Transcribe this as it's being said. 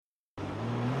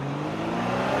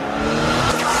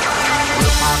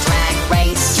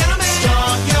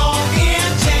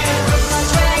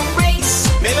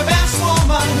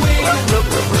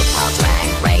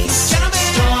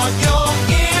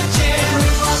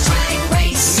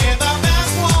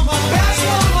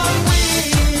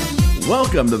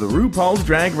Welcome to the RuPaul's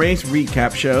Drag Race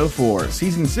recap show for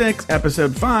Season 6,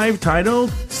 Episode 5, titled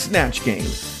Snatch Game.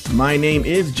 My name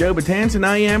is Joe Batance, and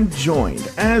I am joined,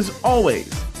 as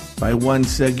always, by one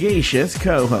sagacious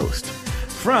co-host.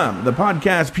 From the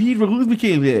podcast,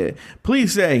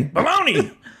 please say,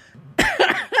 baloney!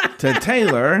 To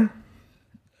Taylor,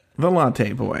 the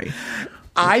Latte Boy.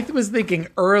 I was thinking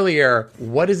earlier,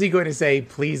 what is he going to say?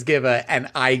 Please give a...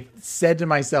 And I said to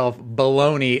myself,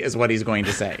 baloney is what he's going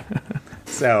to say.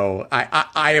 So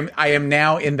I am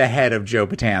now in the head of Joe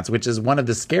Batance, which is one of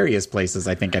the scariest places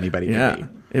I think anybody can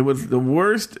be. It was the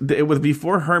worst. It was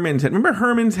before Herman's Head. Remember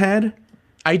Herman's Head?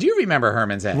 I do remember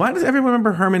Herman's Head. Why does everyone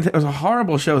remember Herman's Head? It was a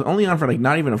horrible show. It was only on for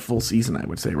not even a full season, I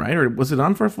would say, right? Or was it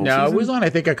on for a full season? No, it was on, I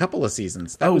think, a couple of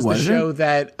seasons. That was the show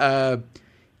that...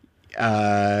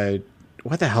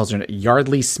 what the hell's her name?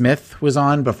 Yardley Smith was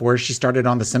on before she started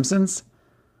on The Simpsons.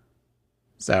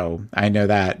 So I know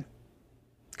that.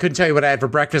 Couldn't tell you what I had for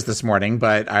breakfast this morning,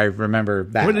 but I remember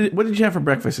that. What did you have for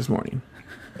breakfast this morning?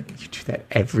 You do that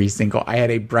every single... I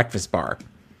had a breakfast bar.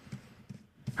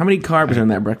 How many carbs are in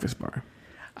that breakfast bar?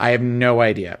 I have no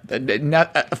idea.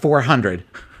 400.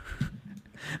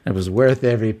 It was worth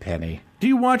every penny. Do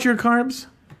you watch your carbs?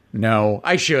 No,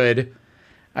 I should.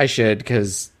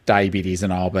 Because diabetes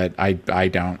and all, but I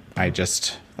don't. I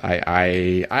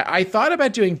thought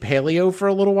about doing paleo for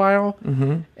a little while,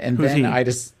 and Who's then he? I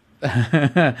just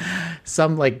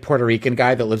some Puerto Rican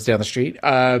guy that lives down the street.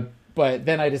 But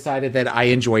then I decided that I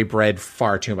enjoy bread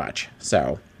far too much,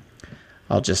 so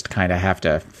I'll just kind of have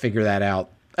to figure that out.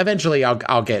 Eventually,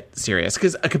 I'll get serious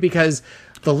because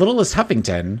the littlest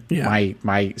Huffington,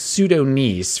 my pseudo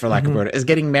niece, for lack of a word, is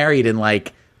getting married in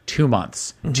 2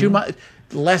 months. 2 months.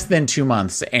 Less than 2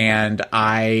 months, and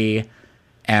I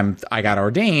got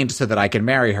ordained so that I can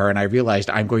marry her, and I realized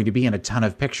I'm going to be in a ton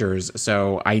of pictures,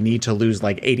 so I need to lose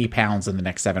 80 pounds in the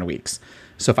next 7 weeks.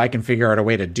 So if I can figure out a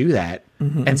way to do that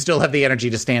and still have the energy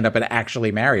to stand up and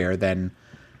actually marry her, then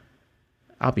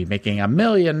I'll be making $1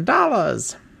 million.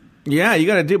 Yeah, you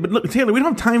got to do it. But look, Taylor, we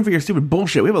don't have time for your stupid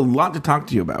bullshit. We have a lot to talk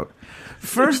to you about.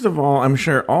 First of all, I'm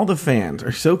sure all the fans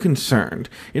are so concerned.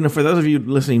 For those of you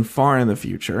listening far in the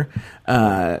future,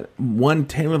 one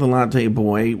Taylor the Latte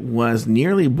Boy was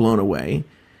nearly blown away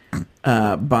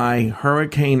by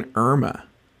Hurricane Irma.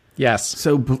 Yes.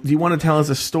 So do you want to tell us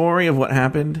a story of what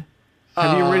happened?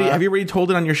 Have you already told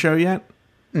it on your show yet?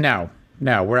 No,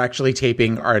 we're actually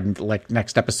taping our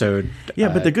next episode. Yeah,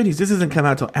 but the good news, this doesn't come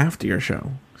out till after your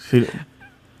show. So,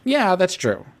 yeah, that's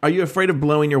true. Are you afraid of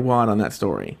blowing your wad on that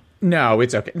story? No,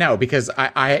 it's okay. No, because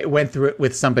I went through it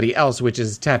with somebody else, which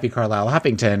is Taffy Carlisle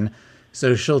Huffington.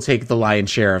 So she'll take the lion's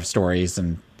share of stories,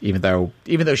 and even though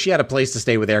she had a place to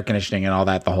stay with air conditioning and all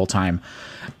that the whole time,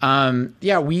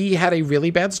 we had a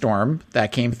really bad storm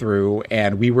that came through,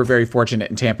 and we were very fortunate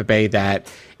in Tampa Bay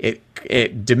that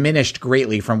it diminished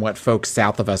greatly from what folks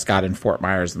south of us got in Fort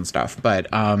Myers and stuff. But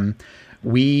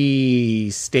we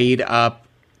stayed up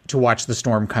to watch the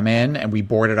storm come in, and we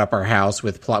boarded up our house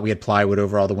with we had plywood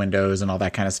over all the windows and all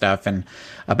that kind of stuff. And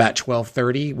about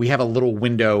 12:30, we have a little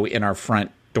window in our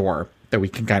front door that we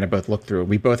can kind of both look through.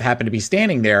 We both happened to be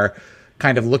standing there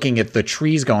kind of looking at the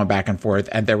trees going back and forth,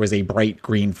 and there was a bright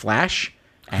green flash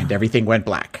and everything went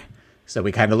black. So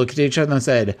we kind of looked at each other and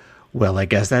said, well, I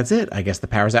guess that's it. I guess the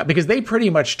power's out, because they pretty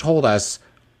much told us,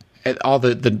 all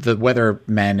the weather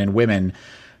men and women,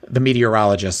 the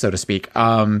meteorologists, so to speak.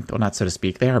 Well, not so to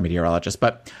speak, they are meteorologists,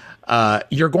 but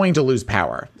you're going to lose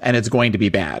power, and it's going to be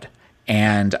bad.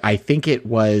 And I think it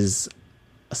was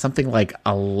something like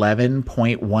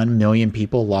 11.1 million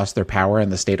people lost their power in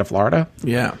the state of Florida.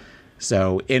 Yeah.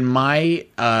 So in my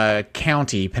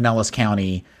county, Pinellas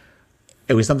County,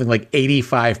 it was something like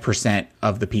 85%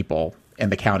 of the people in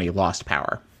the county lost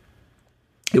power.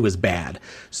 It was bad.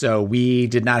 So we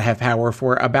did not have power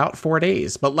for about 4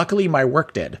 days. But luckily, my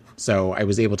work did. So I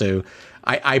was able to...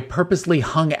 I purposely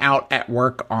hung out at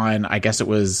work on, I guess it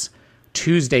was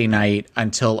Tuesday night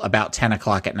until about 10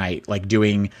 o'clock at night,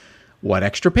 doing what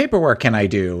extra paperwork can I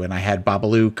do? And I had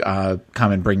Babaluke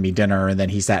come and bring me dinner, and then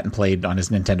he sat and played on his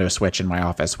Nintendo Switch in my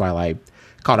office while I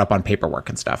caught up on paperwork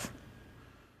and stuff.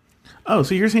 Oh,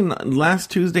 so you're saying last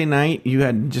Tuesday night you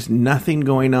had just nothing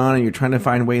going on and you're trying to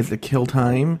find ways to kill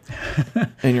time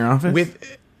in your office?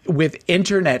 With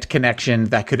internet connection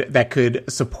that could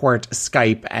support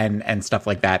Skype and stuff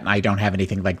like that, and I don't have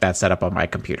anything like that set up on my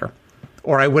computer.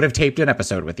 Or I would have taped an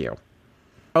episode with you.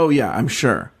 Oh, yeah, I'm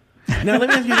sure. Now, let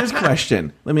me ask you this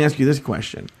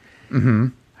question. Mm-hmm.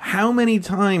 How many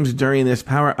times during this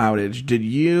power outage did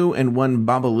you and one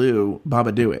Baba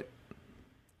do it?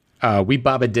 We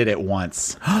Baba did it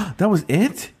once. That was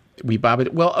it? We Baba...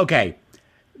 Well, okay.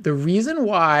 The reason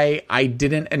why I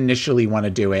didn't initially want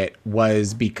to do it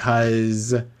was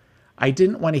because I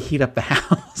didn't want to heat up the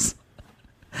house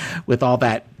with all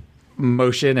that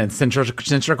motion and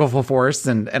centrifugal force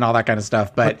and all that kind of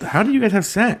stuff. But how do you guys have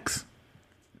sex?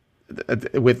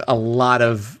 With a lot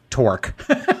of torque.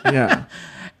 Yeah.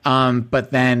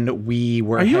 But then we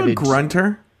were. Are you a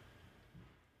grunter?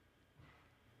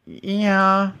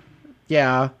 Yeah.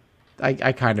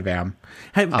 I kind of am.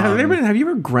 Have you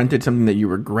ever grunted something that you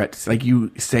regret? Like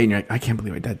you say, and you're like, I can't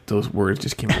believe those words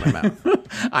just came out of my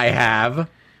mouth. I have.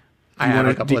 I have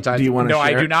a couple of times. Do you want to? No,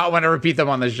 share I do not want to repeat them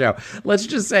on the show. Let's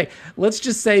just say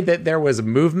that there was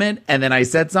movement, and then I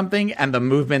said something, and the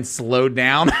movement slowed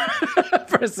down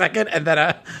for a second, and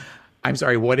then I'm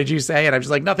sorry, what did you say? And I'm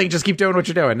just like, nothing. Just keep doing what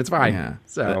you're doing. It's fine. Yeah.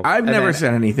 So I've never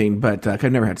said anything, but I've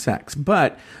never had sex.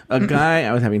 But a guy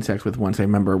I was having sex with once, I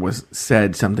remember,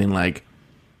 said something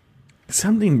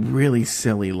really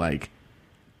silly, like,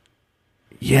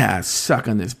 yeah, suck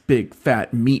on this big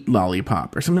fat meat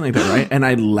lollipop or something like that, right? And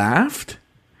I laughed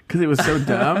because it was so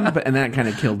dumb, and that kind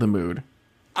of killed the mood.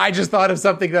 I just thought of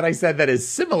something that I said that is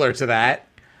similar to that.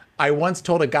 I once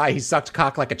told a guy he sucked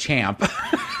cock like a champ.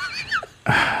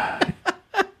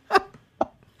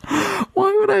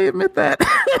 Why would I admit that?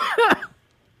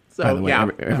 So, by the way,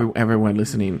 everyone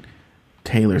listening,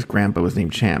 Taylor's grandpa was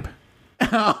named Champ.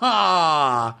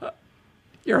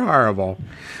 You're horrible.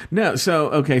 No,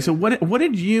 so what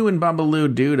did you and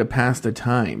Babalu do to pass the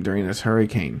time during this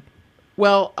hurricane?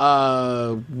 Well,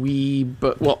 the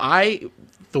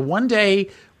one day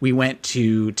we went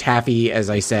to Taffy, as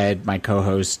I said, my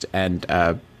co-host and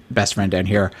best friend down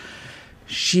here.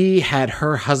 She had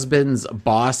her husband's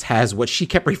boss has what she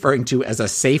kept referring to as a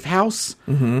safe house,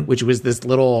 which was this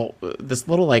little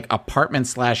like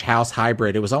apartment / house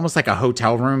hybrid. It was almost like a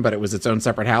hotel room, but it was its own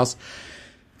separate house.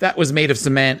 That was made of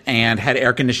cement and had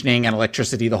air conditioning and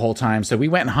electricity the whole time. So we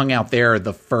went and hung out there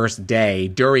the first day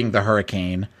during the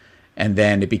hurricane. And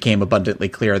then it became abundantly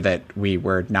clear that we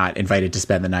were not invited to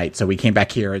spend the night. So we came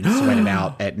back here and just went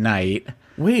out at night.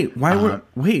 Wait,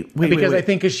 Because I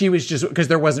think because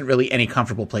there wasn't really any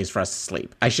comfortable place for us to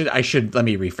sleep. I should let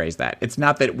me rephrase that. It's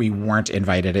not that we weren't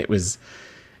invited. It was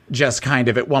just kind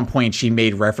of at one point she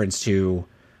made reference to,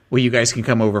 well, you guys can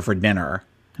come over for dinner.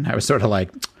 And I was sort of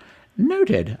like,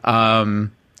 noted.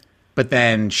 But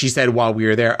then she said while we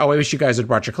were there, oh, I wish you guys had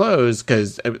brought your clothes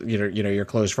because, your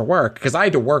clothes for work. Because I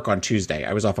had to work on Tuesday.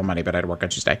 I was off on Monday, but I had to work on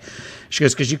Tuesday. She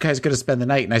goes, because you guys could have spent the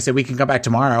night. And I said, we can come back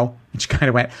tomorrow. And she kind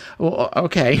of went, well,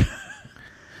 okay.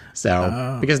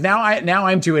 So, because now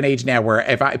I'm to an age now where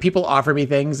if people offer me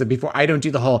things and before I don't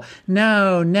do the whole,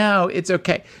 no, it's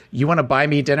okay. You want to buy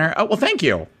me dinner? Oh, well, thank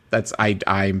you.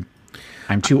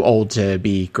 I'm too old to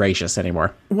be gracious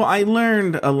anymore. Well, I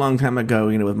learned a long time ago,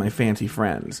 with my fancy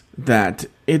friends, that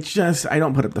it's just, I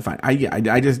don't put up the fight.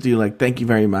 I just do like, thank you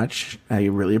very much. I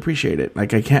really appreciate it.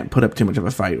 Like, I can't put up too much of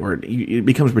a fight or it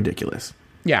becomes ridiculous.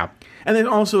 Yeah. And there's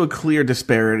also a clear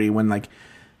disparity when, like,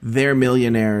 they're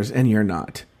millionaires and you're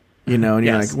not. And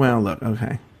you're like, well, look,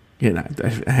 okay.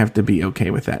 I have to be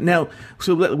okay with that. Now,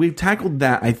 so we've tackled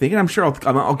that, I think, and I'm sure I'll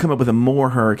come up with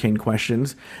more hurricane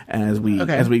questions as we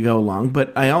go along.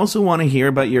 But I also want to hear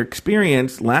about your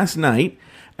experience last night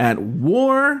at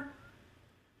War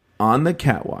on the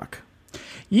Catwalk.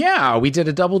 Yeah, we did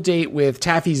a double date with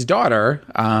Taffy's daughter,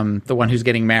 the one who's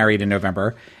getting married in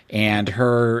November, and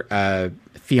her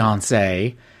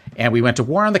fiance, and we went to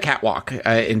War on the Catwalk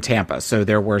in Tampa. So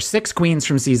there were 6 queens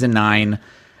from season 9.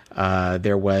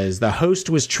 The host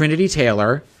was Trinity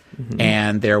Taylor,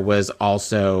 and there was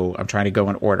also, I'm trying to go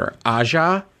in order,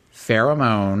 Aja,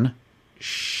 Pheromone,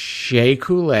 Shea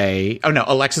Coulee,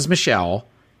 Alexis Michelle,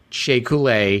 Shea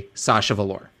Coulee, Sasha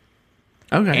Velour.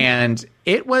 Okay. And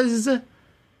it was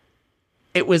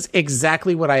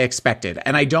exactly what I expected.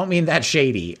 And I don't mean that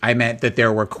shady. I meant that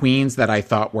there were queens that I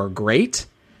thought were great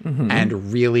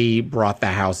and really brought the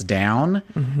house down.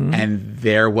 And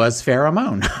there was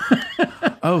Pheromone.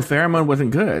 Oh, Pheromone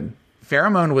wasn't good.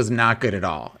 Pheromone was not good at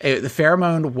all.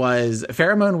 Pheromone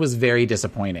was very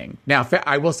disappointing. Now,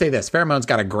 I will say this. Pheromone's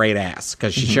got a great ass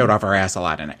because she showed off her ass a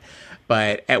lot in it.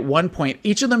 But at one point,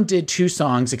 each of them did 2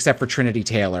 songs except for Trinity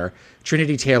Taylor.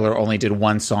 Trinity Taylor only did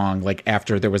 1 song like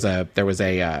after there was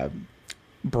a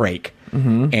break.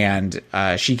 And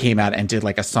she came out and did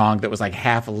like a song that was like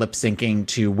half lip syncing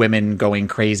to women going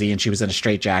crazy, and she was in a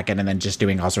straitjacket and then just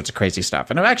doing all sorts of crazy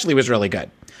stuff. And it actually was really good.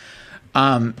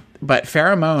 But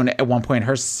Pheromone at one point,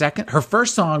 her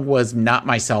first song was Not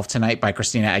Myself Tonight by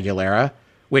Christina Aguilera,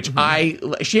 which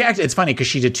it's funny because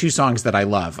she did 2 songs that I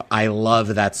love. I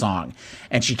love that song.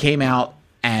 And she came out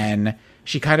and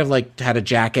She kind of like had a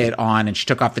jacket on, and she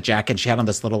took off the jacket. And she had on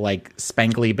this little like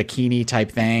spangly bikini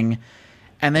type thing,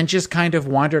 and then just kind of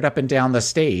wandered up and down the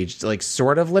stage, like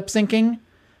sort of lip syncing.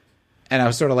 And I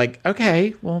was sort of like,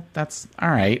 okay, well, that's all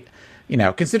right. You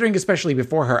know, considering especially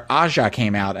before her, Aja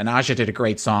came out, and Aja did a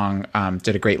great song,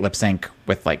 did a great lip sync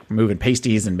with like moving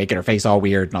pasties and making her face all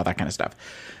weird and all that kind of stuff.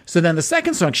 So then the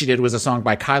second song she did was a song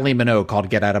by Kylie Minogue called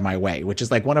Get Out of My Way, which is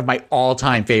like one of my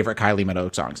all-time favorite Kylie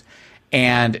Minogue songs.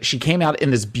 And she came out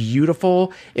in this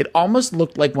beautiful, it almost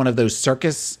looked like one of those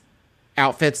circus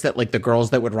outfits that like the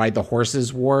girls that would ride the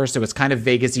horses wore. So it's kind of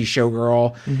Vegas-y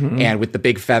showgirl and with the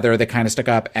big feather that kind of stuck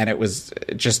up. And it was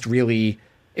just really,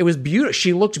 it was beautiful.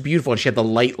 She looked beautiful, and she had the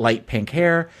light pink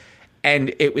hair.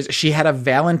 And she had a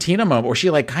Valentina moment where she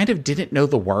like kind of didn't know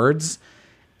the words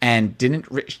and didn't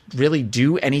really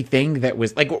do anything that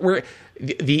was like, where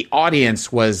the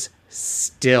audience was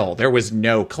still. There was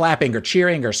no clapping or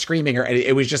cheering or screaming, or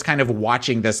it was just kind of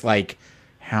watching this like,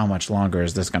 how much longer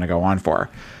is this going to go on for?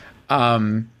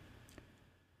 I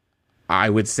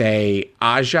would say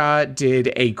Aja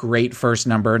did a great first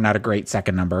number, not a great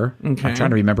second number. Okay. I'm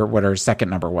trying to remember what her second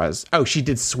number was. Oh, she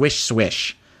did Swish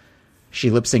Swish.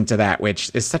 She lip synced to that, which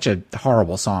is such a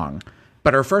horrible song.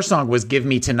 But her first song was Give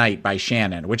Me Tonight by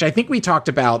Shannon, which I think we talked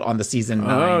about on the season 9.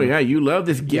 Oh, yeah. You love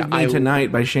this Give Me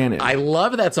Tonight by Shannon. I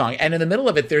love that song. And in the middle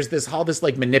of it, there's this all this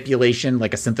like manipulation,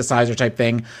 like a synthesizer type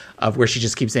thing of where she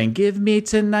just keeps saying, give me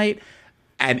tonight.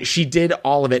 And she did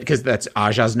all of it because that's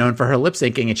Aja's known for her lip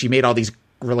syncing. And she made all these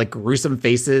like gruesome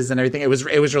faces and everything. It was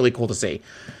really cool to see.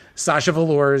 Sasha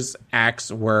Velour's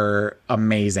acts were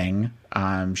amazing.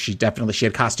 She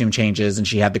had costume changes, and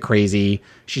she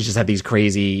just had these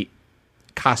crazy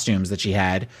costumes that she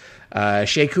had.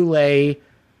 Shea Coulee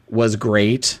was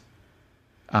great,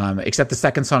 except the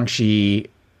second song she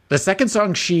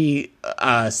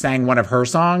sang one of her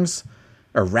songs,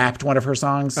 or rapped one of her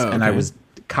songs, and I was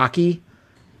cocky,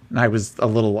 and I was a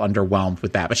little underwhelmed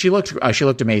with that. But she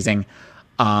looked amazing.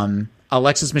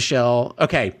 Alexis Michelle.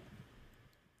 Okay,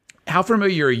 how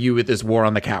familiar are you with this war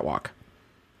on the catwalk?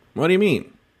 What do you mean?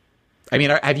 I mean,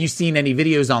 have you seen any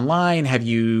videos online? Have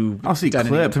you? I'll see clips.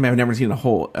 I mean, I've never seen a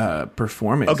whole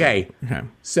performance. Okay.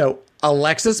 So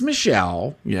Alexis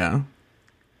Michelle,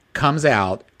 comes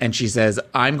out and she says,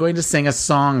 "I'm going to sing a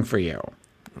song for you."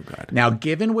 Oh God! Now,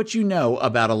 given what you know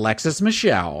about Alexis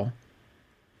Michelle,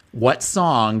 what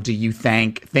song do you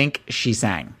think she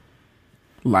sang?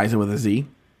 Liza with a Z.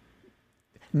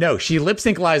 No, she lip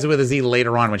synced Liza with a Z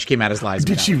later on when she came out as Liza.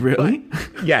 Did she really?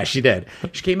 But, yeah, she did.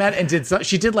 She came out and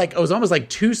she did like, it was almost like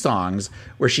 2 songs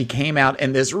where she came out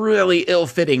in this really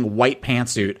ill-fitting white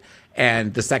pantsuit,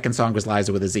 and the second song was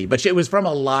Liza with a Z. But it was from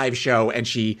a live show, and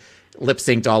she lip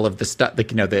synced all of the stuff, like,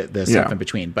 the stuff in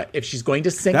between. But if she's going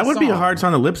to sing, that would be a hard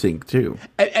song to lip sync too.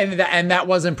 And that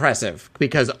was impressive,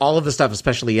 because all of the stuff,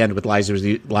 especially the end with Liza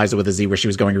with a Z, where she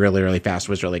was going really, really fast,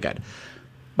 was really good.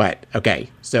 But okay,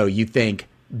 so you think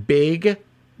big,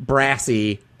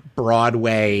 brassy,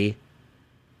 Broadway,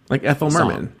 like Ethel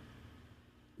Merman.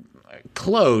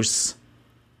 Close.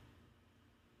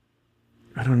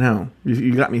 I don't know.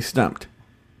 You got me stumped.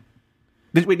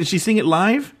 Did she sing it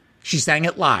live? She sang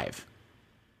it live.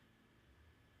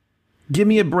 Give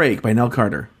Me a Break by Nell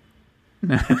Carter.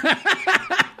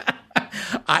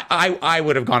 I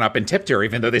would have gone up and tipped her,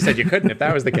 even though they said you couldn't if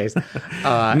that was the case.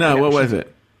 No, what was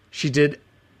it? She did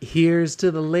Here's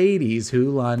to the Ladies Who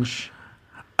Lunch.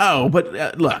 Oh,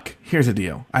 but look, here's the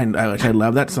deal. I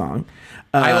love that song.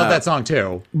 I love that song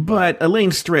too. But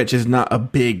Elaine Stritch is not a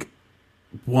big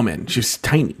woman. She's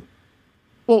tiny.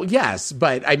 Well, yes,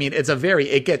 but I mean, it's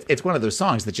one of those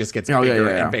songs that just gets bigger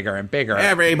and bigger and bigger.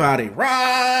 Everybody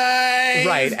rise!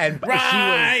 Right, and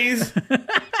rise!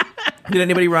 Did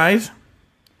anybody rise?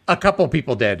 A couple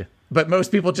people did, but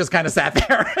most people just kind of sat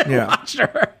there and watched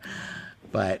her.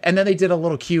 And then they did a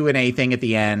little Q&A thing at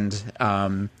the end,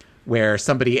 where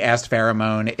somebody asked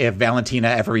Pheromone if Valentina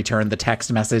ever returned the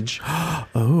text message.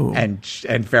 Oh. And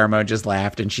Pheromone just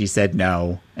laughed, and she said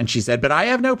no. And she said, but I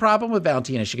have no problem with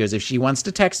Valentina. She goes, if she wants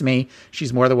to text me,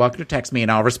 she's more than welcome to text me,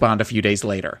 and I'll respond a few days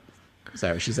later.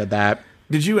 So she said that.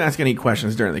 Did you ask any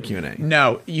questions during the Q&A?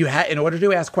 No. In order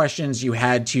to ask questions, you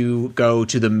had to go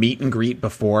to the meet and greet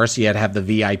before, so you had to have the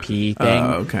VIP thing.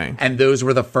 Oh, okay. And those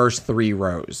were the first 3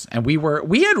 rows. And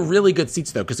we had really good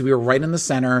seats, though, because we were right in the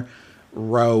center,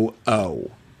 row O.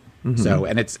 Mm-hmm. So,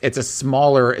 and it's the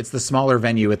smaller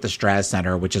venue at the Straz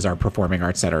Center, which is our performing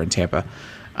arts center in Tampa.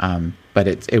 But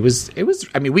it was,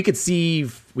 I mean, we could see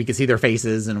their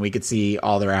faces, and we could see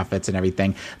all their outfits and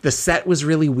everything. The set was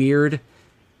really weird.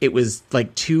 It was like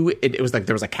it was like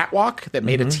there was a catwalk that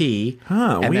made a T.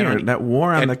 Weird. That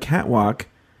war on the catwalk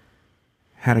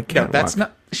had a catwalk. No, that's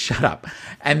not. Shut up.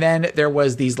 And then there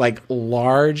was these like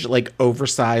large, like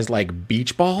oversized, like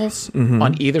beach balls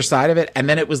on either side of it, and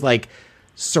then it was like,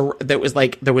 so there was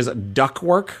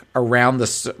ductwork around the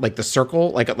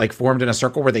circle, like formed in a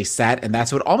circle where they sat, and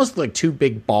that's what almost looked like two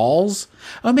big balls.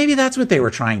 Oh, maybe that's what they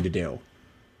were trying to do.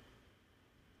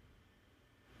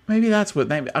 Maybe that's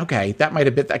what. Okay, that might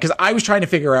have been that, because I was trying to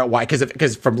figure out why.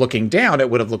 Because from looking down, it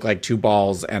would have looked like two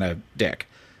balls and a dick.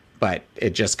 But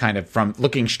it just kind of, from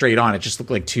looking straight on, it just looked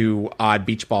like two odd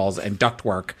beach balls and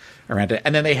ductwork around it.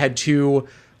 And then they had two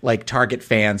like Target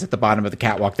fans at the bottom of the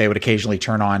catwalk they would occasionally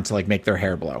turn on to like make their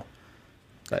hair blow.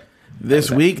 But this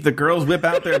week, the girls whip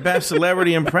out their best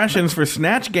celebrity impressions for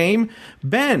Snatch Game.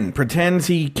 Ben pretends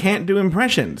he can't do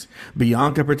impressions.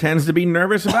 Bianca pretends to be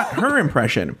nervous about her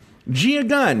impression. Gia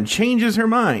Gunn changes her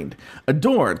mind.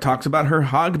 Adore talks about her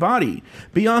hog body.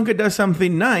 Bianca does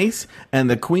something nice, and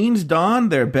the queens don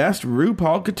their best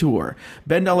RuPaul couture.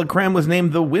 Ben de la Creme was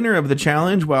named the winner of the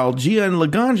challenge, while Gia and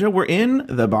Laganja were in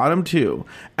the bottom two.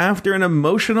 After an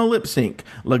emotional lip sync,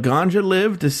 Laganja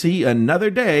lived to see another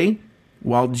day,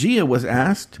 while Gia was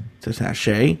asked to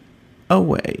sashay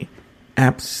away.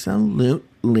 Absolutely.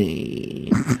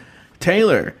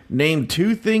 Taylor, name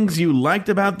 2 things you liked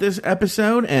about this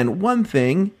episode and 1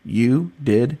 thing you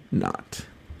did not.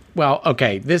 Well,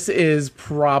 okay, this is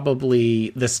probably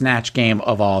the Snatch Game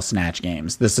of all Snatch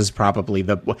games. This is probably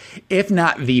if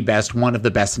not the best, one of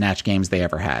the best Snatch games they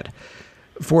ever had.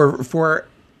 For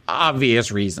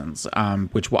obvious reasons,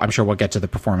 which I'm sure we'll get to the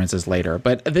performances later.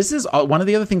 But this is one of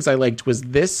the other things I liked was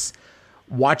this.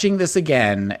 Watching this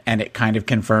again, and it kind of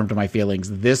confirmed my feelings.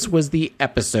 This was the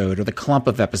episode, or the clump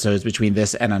of episodes between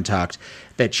this and Untucked,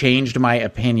 that changed my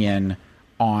opinion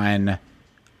on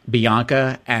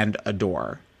Bianca and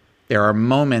Adore. There are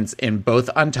moments in both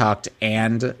Untucked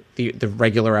and the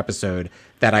regular episode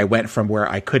that I went from where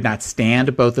I could not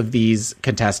stand both of these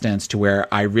contestants to where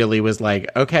I really was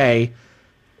like, okay,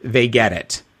 they get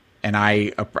it. And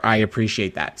I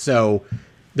appreciate that. So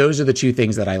those are the 2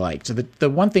 things that I liked. So the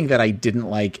one thing that I didn't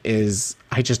like is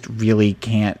I just really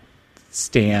can't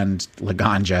stand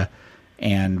Laganja,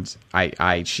 and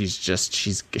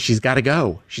she's got to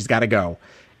go. She's got to go,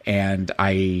 and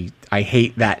I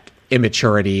hate that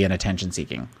immaturity and attention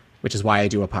seeking, which is why I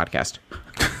do a podcast.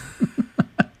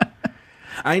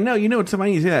 I know. You know, it's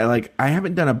funny you say that. Like, I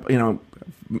haven't done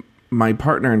my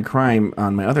partner in crime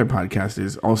on my other podcast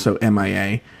is also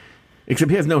MIA,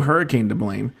 except he has no hurricane to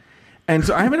blame. And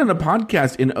so I haven't done a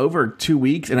podcast in over 2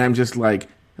 weeks, and I'm just like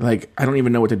I don't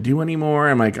even know what to do anymore.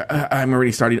 I'm like, I'm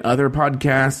already starting other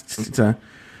podcasts.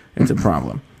 It's a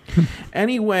problem.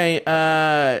 Anyway,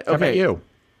 okay. How about you?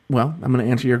 Well, I'm going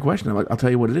to answer your question. I'll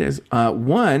tell you what it is.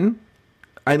 1,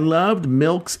 I loved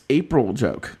Milk's April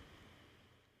joke.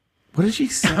 What did she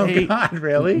say? Oh, God,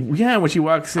 really? Yeah, when she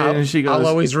walks in and she goes... I'll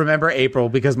always remember April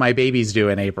because my baby's due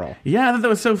in April. Yeah, I thought that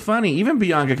was so funny. Even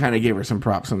Bianca kind of gave her some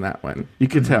props on that one. You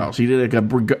could tell. She did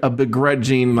like a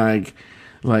begrudging, like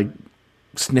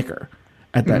snicker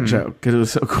at that joke because it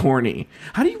was so corny.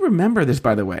 How do you remember this,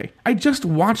 by the way? I just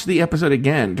watched the episode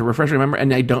again to refresh my memory,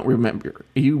 and I don't remember.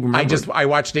 You remember? I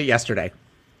watched it yesterday.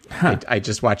 Huh. I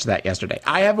just watched that yesterday.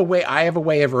 I have a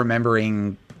way of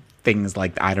remembering things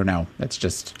like, I don't know. That's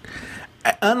just...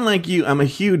 Unlike you, I'm a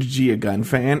huge Gia Gunn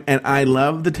fan, and I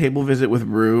love the table visit with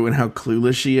Rue and how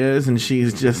clueless she is, and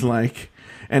she's just like...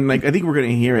 And, like, I think we're going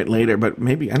to hear it later, but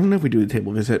maybe... I don't know if we do the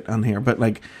table visit on here, but,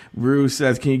 like, Rue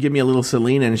says, can you give me a little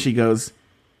Selena? And she goes...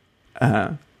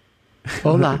 Hola.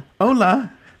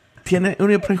 Hola. ¿Tiene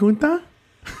una pregunta?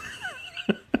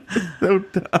 So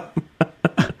dumb.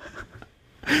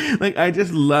 Like, I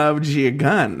just love Gia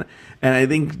Gunn. And I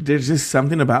think there's just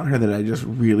something about her that I just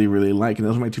really, really like. And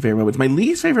those are my 2 favorite moments. My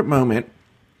least favorite moment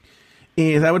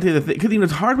is, I would say, because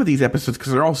it's hard with these episodes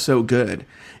because they're all so good,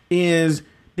 is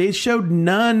they showed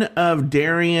none of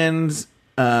Darian's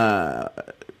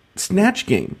Snatch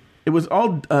Game. It was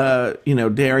all,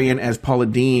 Darian as Paula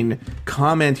Deen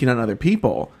commenting on other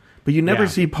people. But you never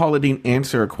see Paula Deen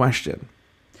answer a question.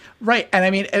 Right. And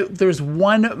I mean, there's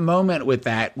one moment with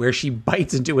that where she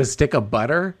bites into a stick of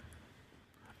butter.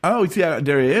 Oh, yeah,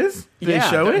 there is? Did they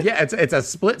show it? Yeah, it's a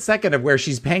split second of where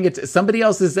she's paying it to somebody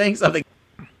else is saying something.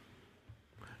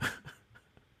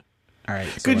 All right.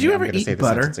 So Could you ever eat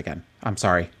butter? Again. I'm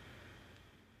sorry.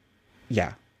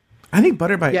 Yeah. I think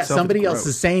butter by itself. Yeah, somebody else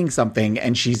is saying something,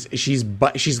 and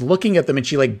she's looking at them, and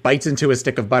she like bites into a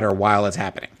stick of butter while it's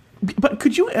happening. But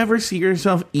could you ever see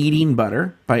yourself eating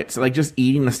butter like just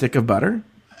eating a stick of butter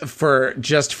for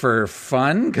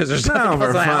fun? Because there's nothing else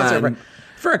on the house.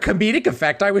 For a comedic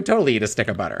effect, I would totally eat a stick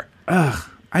of butter. Ugh,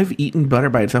 I've eaten butter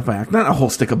by itself by accident. Not a whole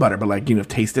stick of butter, but like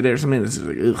tasted it or something. It's just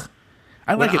like ugh.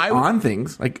 I like it on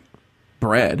things like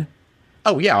bread.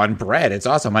 Oh, yeah, on bread. It's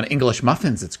awesome. On English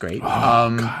muffins, it's great.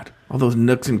 Oh, God. All those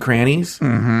nooks and crannies.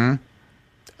 Mm-hmm.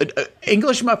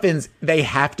 English muffins, they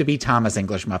have to be Thomas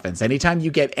English muffins. Anytime you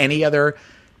get any other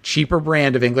cheaper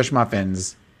brand of English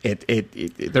muffins,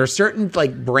 there are certain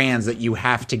like brands that you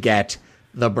have to get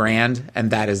the brand, and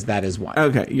that is one.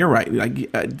 Okay, you're right.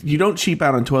 Like you don't cheap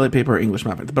out on toilet paper or English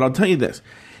muffins. But I'll tell you this,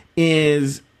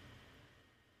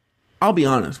 I'll be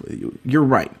honest with you. You're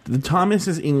right. The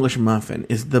Thomas's English muffin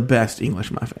is the best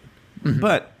English muffin. Mm-hmm.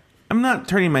 But I'm not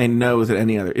turning my nose at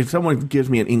any other. If someone gives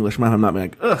me an English muffin, I'm not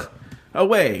like, ugh,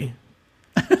 away.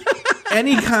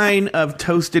 Any kind of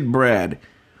toasted bread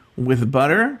with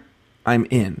butter, I'm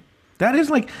in. That's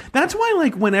why,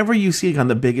 like, whenever you see on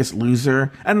The Biggest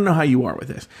Loser, I don't know how you are with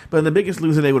this, but in The Biggest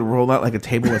Loser, they would roll out like a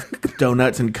table of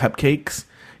donuts and cupcakes,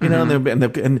 you know,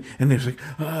 and there's like,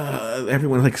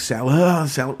 everyone's like,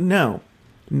 salad. No.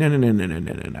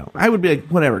 I would be like,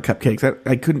 whatever, cupcakes.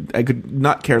 I could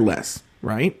not care less,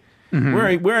 right?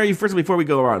 Mm-hmm. Where are you, first before we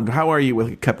go around, how are you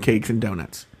with cupcakes and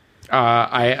donuts?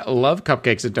 I love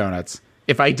cupcakes and donuts.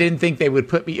 If I didn't think it would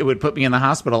put me in the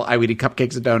hospital, I would eat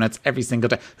cupcakes and donuts every single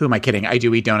day. Who am I kidding? I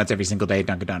do eat donuts every single day at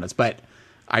Dunkin' Donuts, but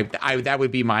I that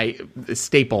would be my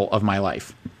staple of my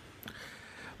life.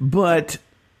 But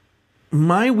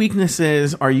my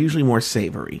weaknesses are usually more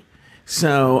savory.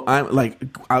 So I'm like,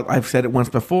 I've said it once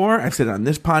before. I've said it on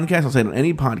this podcast. I'll say it on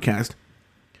any podcast.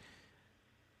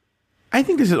 I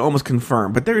think this is almost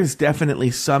confirmed, but there is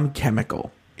definitely some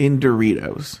chemical in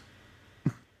Doritos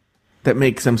that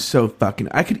makes them so fucking...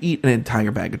 I could eat an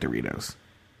entire bag of Doritos.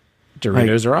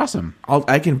 Doritos are awesome.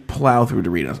 I can plow through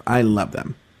Doritos. I love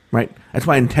them, right? That's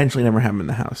why I intentionally never have them in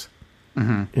the house.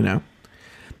 Mm-hmm. You know?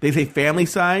 They say family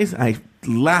size. I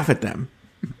laugh at them.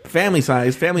 Family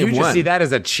size, family of one. You just see that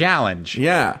as a challenge.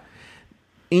 Yeah.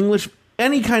 English,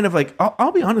 any kind of like...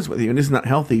 I'll be honest with you, and this is not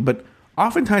healthy, but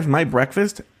oftentimes my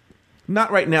breakfast...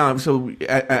 Not right now. I've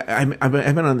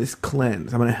been on this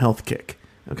cleanse. I'm on a health kick.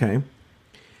 Okay?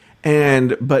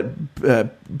 But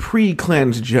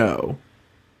pre-cleanse Joe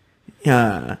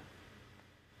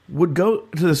would go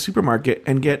to the supermarket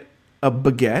and get a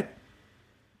baguette,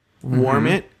 warm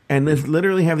it, and then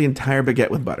literally have the entire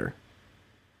baguette with butter.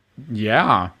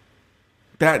 Yeah.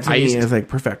 That to me is like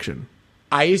perfection.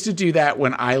 I used to do that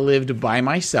when I lived by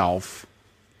myself,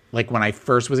 like when I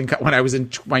first was when I was in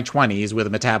my 20s with a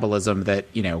metabolism that,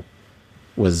 you know,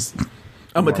 was...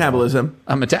 A metabolism.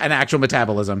 An actual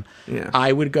metabolism. Yeah.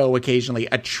 I would go occasionally.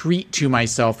 A treat to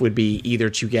myself would be either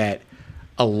to get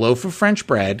a loaf of French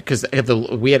bread, because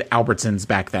we had Albertsons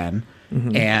back then.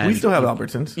 Mm-hmm. And we still have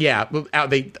Albertsons. Yeah. All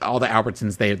the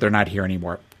Albertsons, they're not here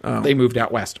anymore. Oh. They moved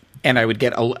out west. And I would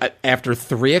get, after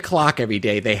 3 o'clock every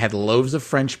day, they had loaves of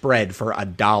French bread for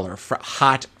 $1,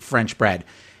 hot French bread.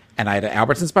 And I had an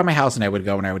Albertsons by my house, and I would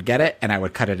go and I would get it, and I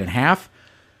would cut it in half.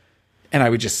 And I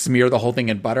would just smear the whole thing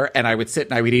in butter, and I would sit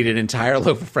and I would eat an entire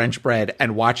loaf of French bread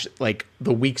and watch like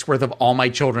the week's worth of All My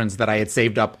Children's that I had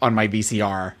saved up on my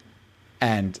VCR,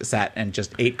 and sat and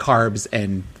just ate carbs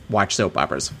and watched soap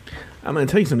operas. I'm going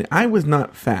to tell you something. I was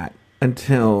not fat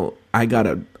until I got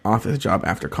an office job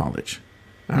after college.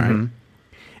 All right. And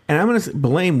I'm going to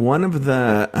blame one of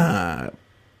the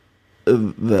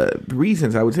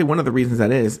reasons, I would say one of the reasons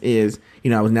that is, you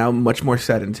know, I was now much more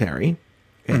sedentary.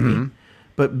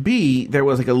 But B, there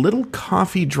was like a little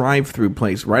coffee drive-through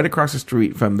place right across the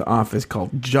street from the office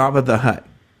called Java the Hut.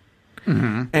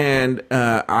 And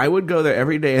I would go there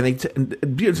every day,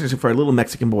 and for a little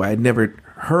Mexican boy, I'd never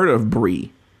heard of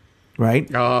brie, right?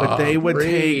 Oh, but they would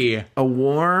take a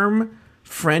warm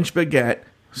French baguette,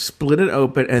 split it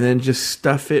open, and then just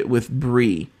stuff it with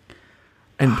brie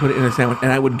and put it in a sandwich.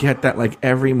 And I would get that like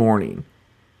every morning.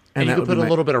 And you could put a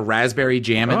little bit of raspberry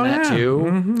jam in that too.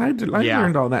 Mm-hmm. I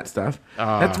learned all that stuff.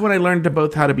 That's what I learned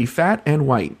both how to be fat and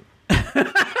white.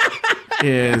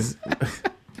 is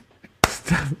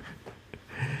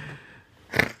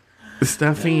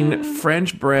stuffing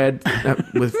French bread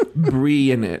with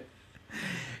brie in it.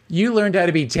 You learned how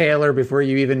to be Taylor before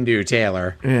you even knew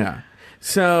Taylor. Yeah.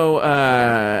 So,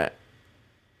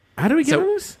 how do we get on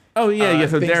this? Oh, yeah.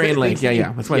 So Darien Lake.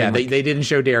 Yeah. That's why they didn't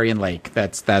show Darien Lake.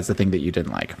 That's the thing that you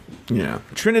didn't like. Yeah.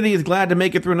 Trinity is glad to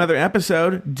make it through another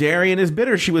episode. Darien is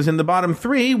bitter she was in the bottom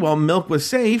 3 while Milk was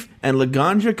safe. And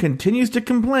Laganja continues to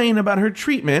complain about her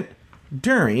treatment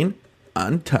during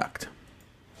Untucked.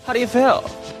 How do you feel?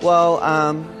 Well,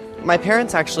 my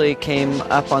parents actually came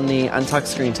up on the Untucked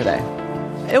screen today.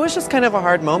 It was just kind of a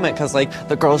hard moment because, like,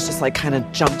 the girls just, like, kind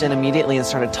of jumped in immediately and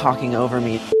started talking over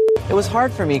me. it was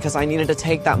hard for me because I needed to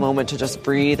take that moment to just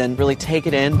breathe and really take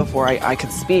it in before I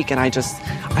could speak. And I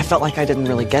felt like I didn't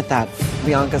really get that.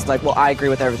 Bianca's like, well, I agree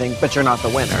with everything, but you're not the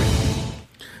winner.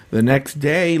 The next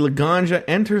day, Laganja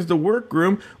enters the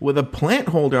workroom with a plant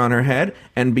holder on her head,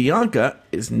 and Bianca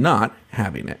is not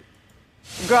having it.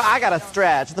 Girl, I gotta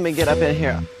stretch. Let me get up in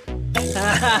here.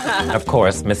 Of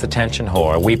course, Miss Attention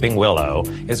Whore, Weeping Willow,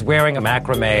 is wearing a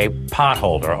macrame pot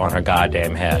holder on her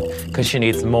goddamn head because she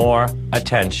needs more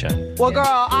attention. Well,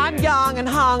 girl, I'm young and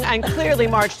hung and clearly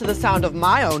march to the sound of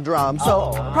my own drum,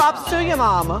 so props to you,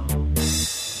 mama.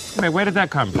 Wait, where did that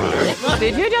come from?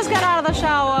 Did you just get out of the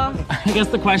shower? I guess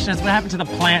the question is, what happened to the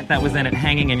plant that was in it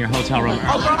hanging in your hotel room?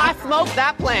 Oh, girl, I smoked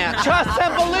that plant. Trust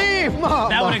and believe, mama.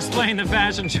 That would explain the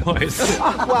fashion choice.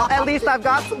 Well, at least I've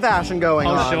got some fashion going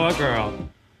on. Oh, sure, girl.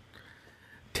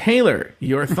 Taylor,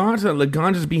 your thoughts on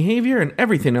Laganja's behavior and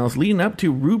everything else leading up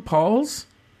to RuPaul's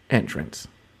entrance?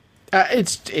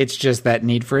 It's just that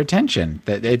need for attention.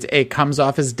 That it comes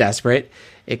off as desperate.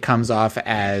 It comes off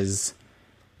as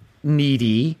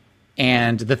needy.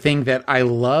 And the thing that I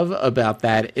love about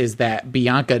that is that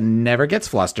Bianca never gets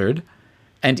flustered.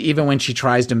 And even when she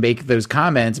tries to make those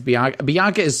comments,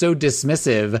 Bianca is so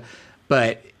dismissive,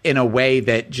 but in a way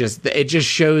that just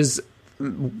shows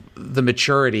the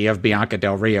maturity of Bianca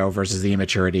Del Rio versus the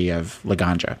immaturity of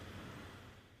Laganja.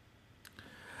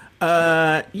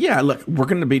 Yeah, look, we're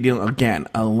going to be dealing, again,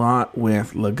 a lot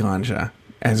with Laganja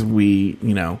as we,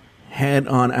 head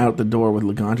on out the door with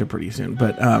Laganja pretty soon.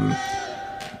 But,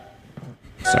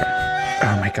 sorry.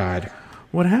 Oh, my God.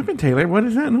 What happened, Taylor? What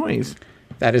is that noise?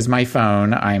 That is my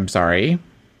phone. I'm sorry.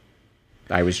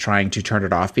 I was trying to turn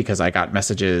it off because I got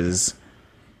messages.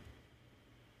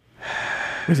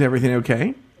 Is everything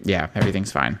okay? Yeah,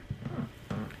 everything's fine.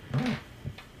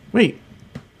 Wait,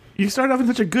 you started off in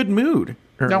such a good mood.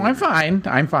 No, I'm fine.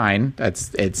 I'm fine.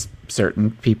 It's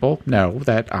certain people know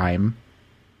that I'm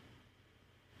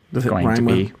Does it going rhyme to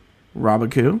be with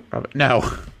Robaku? No,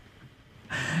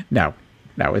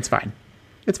 it's fine.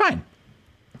 It's fine.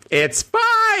 It's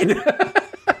fine.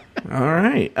 All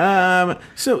right.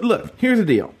 So look, here's the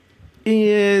deal: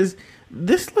 is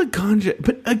this Laganja?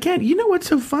 But again, you know what's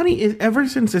so funny is ever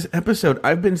since this episode,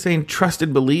 I've been saying "trust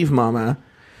and believe, Mama,"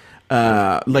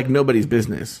 like nobody's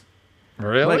business.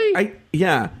 Really?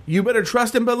 Yeah. You better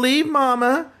trust and believe,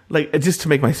 Mama. Like just to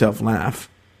make myself laugh.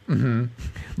 Mm-hmm.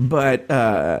 But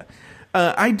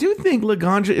I do think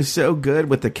Laganja is so good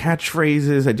with the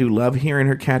catchphrases. I do love hearing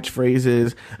her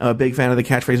catchphrases. I'm a big fan of the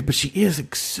catchphrases, but she is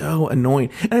so annoying.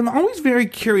 And I'm always very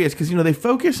curious because, they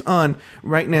focus on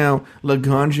right now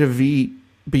Laganja v.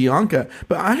 Bianca,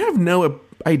 but I have no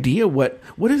idea what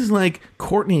is like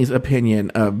Courtney's opinion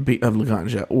of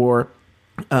Laganja or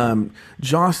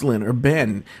Jocelyn or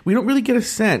Ben. We don't really get a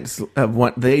sense of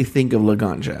what they think of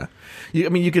Laganja.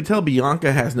 You could tell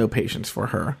Bianca has no patience for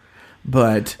her,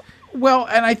 but... Well,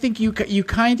 and I think you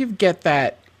kind of get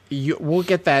that. We'll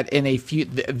get that in a few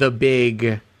the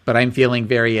big, but I'm feeling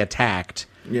very attacked.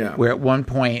 Yeah. Where at one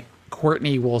point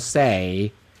Courtney will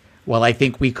say, "Well, I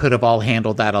think we could have all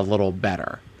handled that a little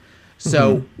better."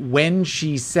 So when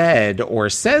she said or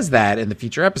says that in the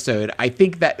future episode, I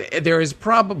think that there is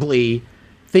probably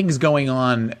things going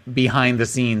on behind the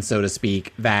scenes, so to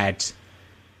speak, that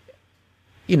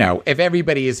if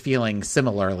everybody is feeling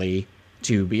similarly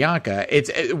to Bianca,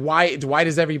 why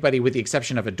does everybody, with the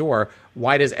exception of Adore,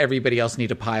 why does everybody else need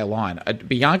to pile on?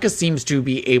 Bianca seems to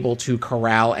be able to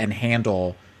corral and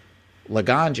handle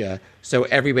Laganja, so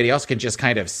everybody else can just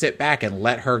kind of sit back and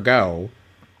let her go.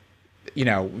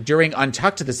 During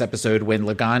Untucked this episode, when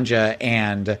Laganja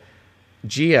and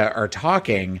Gia are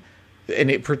talking,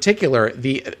 and in particular,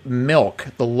 the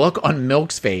look on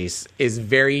Milk's face is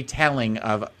very telling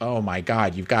of, oh my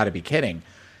God, you've got to be kidding.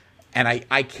 And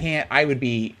I would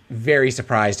be very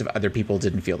surprised if other people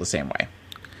didn't feel the same way.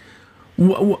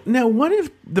 Now, what if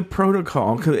the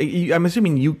protocol, because I'm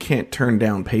assuming you can't turn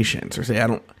down patients or say, I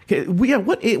don't,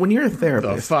 when you're a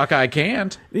therapist. The fuck I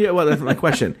can't. Yeah, well, that's my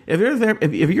question. If you're a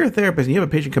therapist and you have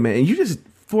a patient come in and you just,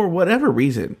 for whatever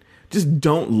reason, just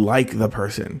don't like the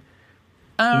person,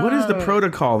 what is the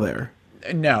protocol there?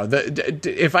 No,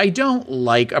 if I don't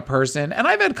like a person, and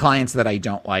I've had clients that I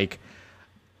don't like,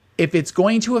 if it's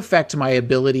going to affect my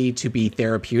ability to be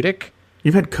therapeutic...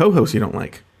 You've had co-hosts you don't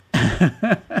like.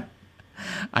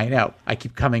 I know. I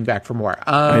keep coming back for more.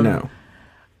 I know.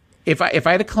 If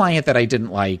I had a client that I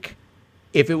didn't like,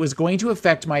 if it was going to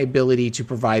affect my ability to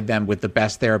provide them with the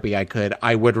best therapy I could,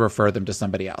 I would refer them to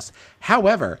somebody else.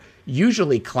 However,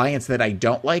 usually clients that I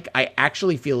don't like, I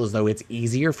actually feel as though it's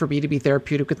easier for me to be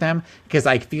therapeutic with them because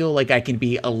I feel like I can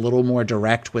be a little more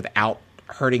direct without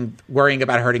worrying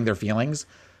about hurting their feelings.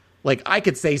 Like, I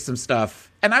could say some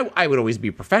stuff, and I would always be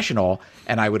professional,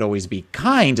 and I would always be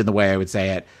kind in the way I would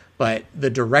say it, but the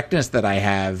directness that I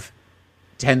have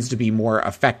tends to be more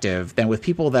effective than with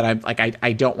people that I'm like,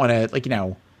 I don't want to, like, you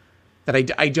know, that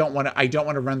I don't want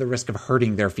to run the risk of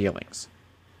hurting their feelings.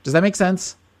 Does that make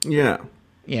sense? Yeah.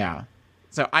 Yeah.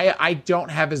 So I don't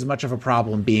have as much of a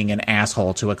problem being an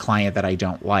asshole to a client that I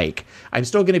don't like. I'm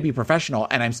still going to be professional,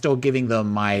 and I'm still giving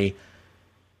them my,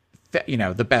 you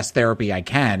know, the best therapy I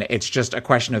can. It's just a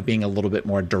question of being a little bit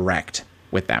more direct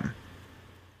with them.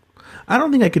 I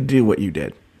don't think I could do what you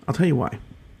did. I'll tell you why.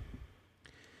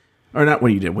 Or not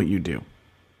what you did, what you do.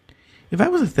 If I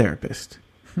was a therapist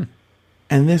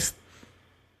and this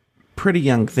pretty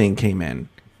young thing came in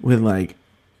with like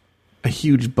a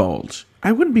huge bulge,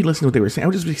 I wouldn't be listening to what they were saying. I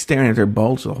would just be staring at their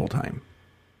bulge the whole time.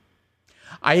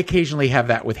 I occasionally have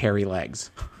that with hairy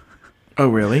legs. Oh,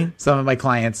 really? Some of my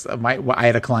clients, I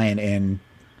had a client in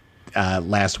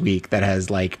last week that has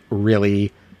like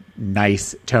really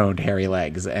nice toned hairy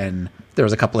legs, and there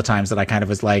was a couple of times that I kind of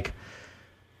was like,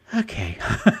 okay.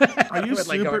 Are you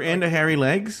super into hairy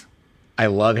legs? I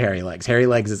love hairy legs. Hairy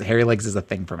legs is a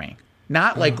thing for me.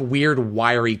 Not like weird,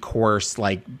 wiry, coarse,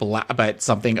 like but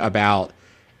something about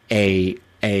a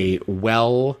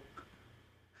well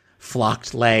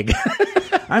flocked leg.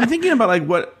 I'm thinking about like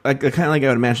what, like kind of like I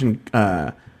would imagine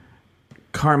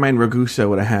Carmine Ragusa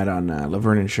would have had on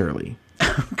Laverne and Shirley.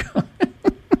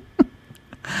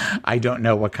 I don't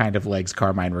know what kind of legs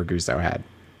Carmine Ragusa had.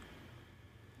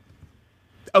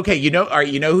 Okay, you know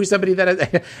who's somebody that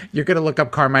is, you're going to look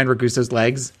up Carmine Ragusa's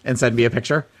legs and send me a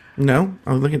picture? No,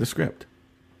 I was looking at the script.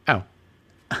 Oh.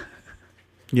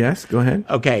 Yes, go ahead.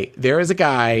 Okay, there is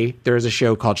a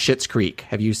show called Schitt's Creek.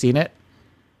 Have you seen it?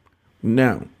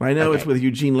 No. I know Okay. It's with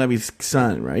Eugene Levy's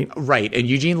son, right? Right, and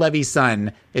Eugene Levy's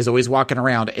son is always walking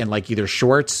around in like either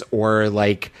shorts or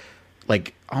like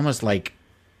almost like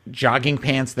jogging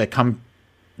pants that come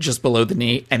just below the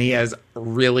knee, and he has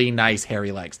really nice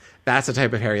hairy legs. That's the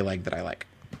type of hairy leg that I like.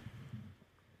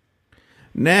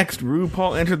 Next,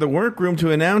 RuPaul entered the workroom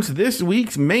to announce this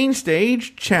week's main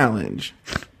stage challenge.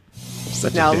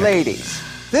 Now, ladies,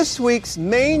 this week's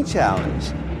main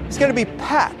challenge is going to be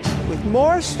packed with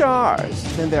more stars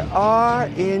than there are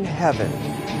in heaven.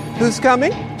 Who's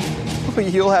coming? Well,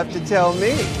 you'll have to tell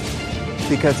me,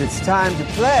 because it's time to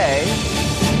play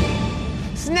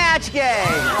Snatch Game.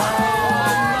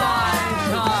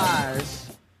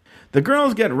 The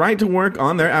girls get right to work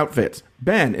on their outfits.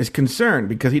 Ben is concerned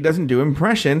because he doesn't do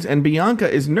impressions, and Bianca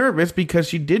is nervous because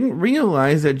she didn't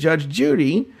realize that Judge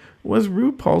Judy was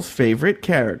RuPaul's favorite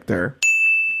character.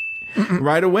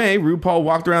 Right away, RuPaul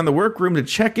walked around the workroom to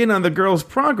check in on the girls'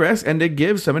 progress and to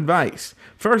give some advice.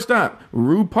 First up,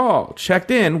 RuPaul checked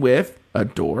in with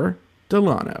Adore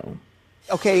Delano.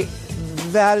 Okay,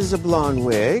 that is a blonde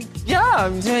wig. Yeah,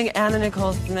 I'm doing Anna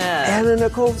Nicole Smith. Anna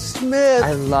Nicole Smith.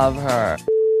 I love her.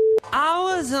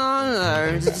 I was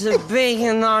honored to be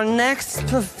in our next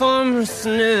performance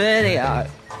new video.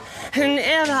 And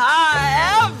if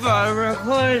I ever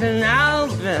record an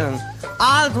album,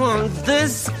 I want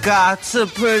this guy to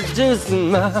produce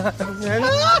mine.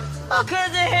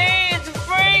 Cause he's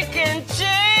freaking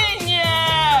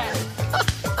genius!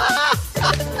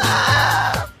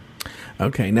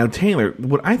 Okay, now Taylor,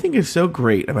 what I think is so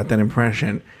great about that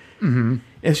impression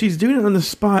is she's doing it on the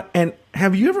spot. And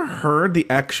have you ever heard the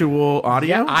actual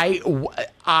audio? Yeah,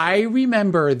 I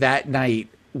remember that night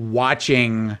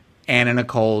watching Anna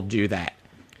Nicole do that,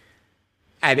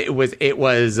 and it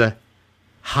was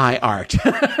high art.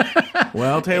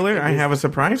 Well, Taylor, I have a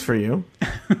surprise for you.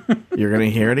 You're going to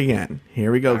hear it again.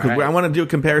 Here we go. Because right. I want to do a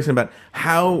comparison about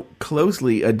how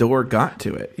closely Adore got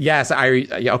to it. Yes,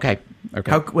 okay.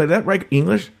 Was that right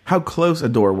English? How close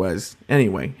Adore was.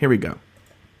 Anyway, here we go.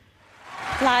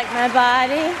 Like my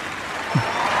body.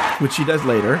 Which she does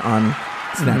later on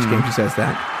Snatch Game. She says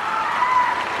that.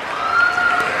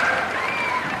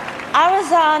 I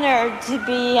was honored to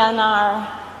be on our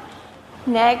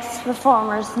next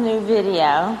performer's new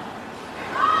video.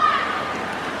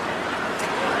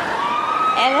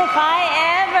 And if I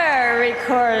ever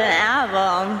record an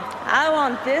album, I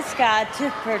want this guy to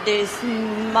produce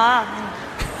mine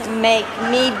and make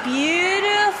me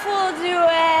beautiful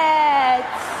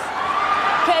duets.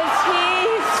 Because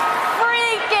he's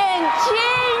freaking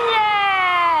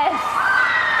genius!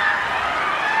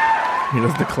 He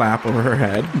does the clap over her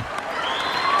head.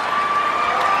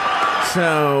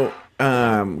 So,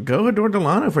 go Adore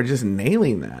Delano for just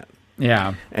nailing that.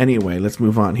 Yeah. Anyway, let's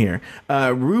move on here.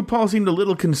 RuPaul seemed a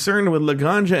little concerned with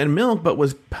Laganja and Milk, but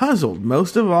was puzzled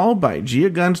most of all by Gia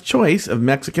Gunn's choice of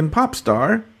Mexican pop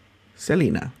star,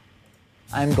 Selena.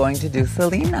 I'm going to do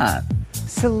Selena.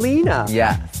 Selena.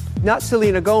 Yes. Not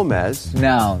Selena Gomez.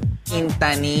 No.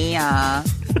 Quintanilla.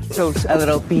 So A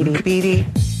little piri.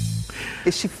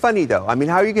 is she funny, though? I mean,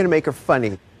 how are you going to make her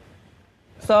funny?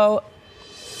 So,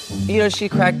 she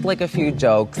cracked like a few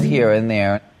jokes here and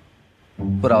there,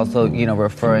 but also,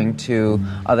 referring to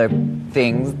other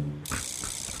things.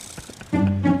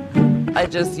 I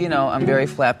just, I'm very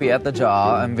flappy at the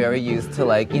jaw. I'm very used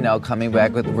to coming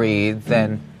back with reads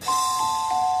and...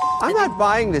 I'm not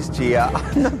buying this, Gia.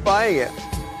 I'm not buying it.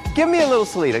 Give me a little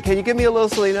Selena. Can you give me a little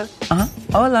Selena?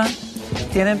 Hola.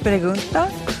 ¿Tienen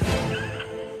preguntas?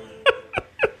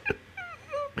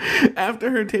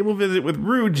 After her table visit with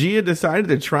Rue, Gia decided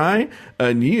to try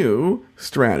a new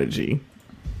strategy.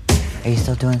 Are you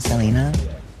still doing Selena?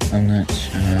 I'm not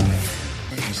sure.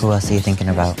 Who else are you thinking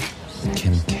about?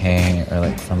 Kim K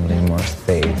or somebody more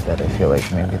safe that I feel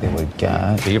like maybe they would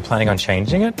get. Are you planning on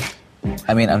changing it?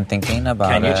 I mean, I'm thinking about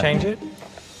Can you change it?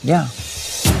 Yeah.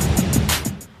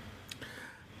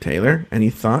 Taylor,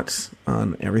 any thoughts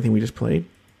on everything we just played?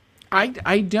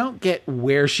 I don't get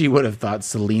where she would have thought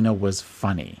Selena was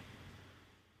funny.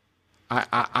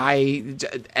 I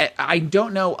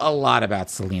don't know a lot about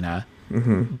Selena,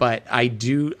 but I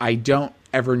don't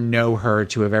ever know her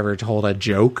to have ever told a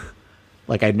joke.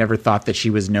 Like, I'd never thought that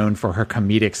she was known for her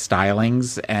comedic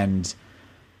stylings, and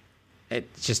that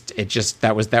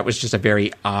was just a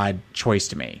very odd choice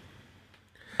to me.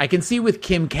 I can see with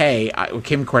Kim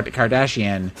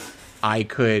Kardashian, I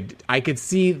could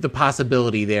see the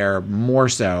possibility there more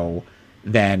so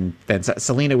than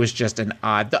Selena was just an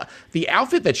odd. The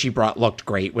outfit that she brought looked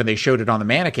great when they showed it on the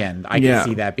mannequin. I can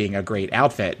see that being a great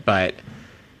outfit, but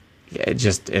it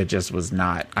just was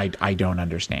not. I don't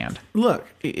understand. Look,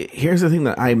 here's the thing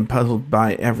that I'm puzzled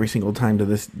by every single time to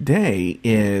this day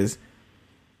is,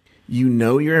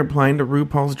 you're applying to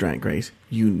RuPaul's Drag Race.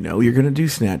 You're going to do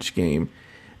Snatch Game.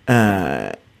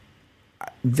 There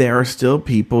are still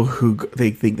people who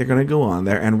they think they're going to go on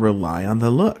there and rely on the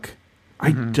look.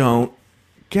 I don't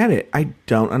get it. I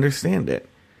don't understand it.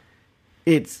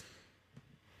 It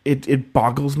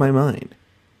boggles my mind.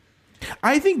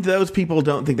 I think those people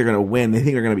don't think they're going to win. They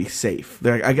think they're going to be safe.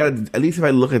 At least if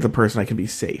I look at the person, I can be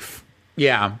safe.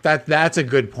 Yeah, that's a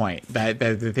good point. That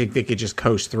they think they could just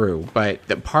coast through. But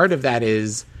the part of that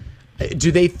is,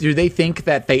 do they think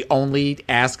that they only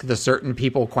ask the certain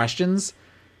people questions?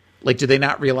 Like, do they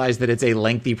not realize that it's a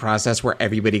lengthy process where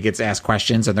everybody gets asked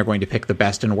questions and they're going to pick the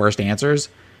best and worst answers?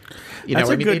 That's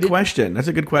a good question. That's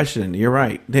a good question. You're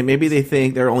right. Maybe they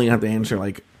think they're only going to have to answer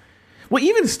well,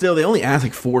 even still, they only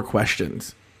ask 4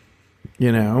 questions.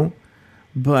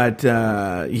 But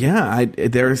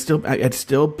it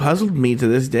still puzzled me to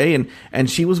this day, and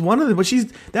she was one of them. But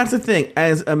that's the thing.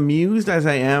 As amused as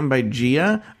I am by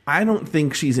Gia, I don't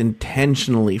think she's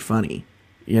intentionally funny.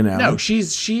 No,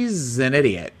 she's an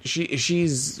idiot.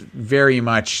 She's very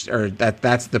much, or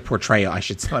that's the portrayal.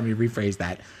 Let me rephrase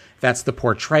that. That's the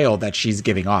portrayal that she's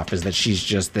giving off, is that she's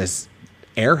just this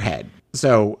airhead.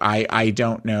 So I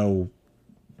don't know.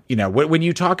 When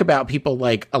you talk about people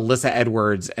like Alyssa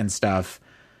Edwards and stuff,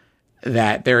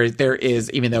 that there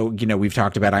is, even though, we've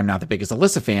talked about I'm not the biggest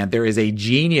Alyssa fan, there is a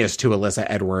genius to Alyssa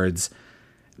Edwards,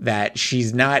 that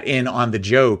she's not in on the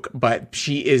joke, but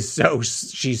she's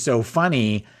so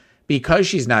funny because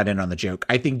she's not in on the joke.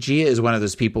 I think Gia is one of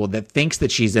those people that thinks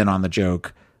that she's in on the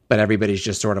joke, but everybody's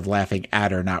just sort of laughing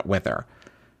at her, not with her.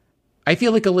 I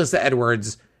feel like Alyssa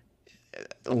Edwards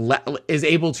is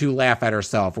able to laugh at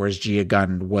herself, whereas Gia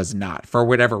Gunn was not, for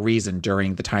whatever reason,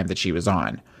 during the time that she was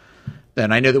on.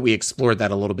 Then I know that we explored that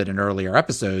a little bit in earlier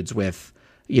episodes with,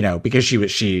 because she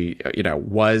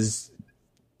was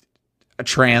a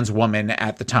trans woman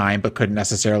at the time, but couldn't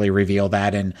necessarily reveal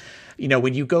that. And,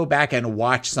 when you go back and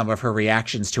watch some of her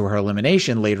reactions to her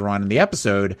elimination later on in the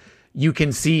episode, you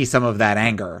can see some of that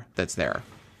anger that's there.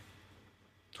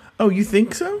 Oh, you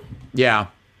think so? Yeah.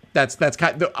 That's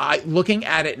kind of, looking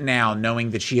at it now,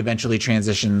 knowing that she eventually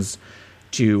transitions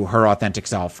to her authentic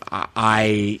self,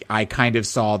 I kind of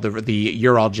saw the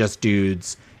you're all just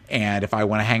dudes, and if I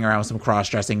want to hang around with some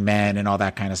cross-dressing men and all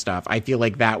that kind of stuff, I feel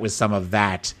like that was some of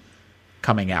that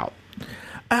coming out.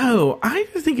 Oh, I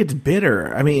just think it's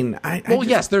bitter. I mean,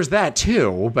 yes, there's that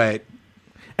too, but...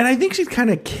 And I think she's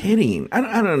kind of kidding.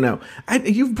 I don't know.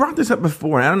 You've brought this up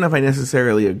before, and I don't know if I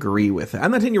necessarily agree with it. I'm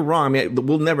not saying you're wrong. I mean,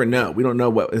 we'll never know. We don't know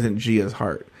what is in Gia's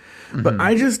heart. But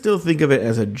I just still think of it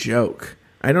as a joke.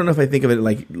 I don't know if I think of it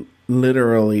like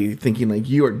literally thinking like,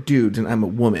 you are dudes and I'm a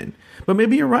woman. But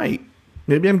maybe you're right.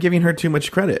 Maybe I'm giving her too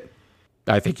much credit.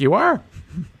 I think you are.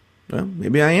 Well,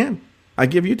 maybe I am. I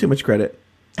give you too much credit.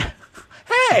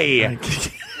 Hey!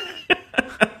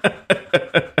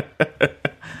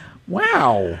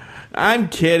 Wow. I'm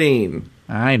kidding.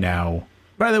 I know.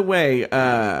 By the way,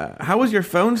 how was your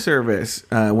phone service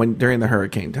during the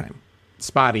hurricane time?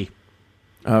 Spotty.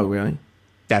 Oh, really?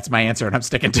 That's my answer, and I'm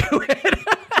sticking to it.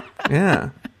 Yeah.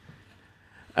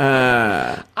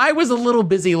 I was a little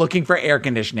busy looking for air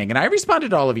conditioning, and I responded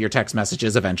to all of your text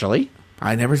messages eventually.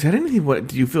 I never said anything. What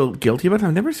do you feel guilty about?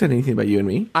 I've never said anything about you and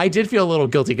me. I did feel a little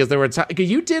guilty because there were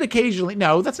you did occasionally.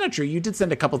 No, that's not true. You did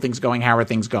send a couple things going. How are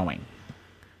things going?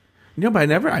 No, but I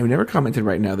never commented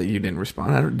right now that you didn't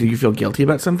respond. Do you feel guilty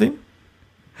about something?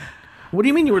 What do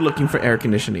you mean you were looking for air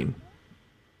conditioning?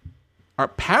 Our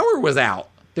power was out.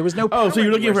 There was no power. Oh, so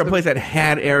you're looking for a place that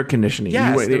had air conditioning.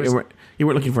 Yes. You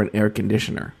weren't looking for an air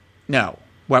conditioner. No.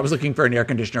 Well, I was looking for an air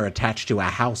conditioner attached to a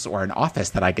house or an office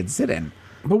that I could sit in.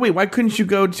 But wait, why couldn't you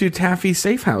go to Taffy's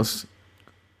safe house?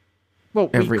 Well,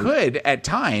 we could at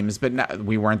times, but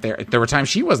we weren't there. There were times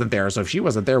she wasn't there, so if she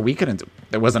wasn't there, we couldn't.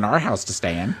 It wasn't our house to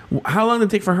stay in. How long did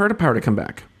it take for her power to come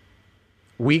back?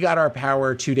 We got our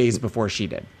power 2 days before she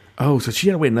did. Oh, so she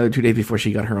had to wait another 2 days before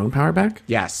she got her own power back?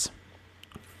 Yes.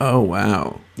 Oh,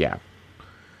 wow. Yeah.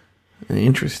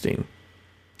 Interesting.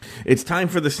 It's time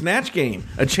for the Snatch Game,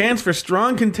 a chance for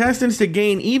strong contestants to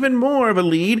gain even more of a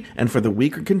lead and for the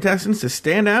weaker contestants to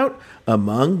stand out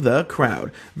among the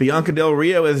crowd. Bianca Del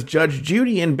Rio as Judge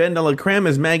Judy and Ben de la Creme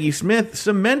as Maggie Smith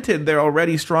cemented their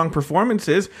already strong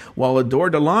performances, while Adore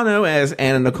Delano as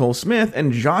Anna Nicole Smith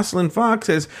and Jocelyn Fox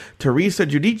as Teresa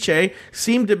Giudice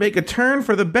seemed to make a turn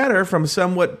for the better from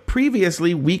somewhat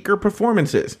previously weaker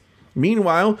performances.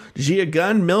 Meanwhile, Gia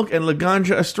Gunn, Milk, and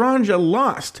Laganja Estranja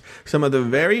lost some of the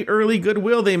very early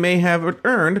goodwill they may have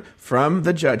earned from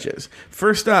the judges.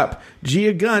 First up,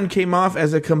 Gia Gunn came off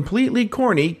as a completely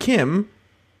corny Kim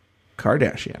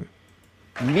Kardashian.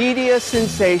 Media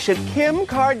sensation Kim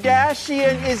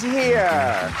Kardashian is here.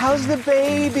 How's the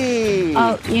baby?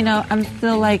 Oh, I'm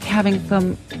still having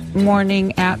some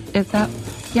morning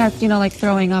like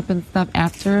throwing up and stuff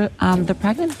after the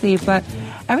pregnancy, but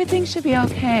everything should be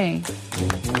okay.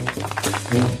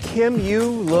 Kim, you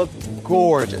look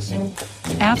gorgeous.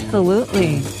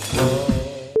 Absolutely.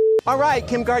 All right,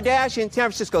 Kim Kardashian,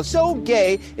 San Francisco. So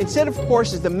gay, instead of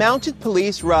horses, the mounted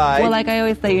police ride. Well, like I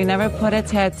always say, you never put a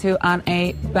tattoo on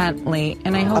a Bentley,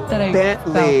 and I hope that I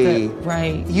Bentley. felt it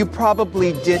right. You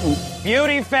probably didn't.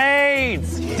 Beauty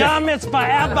fades. Dumb is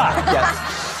forever.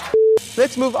 Yes.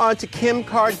 Let's move on to Kim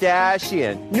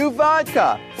Kardashian. New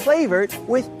vodka, flavored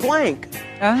with blank.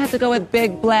 I have to go with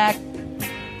Big Black.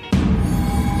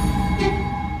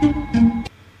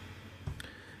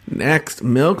 Next,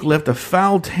 Milk left a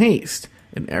foul taste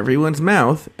in everyone's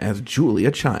mouth as Julia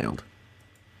Child.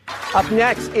 Up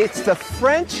next, it's the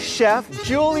French chef,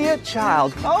 Julia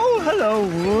Child. Oh, hello,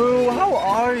 Rue. How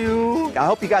are you? I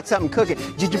hope you got something cooking.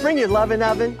 Did you bring your loving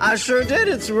oven? I sure did.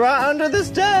 It's right under this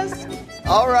desk.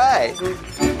 All right.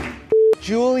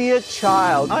 Julia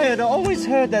Child. I had always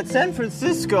heard that San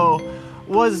Francisco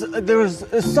there was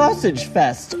a sausage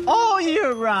fest all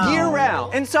year round. Year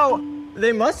round. And so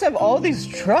they must have all these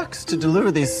trucks to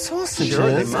deliver these sausages. Sure,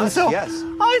 they must, and so yes.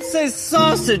 I'd say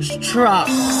sausage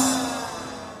trucks.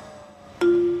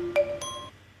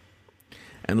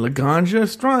 And Laganja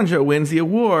Estranja wins the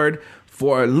award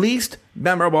for least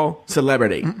memorable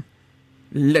celebrity.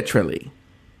 Literally.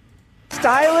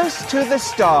 Stylist to the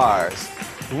stars.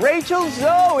 Rachel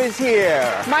Zoe is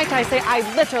here. Might I say I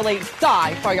literally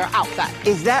die for your outfit.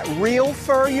 Is that real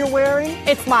fur you're wearing?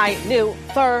 It's my new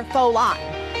fur faux line.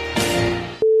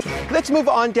 Let's move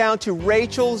on down to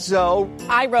Rachel Zoe.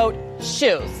 I wrote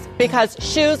shoes because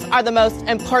shoes are the most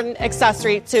important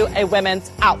accessory to a women's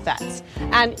outfit.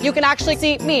 And you can actually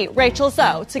see me, Rachel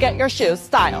Zoe, to get your shoes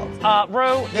styled.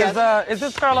 Rue, Yes. is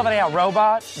this girl over there a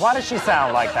robot? Why does she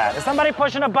sound like that? Is somebody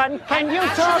pushing a button? Can you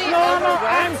talk normal?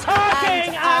 I'm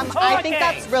talking! I'm talking! I think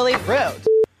that's really rude.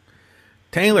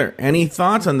 Taylor, any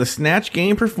thoughts on the Snatch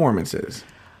Game performances?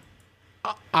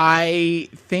 I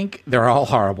think they're all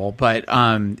horrible, but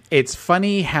it's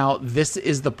funny how this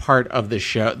is the part of the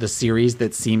show, the series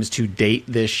that seems to date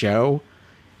this show,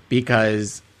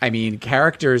 because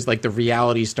characters like the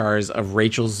reality stars of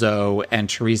Rachel Zoe and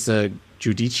Teresa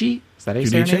Giudice. Is that how you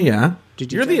say her name? Yeah.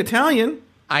 Giudice? You're the Italian.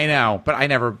 I know, but I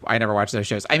never watched those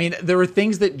shows. There were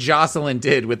things that Jocelyn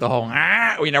did with the whole,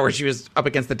 where she was up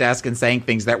against the desk and saying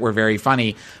things that were very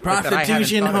funny.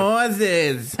 Prostitution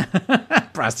horses.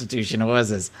 Prostitution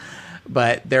horses.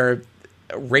 But they're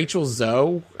Rachel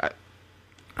Zoe.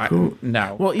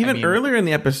 No. Well, even earlier in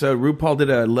the episode, RuPaul did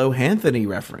a Lohanthony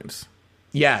reference.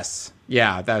 Yes.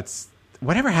 Yeah, that's...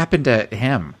 Whatever happened to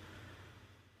him?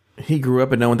 He grew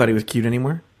up and no one thought he was cute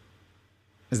anymore?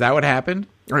 Is that what happened?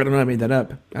 I don't know. I made that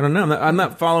up. I don't know. I'm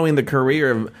not following the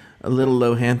career of a little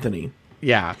Lohanthony.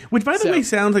 Yeah. Which, by the way,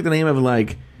 sounds like the name of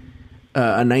like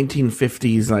a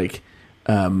 1950s like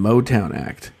Motown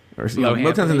act. Or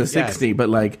Motown's in the 60s, but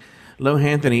like Low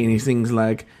Anthony, and he sings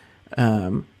like,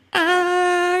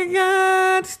 I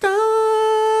got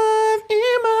stars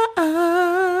in my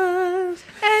eyes,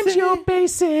 and you're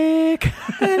basic,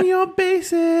 and you're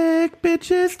basic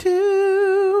bitches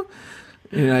too.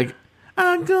 And you're like,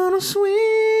 I'm gonna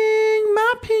swing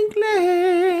my pink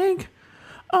leg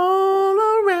all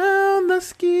around the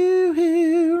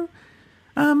skew.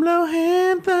 I'm Low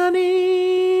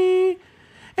Anthony,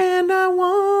 and I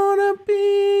wanna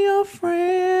be your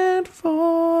friend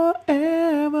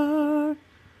forever.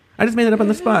 I just made it up on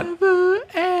the spot. Ever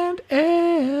and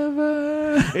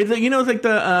ever. It's like, it's like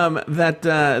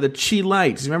the Chi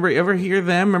Lights. Remember? Ever hear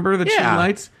them? Remember the Chi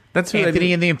Lights? That's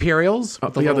Anthony and the Imperials. Oh,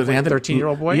 the other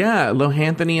 13-year-old boy. Yeah, Low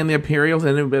Anthony and the Imperials,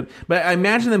 but I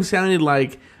imagine them sounding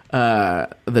like the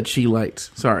Chi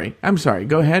Lights. I'm sorry.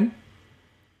 Go ahead.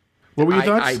 What were your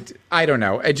thoughts? I don't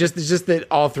know. It's just that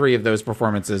all three of those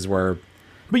performances were.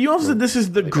 But you also said this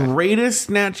is the greatest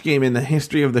Snatch game in the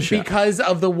history of the show. Because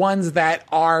of the ones that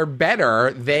are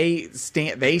better, they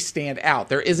stand out.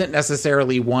 There isn't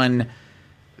necessarily one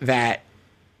that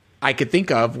I could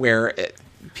think of where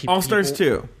All Stars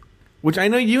 2, which I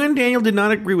know you and Daniel did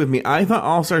not agree with me. I thought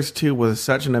All Stars 2 was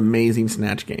such an amazing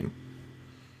Snatch game.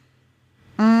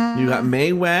 You got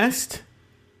Mae West.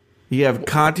 You have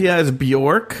Katya as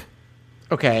Bjork.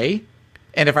 Okay.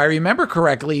 And if I remember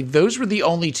correctly, those were the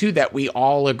only two that we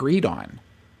all agreed on.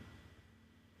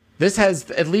 This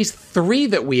has at least 3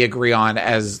 that we agree on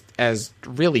as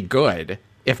really good,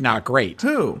 if not great.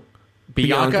 Who?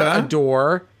 Bianca,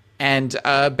 Adore, and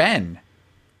Ben.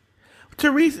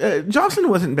 Jocelyn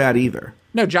wasn't bad either.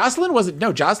 No, Jocelyn wasn't.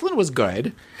 No, Jocelyn was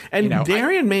good. And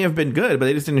Darian may have been good, but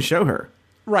they just didn't show her.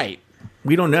 Right.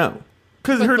 We don't know.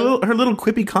 Because her little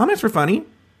quippy comments were funny.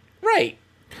 Right.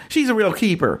 She's a real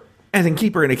keeper. As in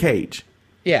keep her in a cage.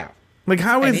 Yeah. Like,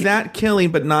 how is that killing,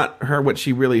 but not her what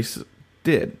she really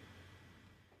did?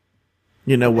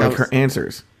 Her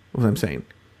answers. What I'm saying.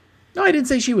 No, I didn't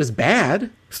say she was bad.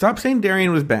 Stop saying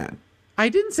Darian was bad. I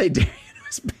didn't say Darian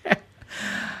was bad.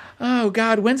 Oh,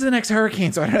 God. When's the next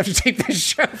hurricane so I don't have to take this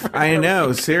show for I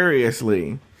know.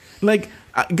 Seriously. Like,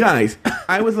 guys,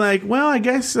 I was like, well, I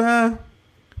guess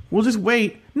we'll just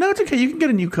wait. No, it's okay. You can get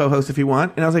a new co-host if you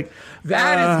want. And I was like,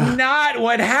 that is not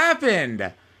what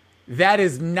happened. That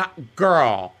is not,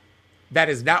 girl. That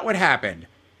is not what happened.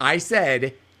 I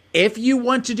said, if you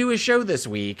want to do a show this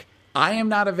week, I am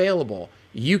not available.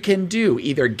 You can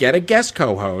either get a guest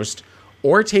co-host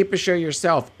or tape a show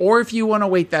yourself. Or if you want to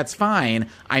wait, that's fine.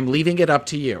 I'm leaving it up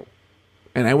to you.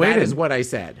 And I waited. That is what I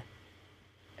said.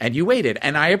 And you waited.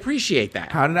 And I appreciate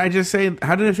that. How did I say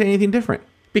anything different?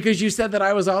 Because you said that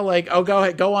I was all like, "Oh, go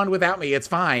ahead, go on without me. It's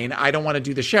fine. I don't want to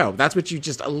do the show." That's what you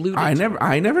just alluded to.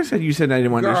 I never said you said I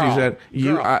didn't want to.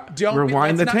 You said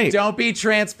rewind the tape. Don't be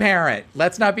transparent.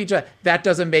 Let's not be. That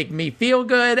doesn't make me feel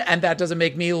good, and that doesn't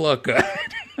make me look good.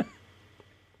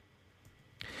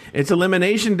 It's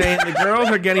elimination day, and the girls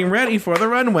are getting ready for the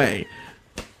runway.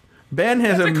 Ben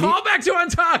has That's a callback to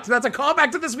Untucked. That's a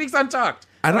callback to this week's Untucked.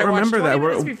 I don't remember that.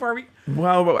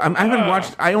 Well, I haven't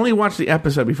watched. I only watched the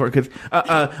episode before because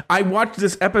I watched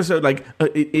this episode like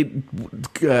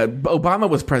Obama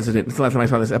was president. It's the last time I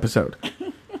saw this episode.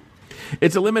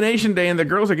 It's elimination day, and the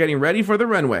girls are getting ready for the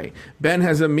runway. Ben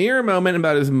has a mirror moment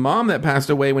about his mom that passed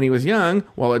away when he was young,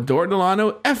 while Adore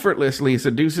Delano effortlessly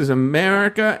seduces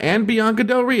America and Bianca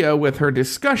Del Rio with her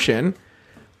discussion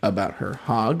about her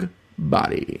hog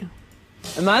body.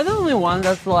 Am I the only one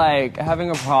that's, like, having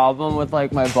a problem with,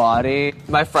 like, my body?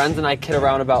 My friends and I kid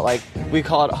around about, like, we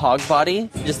call it hog body.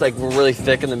 Just, like, we're really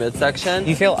thick in the midsection.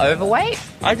 You feel overweight?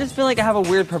 I just feel like I have a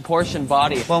weird proportioned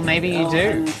body. Well, maybe you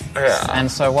do. Yeah.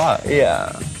 And so what?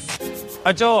 Yeah.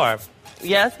 Adore.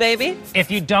 Yes, baby? If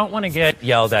you don't want to get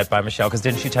yelled at by Michelle, because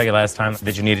didn't she tell you last time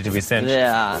that you needed to be cinched?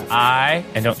 Yeah.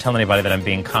 And don't tell anybody that I'm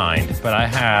being kind, but I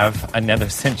have another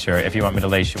cincher if you want me to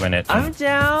lace you in it. I'm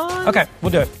down. Okay,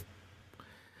 we'll do it.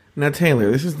 Now, Taylor,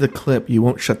 this is the clip you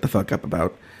won't shut the fuck up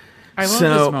about. I love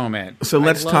this moment. So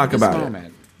let's talk about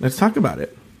it. Let's talk about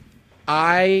it.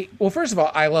 Well, first of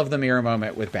all, I love the mirror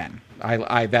moment with Ben.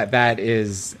 That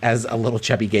is, as a little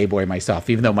chubby gay boy myself,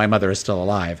 even though my mother is still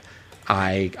alive,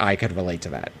 I could relate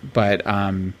to that. But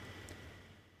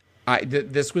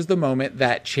this was the moment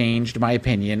that changed my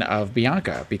opinion of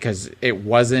Bianca, because it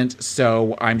wasn't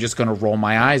so I'm just going to roll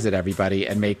my eyes at everybody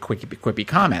and make quippy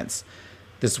comments.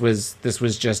 This was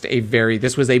just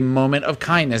this was a moment of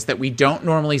kindness that we don't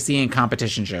normally see in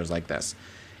competition shows like this.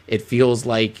 It feels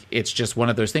like it's just one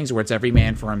of those things where it's every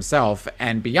man for himself.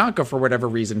 And Bianca, for whatever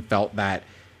reason, felt that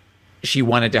she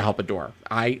wanted to help adore.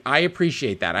 I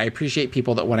appreciate that. I appreciate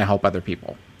people that want to help other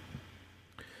people.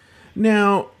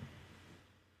 Now,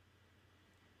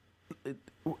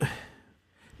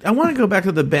 I want to go back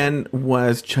to the Ben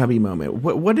was chubby moment.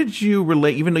 What did you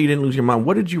relate, even though you didn't lose your mom,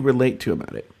 what did you relate to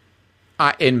about it?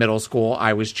 In middle school,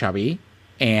 I was chubby,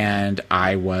 and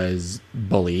I was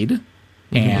bullied,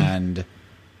 and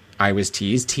I was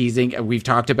teasing. We've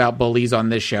talked about bullies on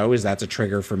this show, as that's a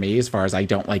trigger for me, as far as I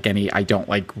don't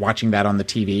like watching that on the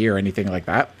TV or anything like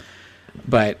that.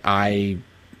 But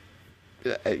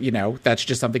that's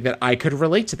just something that I could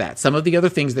relate to that. Some of the other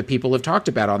things that people have talked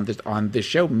about on this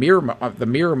show, the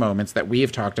mirror moments that we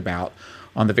have talked about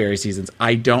on the various seasons,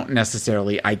 I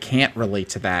can't relate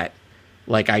to that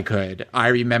like I could. I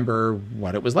remember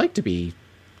what it was like to be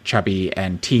chubby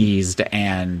and teased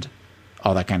and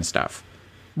all that kind of stuff.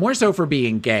 More so for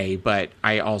being gay, but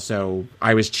I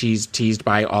was teased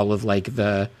by all of like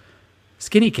the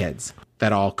skinny kids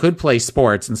that all could play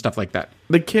sports and stuff like that.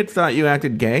 The kids thought you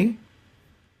acted gay?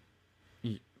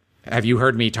 Have you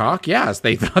heard me talk? Yes,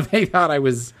 they thought I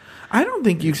was. I don't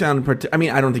think you sound. I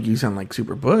don't think you sound like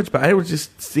super butch, but I would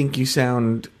just think you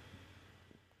sound.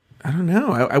 I don't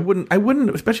know. I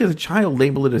wouldn't, especially as a child,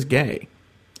 label it as gay.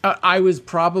 I was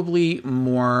probably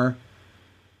more.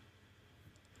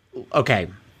 Okay,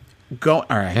 all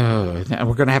right.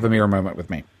 We're gonna have a mirror moment with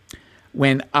me.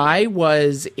 When I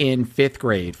was in 5th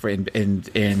grade,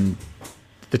 in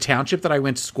the township that I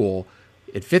went to school.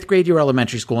 At 5th grade, you were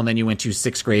elementary school, and then you went to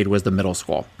 6th grade was the middle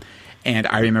school. And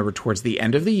I remember towards the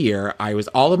end of the year,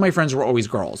 all of my friends were always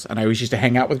girls, and I always used to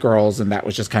hang out with girls, and that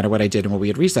was just kind of what I did and what we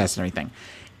had recess and everything.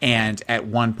 And at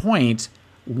one point,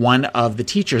 one of the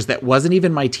teachers that wasn't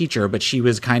even my teacher, but she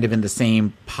was kind of in the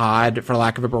same pod, for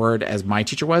lack of a word, as my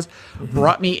teacher was,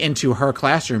 brought me into her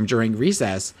classroom during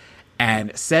recess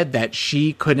and said that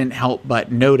she couldn't help but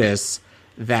notice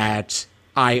that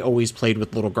I always played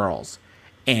with little girls.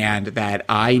 And that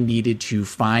I needed to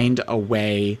find a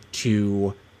way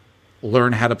to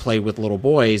learn how to play with little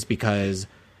boys, because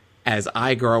as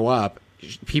I grow up,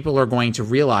 people are going to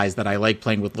realize that I like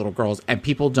playing with little girls, and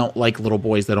people don't like little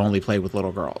boys that only play with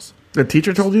little girls. The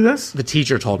teacher told you this? The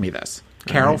teacher told me this.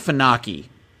 Carol Fanaki,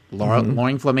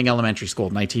 Loring Fleming Elementary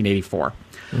School, 1984.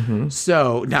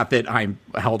 So, not that I'm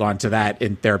held on to that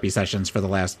in therapy sessions for the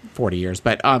last 40 years,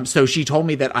 but so she told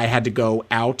me that I had to go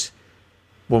out.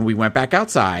 When we went back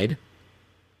outside,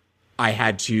 I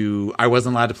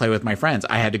wasn't allowed to play with my friends.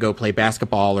 I had to go play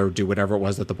basketball or do whatever it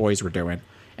was that the boys were doing.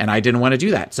 And I didn't want to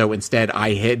do that. So instead,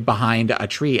 I hid behind a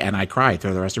tree and I cried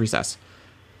through the rest of recess.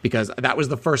 Because that was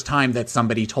the first time that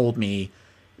somebody told me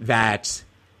that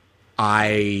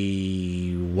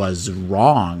I was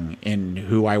wrong in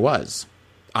who I was.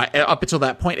 Up until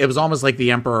that point, it was almost like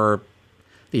the Emperor's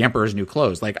New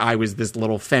Clothes. Like, I was this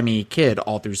little femmy kid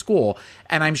all through school.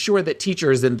 And I'm sure that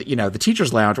teachers in the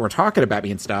teacher's lounge were talking about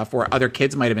me and stuff, or other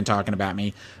kids might have been talking about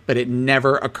me, but it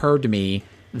never occurred to me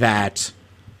that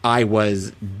I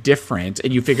was different.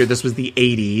 And you figure this was the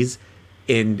 80s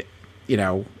in,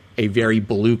 a very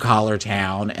blue-collar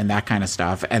town and that kind of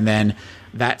stuff. And then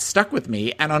that stuck with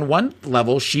me. And on one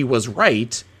level, she was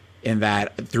right in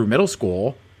that through middle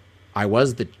school, I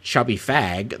was the chubby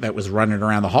fag that was running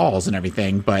around the halls and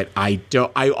everything, but I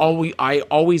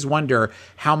always wonder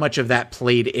how much of that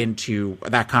played into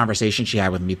that conversation she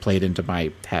had with me,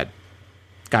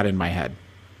 got in my head.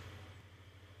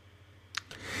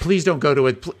 Please don't go to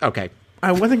it. Okay.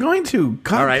 I wasn't going to.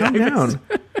 Calm down.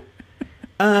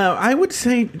 I would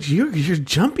say you're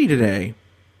jumpy today.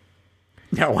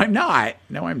 No, I'm not.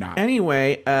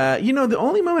 Anyway, the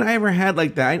only moment I ever had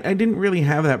like that, I didn't really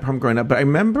have that problem growing up, but I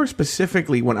remember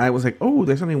specifically when I was like, oh,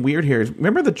 there's something weird here.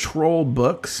 Remember the Troll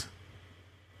books?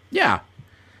 Yeah.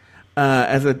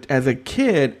 As a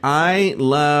kid, I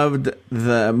loved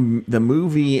the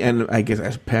movie and I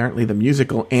guess apparently the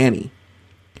musical Annie.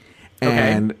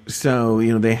 And so,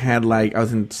 they had I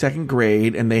was in 2nd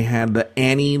grade and they had the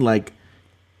Annie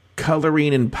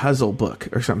coloring and puzzle book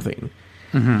or something.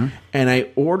 And I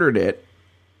ordered it,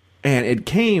 and it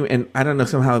came, and I don't know,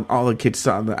 somehow all the kids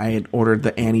saw that I had ordered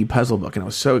the Annie puzzle book, and I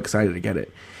was so excited to get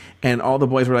it. And all the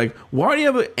boys were like, why do you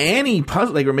have an Annie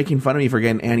puzzle? They were making fun of me for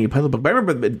getting Annie puzzle book. But I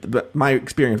remember my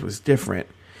experience was different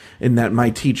in that my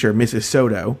teacher, Mrs.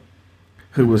 Soto,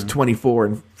 who was 24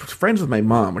 and friends with my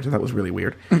mom, which I thought was really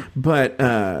weird. But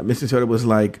Mrs. Soto was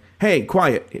like, hey,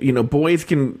 quiet. Boys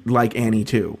can like Annie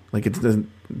too. It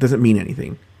doesn't mean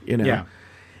anything, Yeah.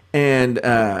 And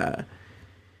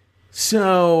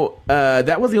so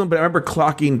that was the only. But I remember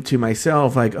clocking to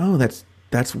myself oh,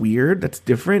 that's weird. That's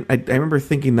different. I remember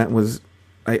thinking that was.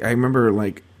 I remember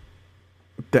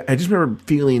that. I just remember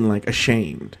feeling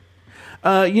ashamed.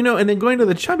 And then going to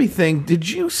the chubby thing, did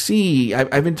you see,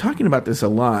 I've been talking about this a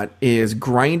lot, is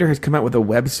Grindr has come out with a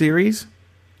web series.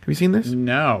 Have you seen this?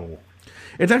 No.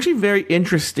 It's actually very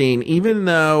interesting, even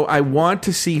though I want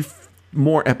to see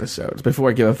more episodes before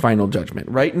I give a final judgment.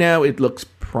 Right now, it looks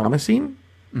promising,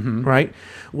 right?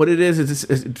 What it is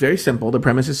it's very simple. The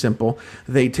premise is simple.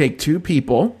 They take two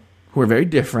people who are very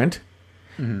different,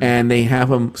 and they have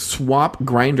them swap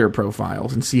Grindr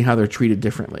profiles and see how they're treated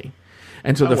differently.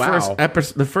 And so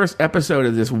the first episode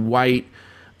of this white,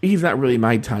 he's not really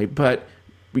my type, but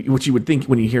which you would think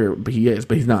when you hear it, but he is,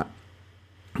 but he's not.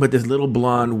 But this little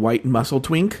blonde white muscle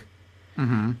twink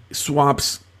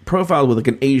swaps profile with like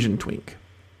an Asian twink.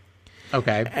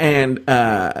 Okay. And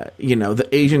the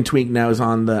Asian twink now is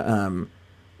on the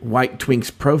white twink's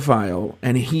profile,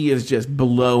 and he is just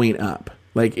blowing up.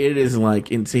 Like, it is like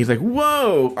insane. He's like,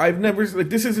 whoa, I've never, like,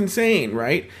 this is insane,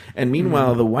 right? And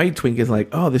meanwhile, the white twink is like,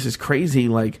 oh, this is crazy.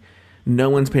 Like, no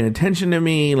one's paying attention to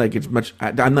me. Like,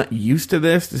 I'm not used to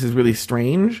this. This is really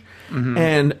strange.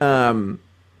 And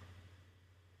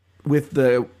with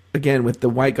the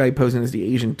white guy posing as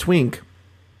the Asian twink,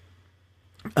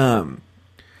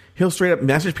 he'll straight up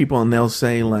message people and they'll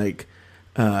say like,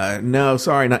 no,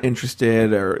 sorry, not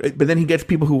interested. But then he gets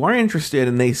people who are interested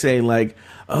and they say like,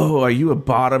 oh, are you a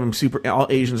bottom? All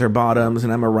Asians are bottoms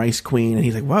and I'm a rice queen. And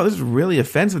he's like, wow, this is really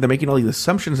offensive. They're making all these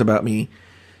assumptions about me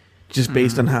just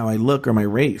based on how I look or my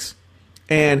race.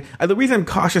 And the reason I'm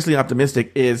cautiously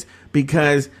optimistic is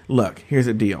because, look, here's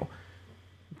the deal.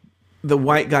 The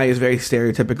white guy is very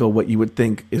stereotypical what you would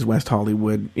think is West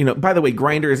Hollywood. By the way,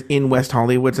 Grindr is in West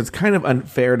Hollywood, so it's kind of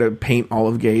unfair to paint all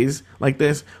of gays like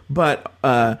this. But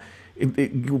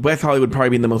West Hollywood would probably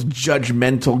be the most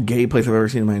judgmental gay place I've ever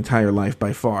seen in my entire life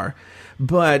by far.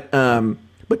 But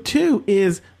two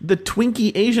is the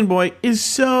Twinkie Asian boy is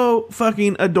so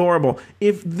fucking adorable.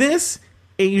 If this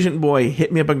Asian boy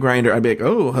hit me up on Grindr, I'd be like,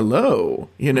 oh, hello.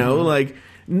 Like...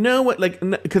 No,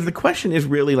 because the question is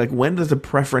really like, when does a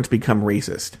preference become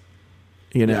racist?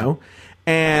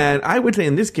 And I would say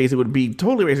in this case it would be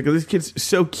totally racist because this kid's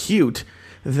so cute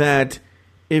that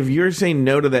if you're saying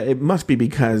no to that, it must be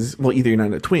because, well, either you're not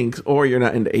into twinks or you're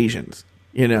not into Asians.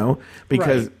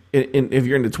 Because if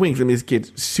you're into twinks, then this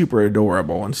kid's super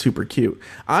adorable and super cute.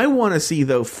 I want to see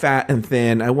though fat and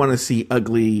thin. I want to see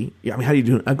ugly. Yeah, I mean, how do you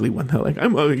do an ugly one though? Like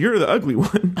you're the ugly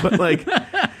one, but like,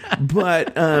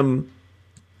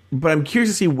 But I'm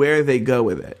curious to see where they go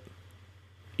with it.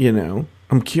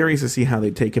 I'm curious to see how they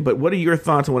take it. But what are your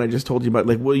thoughts on what I just told you about?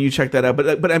 Like, will you check that out?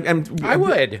 I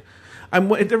would.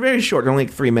 They're very short. They're only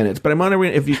like 3 minutes. But I'm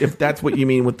wondering if that's what you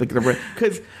mean with the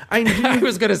because I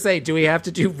was going to say, do we have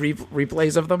to do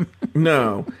replays of them?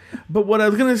 No. But what I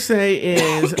was going to say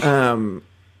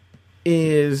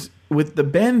is with the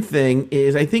Ben thing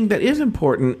is I think that is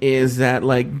important is that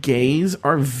like gays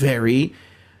are very,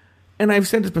 and I've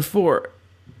said this before.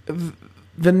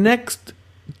 The next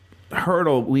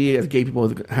hurdle we as gay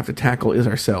people have to tackle is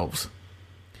ourselves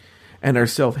and our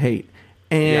self-hate.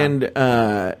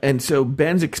 And so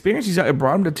Ben's experience, it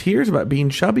brought him to tears about being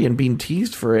chubby and being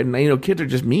teased for it. And, kids are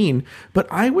just mean. But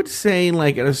I would say,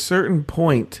 like, at a certain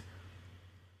point,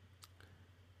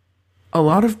 a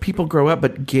lot of people grow up,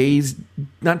 but gays,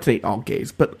 not to say all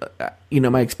gays, but,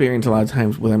 my experience a lot of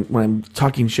times when I'm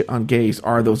talking shit on gays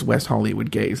are those West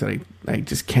Hollywood gays that I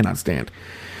just cannot stand.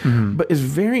 But it's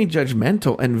very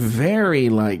judgmental and very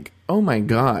like, oh my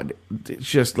God. It's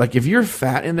just like if you're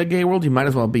fat in the gay world, you might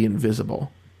as well be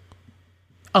invisible.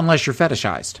 Unless you're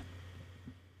fetishized.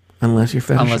 Unless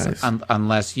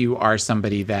you are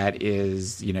somebody that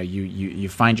is, you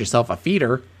find yourself a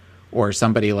feeder or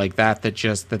somebody like that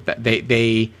just that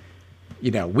they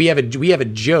we have a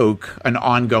joke, an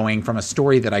ongoing from a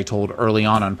story that I told early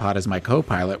on Pod as my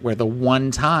co-pilot, where the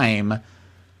one time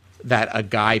that a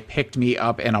guy picked me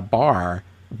up in a bar,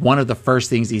 one of the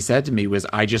first things he said to me was,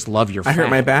 I just love your fat. I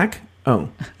hurt my back? Oh.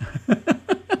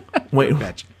 Wait.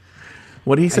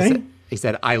 What did he say? He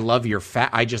said, I love your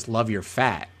fat. I just love your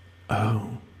fat.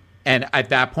 Oh. And at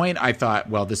that point, I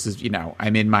thought, well, this is,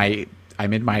 I'm in my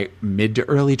mid to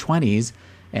early 20s,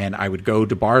 and I would go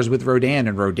to bars with Rodan,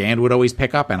 and Rodan would always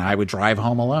pick up, and I would drive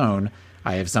home alone.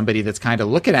 I have somebody that's kind of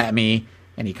looking at me,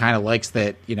 and he kind of likes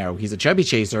that, he's a chubby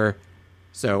chaser.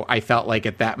 So I felt like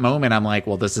at that moment, I'm like,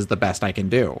 well, this is the best I can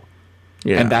do.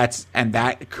 Yeah. And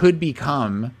that could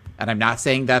become, and I'm not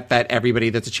saying that everybody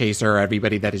that's a chaser or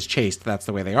everybody that is chased, that's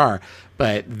the way they are,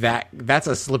 but that's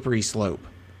a slippery slope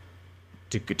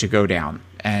to go down.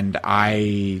 And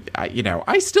I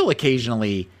still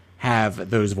occasionally have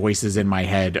those voices in my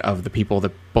head of the people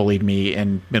that bullied me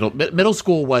in middle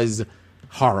school was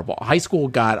horrible. High school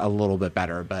got a little bit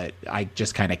better, but I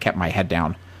just kind of kept my head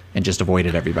down. and just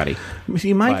avoided everybody.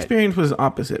 See, my experience was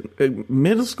opposite.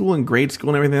 Middle school and grade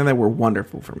school and everything like that were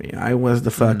wonderful for me. I was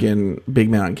the fucking big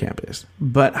man on campus.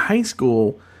 But high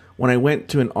school, when I went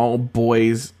to an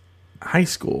all-boys high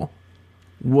school,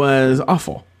 was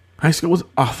awful. High school was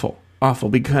awful. Awful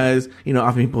because,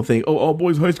 often people think, oh,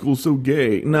 all-boys high school is so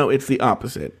gay. No, it's the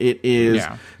opposite. It is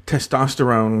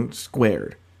testosterone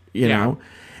squared, you know?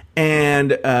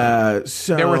 And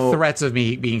so there were threats of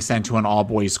me being sent to an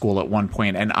all-boys school at one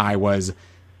point, and I was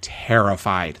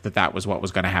terrified that was what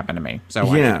was going to happen to me. So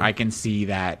I can see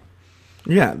that.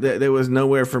 Yeah, there was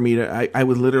nowhere for me to. I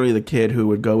was literally the kid who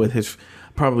would go with his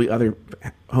probably other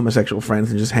homosexual friends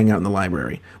and just hang out in the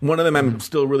library. One of them I'm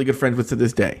still really good friends with to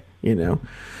this day.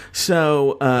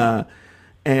 So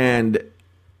and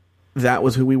that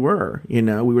was who we were. We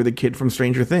were the kid from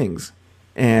Stranger Things,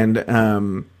 and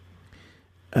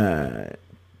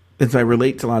as I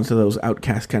relate to lots of those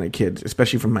outcast kind of kids,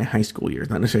 especially from my high school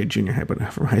years, not necessarily junior high, but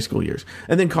from high school years.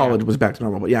 And then college was back to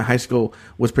normal. But yeah, high school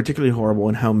was particularly horrible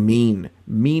in how mean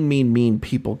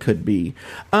people could be.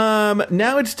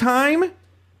 Now it's time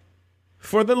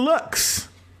for the looks.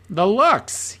 The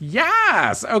looks.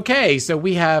 Yes. Okay. So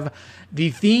we have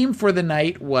the theme for the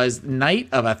night was Night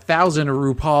of 1,000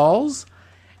 RuPauls.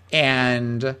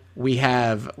 And we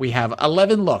have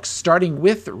 11 looks, starting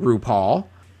with RuPaul.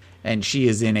 And she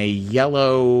is in a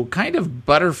yellow, kind of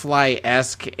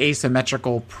butterfly-esque,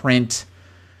 asymmetrical print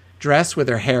dress with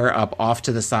her hair up off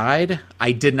to the side.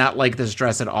 I did not like this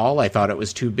dress at all. I thought it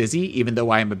was too busy, even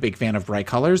though I am a big fan of bright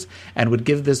colors, and would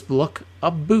give this look a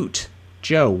boot.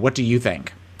 Joe, what do you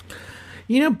think?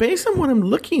 Based on what I'm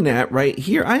looking at right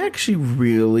here, I actually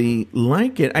really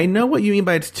like it. I know what you mean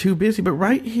by it's too busy, but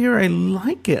right here, I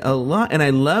like it a lot, and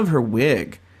I love her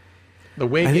wig. The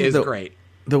wig is great.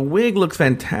 The wig looks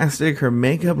fantastic. Her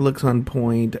makeup looks on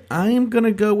point. I am going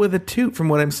to go with a toot from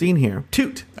what I'm seeing here.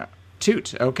 Toot.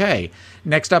 Toot. Okay.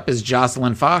 Next up is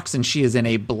Jocelyn Fox, and she is in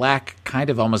a black, kind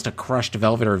of almost a crushed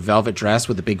velvet or velvet dress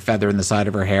with a big feather in the side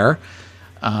of her hair.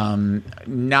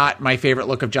 Not my favorite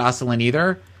look of Jocelyn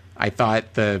either. I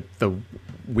thought the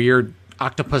weird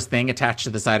octopus thing attached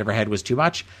to the side of her head was too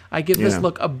much. I give this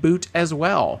look a boot as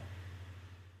well.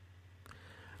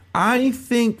 I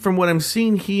think from what I'm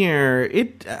seeing here,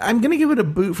 I'm going to give it a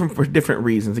boot for different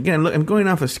reasons. Again, look, I'm going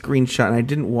off a screenshot, and I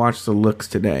didn't watch the looks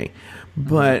today.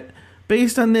 But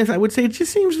based on this, I would say it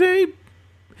just seems very,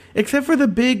 except for the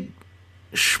big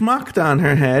schmucked on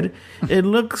her head, it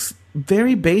looks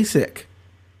very basic.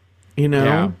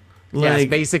 Yeah. Yes,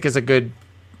 basic is a good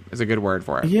word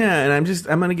for it. Yeah, and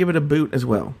I'm going to give it a boot as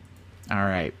well. All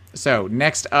right. So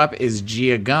next up is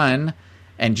Gia Gunn.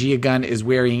 And Gia Gunn is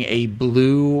wearing a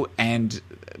blue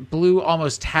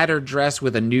almost tattered dress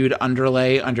with a nude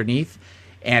underlay underneath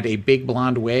and a big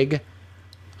blonde wig.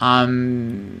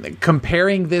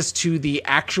 Comparing this to the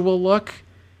actual look,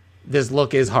 this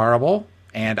look is horrible,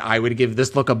 and I would give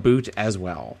this look a boot as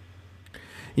well.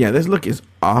 Yeah, this look is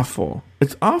awful.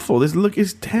 It's awful. This look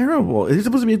is terrible. Is it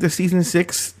supposed to be the season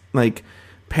 6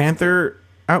 Panther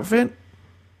outfit?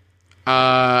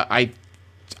 I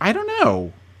don't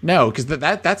know. No, because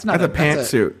that's not a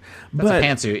pantsuit. That's a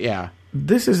pantsuit, yeah.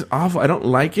 This is awful. I don't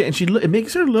like it, and it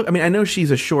makes her look. I mean, I know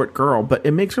she's a short girl, but it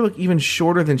makes her look even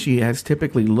shorter than she has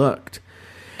typically looked.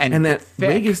 And that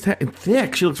wig is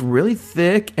thick. She looks really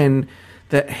thick, and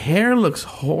that hair looks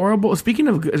horrible. Speaking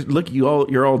of look,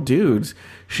 you're all dudes.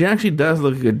 She actually does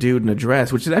look like a dude in a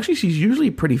dress, which is actually she's usually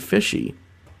pretty fishy.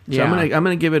 So yeah. I'm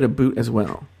gonna give it a boot as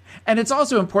well. And it's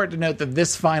also important to note that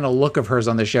this final look of hers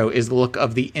on the show is the look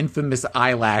of the infamous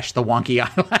eyelash, the wonky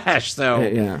eyelash. So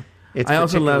yeah. It's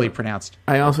particularly pronounced.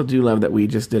 I also do love that we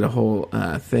just did a whole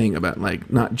thing about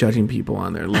not judging people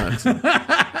on their looks.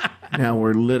 Now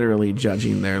we're literally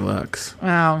judging their looks.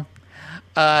 Well,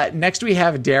 next we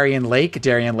have Darian Lake.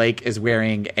 Darian Lake is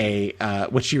wearing a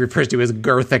what she refers to as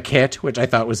Gertha kit, which I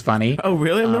thought was funny. Oh,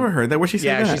 really? I've never heard that. Where she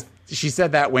said that? She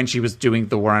said that when she was doing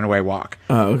the Runaway Walk.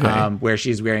 Oh, okay. Where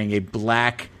she's wearing a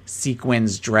black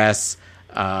sequins dress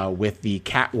with the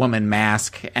Catwoman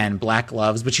mask and black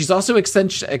gloves, but she's also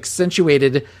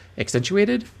accentuated.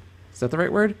 Accentuated? Is that the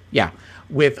right word? Yeah.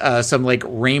 With some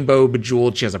rainbow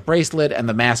bejeweled. She has a bracelet, and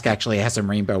the mask actually has some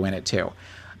rainbow in it too.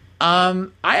 I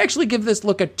actually give this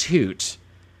look a toot,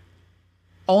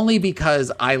 only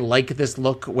because I like this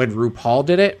look when RuPaul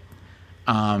did it.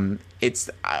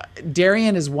 It's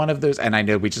Darian is one of those, and I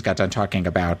know we just got done talking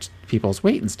about people's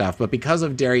weight and stuff, but because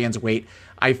of Darian's weight,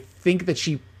 I think that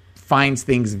she finds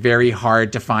things very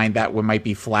hard to find that might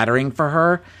be flattering for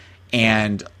her.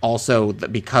 And also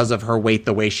because of her weight,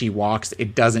 the way she walks,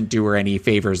 it doesn't do her any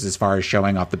favors as far as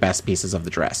showing off the best pieces of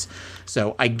the dress.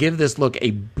 So I give this look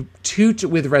a toot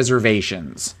with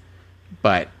reservations.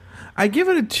 But I give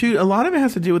it a 2. A lot of it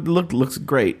has to do with the look. Looks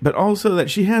great, but also that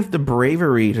she has the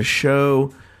bravery to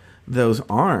show those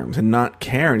arms and not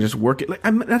care and just work it. Like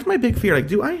that's my big fear. Like,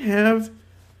 do I have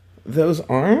those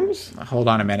arms? Hold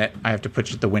on a minute. I have to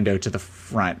push the window to the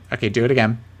front. Okay, do it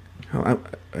again.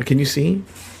 Can you see?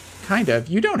 Kind of.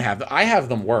 You don't have them. I have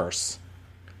them worse.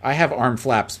 I have arm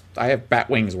flaps. I have bat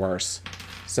wings worse.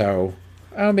 So,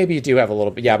 maybe you do have a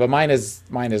little bit. Yeah, but mine is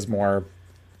more.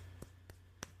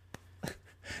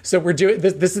 So we're doing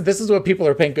this. This is what people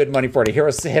are paying good money for, to hear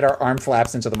us hit our arm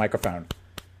flaps into the microphone.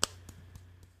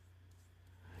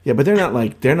 Yeah, but they're not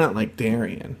like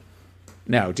Darian.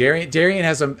 No, Darian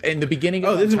has them in the beginning.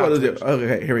 Oh, this is what they'll do.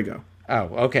 Okay, here we go. Oh,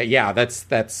 okay, yeah,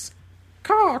 that's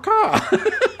caw.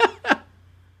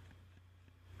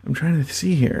 I'm trying to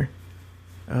see here.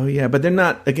 Oh yeah, but they're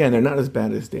not. Again, they're not as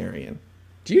bad as Darian.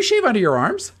 Do you shave under your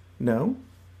arms? No.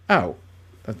 Oh,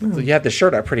 you had the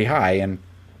shirt up pretty high, and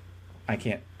I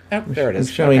can't. Oh, there it is.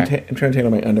 I'm trying to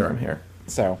tangle my underarm hair.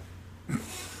 So,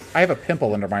 I have a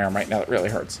pimple under my arm right now that really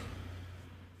hurts.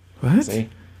 What? See?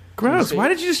 Gross. Why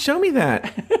did you just show me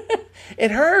that?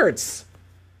 It hurts.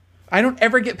 I don't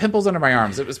ever get pimples under my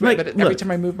arms. It was but every time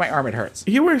I move my arm, it hurts.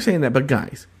 You were saying that, but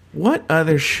guys, what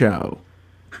other show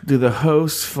do the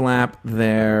hosts flap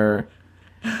their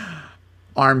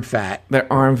arm fat?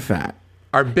 Their arm fat.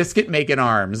 Our biscuit making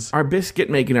arms. Our biscuit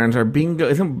making arms. Our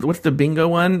bingo. What's the bingo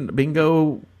one?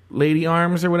 Bingo lady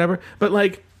arms or whatever. But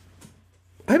like,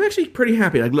 I'm actually pretty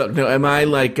happy. Like, look, no, am I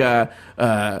like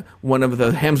one of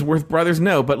the Hemsworth brothers?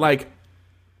 No, but like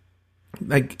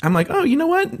I'm like, oh, you know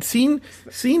what? Seeing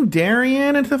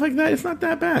Darian and stuff like that, it's not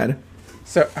that bad.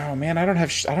 So, oh man, I don't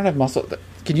have muscle.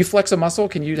 Can you flex a muscle?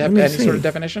 Can you have any sort of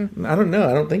definition? I don't know.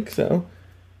 I don't think so.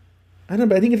 I don't.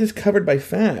 But I think it's just covered by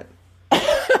fat.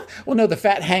 Well, no, the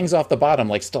fat hangs off the bottom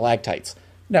like stalactites.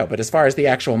 No, but as far as the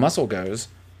actual muscle goes,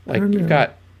 like you've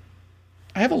got,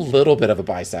 I have a little bit of a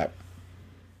bicep.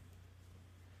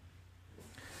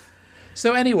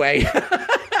 So anyway,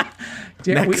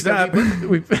 next up,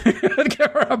 we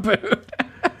give her a boot.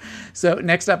 So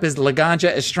next up is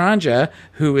Laganja Estranja,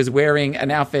 who is wearing an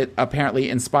outfit apparently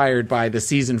inspired by the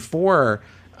season 4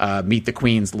 Meet the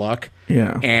Queens look.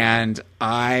 Yeah, and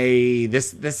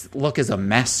this look is a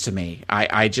mess to me.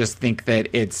 I just think that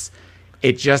it's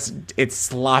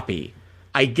sloppy.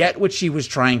 I get what she was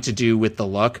trying to do with the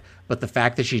look, but the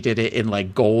fact that she did it in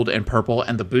like gold and purple,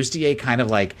 and the bustier kind of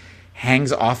like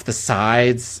hangs off the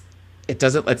sides. It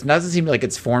doesn't seem like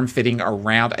it's form fitting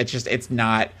around. It's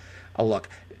not a look.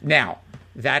 Now,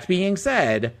 that being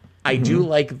said, I do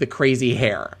like the crazy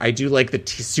hair. I do like the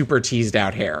super teased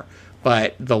out hair,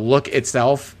 but the look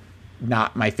itself,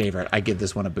 not my favorite. I give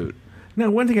this one a boot.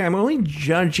 Now, one thing, I'm only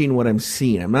judging what I'm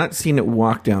seeing. I'm not seeing it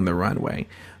walk down the runway.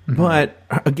 Mm-hmm. But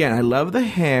again, I love the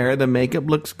hair. The makeup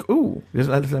looks. Ooh,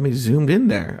 let me zoomed in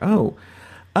there. Oh.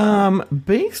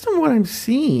 Based on what I'm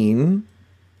seeing,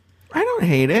 I don't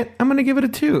hate it. I'm going to give it a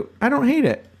 2. I don't hate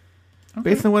it. Okay.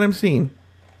 Based on what I'm seeing.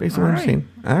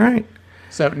 All right.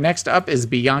 So next up is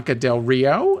Bianca Del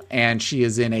Rio, and she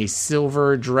is in a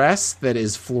silver dress that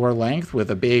is floor length with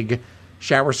a big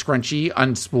shower scrunchie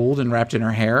unspooled and wrapped in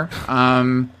her hair.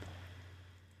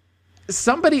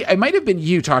 It might have been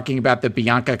you talking about that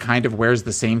Bianca kind of wears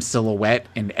the same silhouette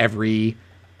in every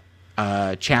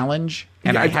challenge.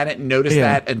 And I hadn't noticed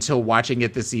that until watching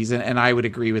it this season, and I would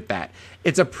agree with that.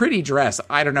 It's a pretty dress.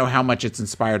 I don't know how much it's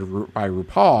inspired by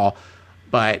RuPaul,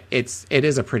 but it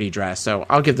is a pretty dress. So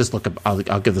I'll give this look a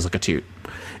 2.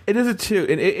 It is a 2.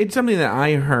 It's something that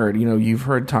I heard. You've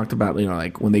heard talked about.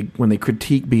 Like when they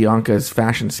critique Bianca's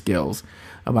fashion skills,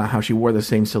 about how she wore the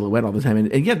same silhouette all the time.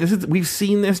 And yeah, we've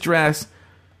seen this dress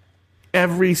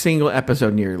every single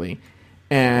episode nearly,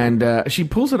 and she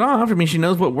pulls it off. I mean, she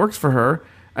knows what works for her.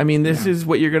 I mean, this is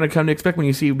what you're going to come to expect when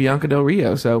you see Bianca Del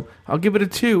Rio. So I'll give it a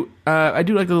 2. I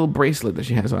do like the little bracelet that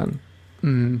she has on.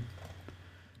 Mm-hmm.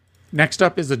 Next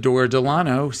up is Adore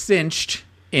Delano, cinched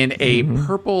in a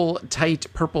tight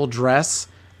purple dress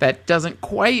that doesn't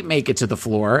quite make it to the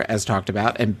floor, as talked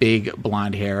about, and big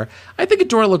blonde hair. I think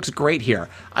Adore looks great here.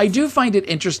 I do find it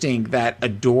interesting that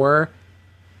Adore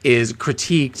is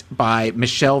critiqued by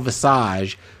Michelle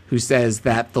Visage, who says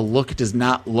that the look does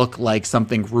not look like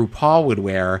something RuPaul would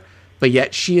wear, but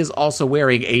yet she is also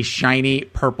wearing a shiny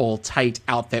purple tight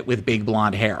outfit with big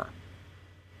blonde hair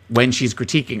when she's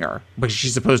critiquing her, because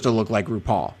she's supposed to look like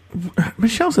RuPaul.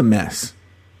 Michelle's a mess.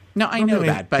 No, I know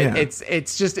that, but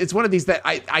it's one of these that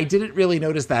I didn't really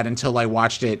notice that until I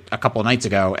watched it a couple of nights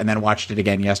ago and then watched it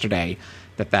again yesterday,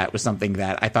 that was something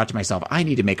that I thought to myself, I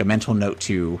need to make a mental note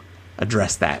to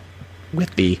address that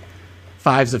with the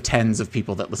 5s of 10s of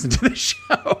people that listen to this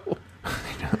show.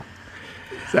 I know.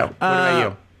 So, what about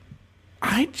you?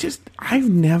 I've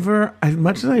never, as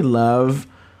much as I love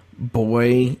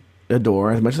Boy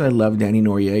Adore, as much as I love Danny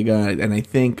Noriega, and I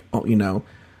think,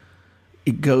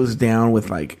 it goes down with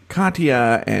like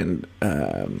Katya and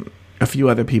a few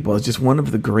other people. It's just one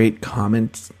of the great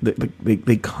comments.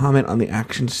 They comment on the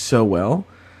action so well.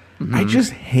 Mm-hmm. I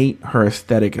just hate her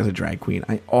aesthetic as a drag queen.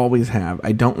 I always have.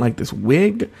 I don't like this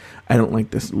wig. I don't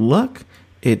like this look.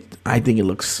 I think it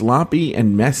looks sloppy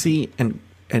and messy and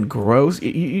gross.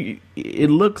 It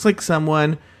looks like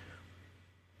someone.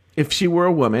 If she were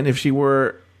a woman, if she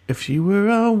were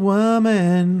a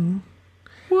woman.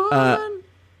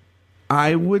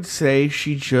 I would say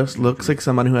she just looks like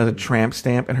someone who has a tramp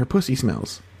stamp and her pussy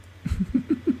smells.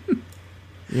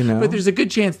 But there's a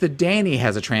good chance that Danny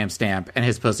has a tramp stamp and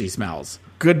his pussy smells.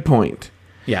 Good point.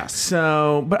 Yes.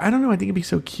 So, but I don't know. I think it'd be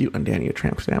so cute on Danny a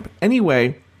tramp stamp.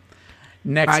 Anyway.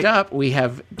 Next up, we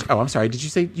have... Oh, I'm sorry.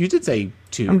 You did say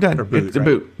two. I'm done. Boot, it's a right?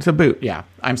 boot. It's a boot. Yeah.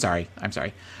 I'm sorry.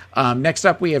 Next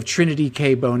up, we have Trinity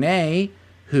K. Bonet,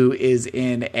 who is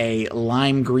in a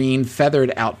lime green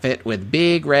feathered outfit with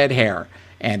big red hair.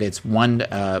 And it's one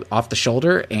off the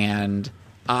shoulder. And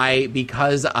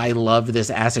because I love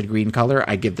this acid green color,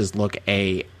 I give this look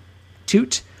a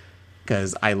toot.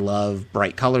 Because I love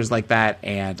bright colors like that.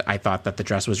 And I thought that the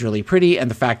dress was really pretty. And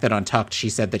the fact that on Tucked, she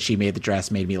said that she made the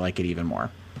dress made me like it even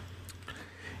more.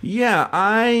 Yeah,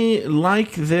 I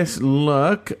like this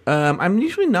look. I'm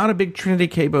usually not a big Trinity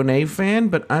K. Bonet fan,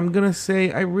 but I'm going to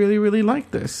say I really, really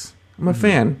like this. I'm a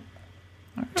fan.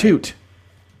 Right. Toot.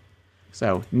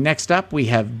 So next up, we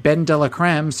have Ben de la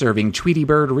Creme serving Tweety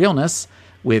Bird realness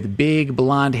with big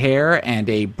blonde hair and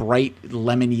a bright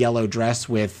lemon yellow dress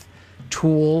with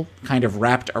tulle kind of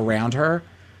wrapped around her.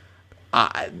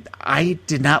 I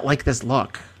did not like this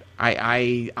look.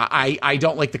 I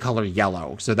don't like the color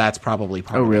yellow, so that's probably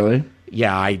part of it. Oh, really?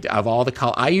 Yeah, of all the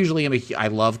color, I usually I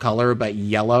love color, but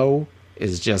yellow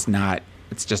is just not,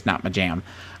 it's just not my jam.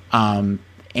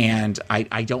 And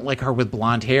I don't like her with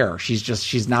blonde hair.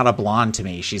 She's not a blonde to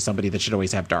me. She's somebody that should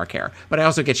always have dark hair. But I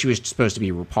also get she was supposed to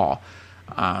be RuPaul.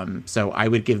 So I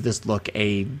would give this look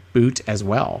a boot as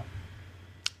well.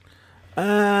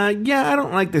 Yeah, I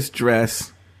don't like this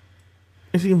dress.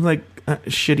 It seems like a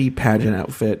shitty pageant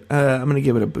outfit. I'm going to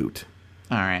give it a boot.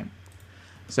 All right.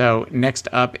 So next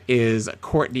up is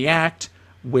Courtney Act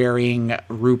wearing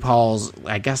RuPaul's,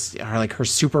 I guess, her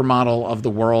supermodel of the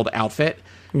world outfit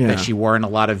that she wore in a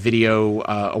lot of video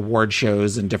award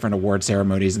shows and different award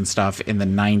ceremonies and stuff in the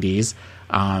 90s.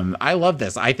 I love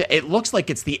this. It looks like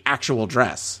it's the actual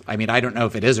dress. I mean, I don't know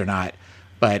if it is or not,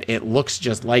 but it looks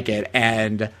just like it.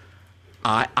 And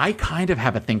I kind of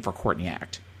have a thing for Courtney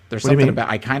Act. There's something about,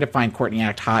 I kind of find Courtney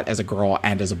Act hot as a girl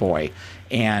and as a boy.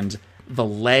 And the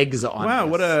legs on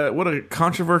this. What a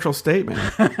controversial statement.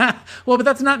 Well, but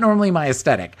that's not normally my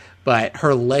aesthetic. But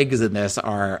her legs in this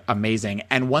are amazing.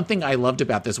 And one thing I loved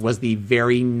about this was the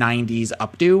very 90s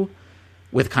updo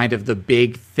with kind of the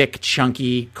big, thick,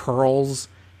 chunky curls.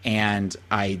 And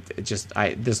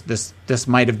this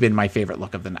might have been my favorite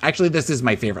look of the night. Actually, this is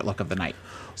my favorite look of the night.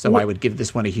 So I would give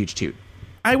this one a huge toot.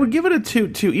 I would give it a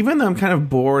toot, too, even though I'm kind of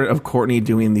bored of Courtney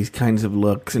doing these kinds of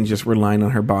looks and just relying on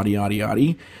her body,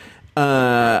 yaddy.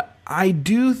 I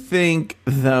do think,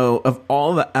 though, of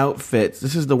all the outfits,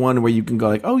 this is the one where you can go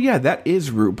like, oh, yeah, that is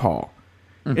RuPaul.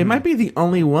 Mm-hmm. It might be the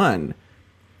only one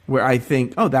where I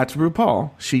think, oh, that's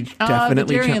RuPaul. She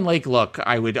definitely... The Darian Lake look,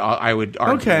 I would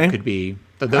argue could be...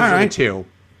 Those are the two.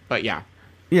 But, yeah.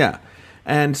 Yeah.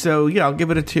 And so, yeah, I'll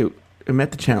give it a toot. It met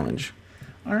the challenge.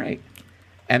 All right.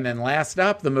 And then last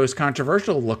up, the most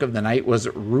controversial look of the night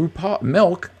was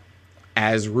Milk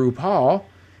as RuPaul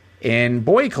in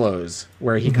boy clothes,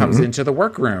 where he comes into the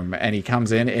workroom and he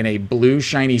comes in a blue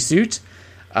shiny suit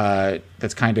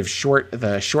that's kind of short,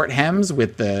 the short hems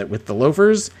with the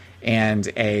loafers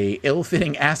and a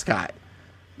ill-fitting ascot.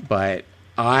 But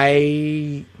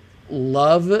I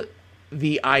love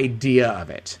the idea of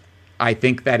it. I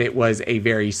think that it was a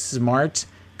very smart,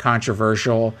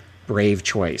 controversial, brave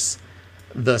choice.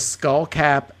 The skull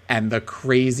cap and the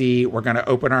crazy, we're going to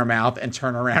open our mouth and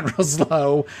turn around real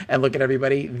slow and look at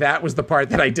everybody. That was the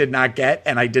part that I did not get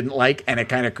and I didn't like, and it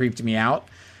kind of creeped me out.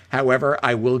 However,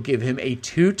 I will give him a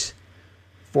toot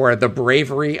for the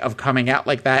bravery of coming out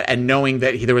like that and knowing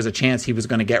that there was a chance he was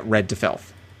going to get read to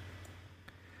filth.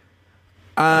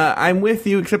 I'm with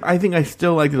you, except I think I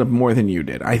still liked it more than you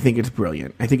did. I think it's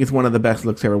brilliant. I think it's one of the best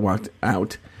looks ever walked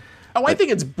out. Oh, I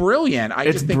think it's brilliant. I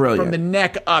just think from the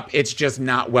neck up, it's just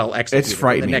not well executed. It's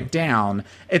frightening. From the neck down,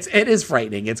 it is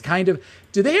frightening. It's kind of.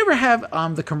 Do they ever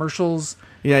have the commercials?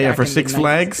 Yeah, for Six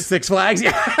Flags. Six Flags,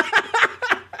 yeah.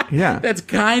 Yeah. That's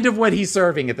kind of what he's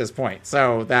serving at this point.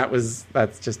 So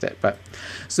that's just it. But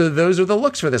so those are the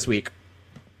looks for this week.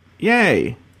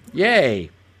 Yay.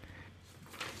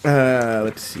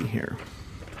 Let's see here.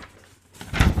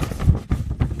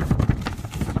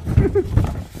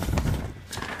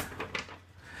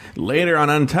 Later on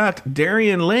Untucked,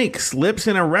 Darian Lake slips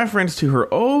in a reference to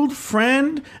her old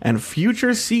friend and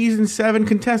future season 7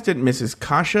 contestant, Mrs.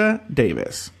 Kasha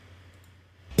Davis.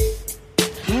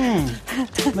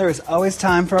 There is always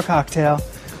time for a cocktail.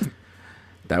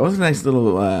 That was a nice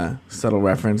little subtle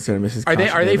reference to Mrs.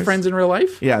 Kasha Are they friends in real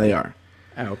life? Yeah, they are.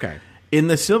 Oh, okay. In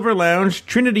the Silver Lounge,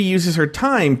 Trinity uses her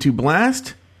time to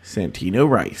blast Santino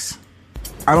Rice.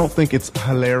 I don't think it's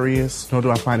hilarious, nor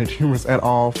do I find it humorous at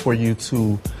all for you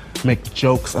to make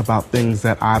jokes about things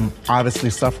that I'm obviously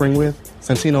suffering with.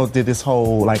 Santino did this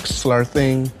whole, slur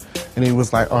thing, and he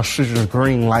was like, oh, sugar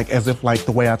green, as if,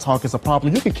 the way I talk is a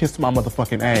problem. You can kiss my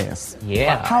motherfucking ass.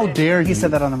 Yeah. How dare you? He said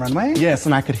that on the runway? Yes,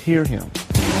 and I could hear him.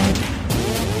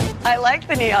 I like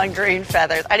the neon green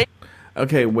feathers.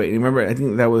 Okay, wait, remember, I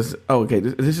think that was,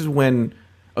 this is when,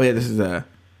 this is I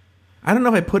don't know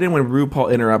if I put in when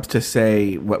RuPaul interrupts to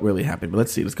say what really happened, but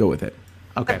let's go with it.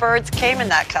 Okay. The birds came in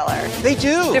that color. They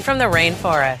do. They're from the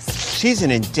rainforest. She's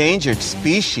an endangered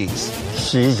species.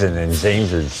 She's an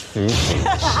endangered species.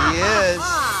 She is.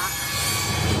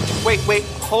 Wait,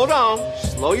 hold on.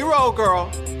 Slow your roll, girl.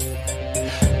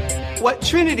 What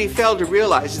Trinity failed to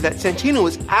realize is that Santino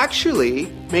was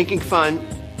actually making fun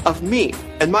of me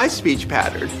and my speech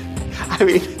pattern. I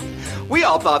mean, we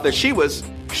all thought that she was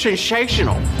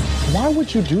sensational. Why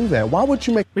would you do that? Why would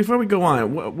you make... Before we go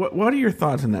on, what are your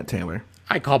thoughts on that, Taylor?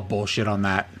 I call bullshit on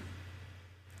that.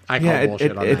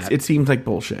 It seems like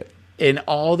bullshit. In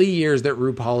all the years that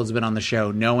RuPaul has been on the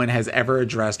show, no one has ever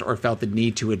addressed or felt the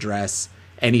need to address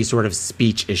any sort of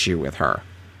speech issue with her.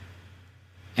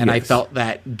 And yes. I felt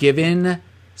that given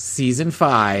season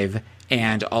 5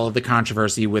 and all of the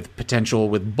controversy with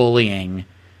bullying,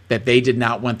 that they did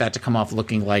not want that to come off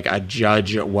looking like a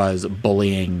judge was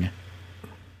bullying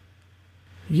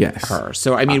her.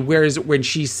 So, I mean, whereas when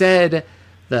she said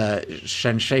the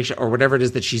sensation or whatever it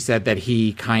is that she said that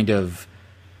he kind of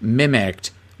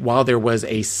mimicked, while there was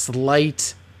a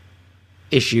slight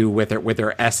issue with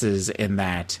her S's in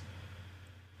that,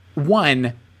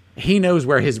 one, he knows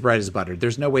where his bread is buttered.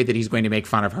 There's no way that he's going to make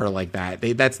fun of her like that.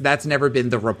 That's never been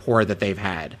the rapport that they've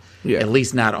had, at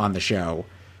least not on the show.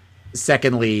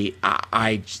 Secondly,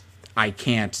 I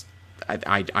can't.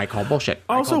 I call bullshit.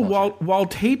 Also, while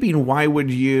taping, why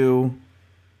would you?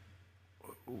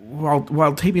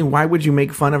 While taping, why would you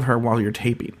make fun of her while you're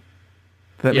taping?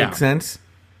 Does that make sense?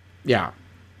 Yeah.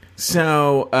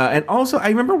 So, and also, I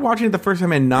remember watching it the first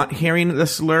time and not hearing the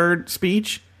slurred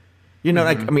speech. You know,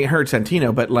 I heard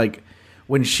Santino, but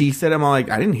when she said it, I'm all like,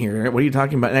 I didn't hear it. What are you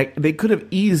talking about? And they could have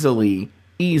easily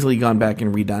gone back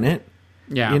and redone it.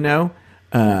 Yeah. You know?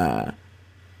 I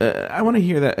want to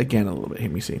hear that again a little bit.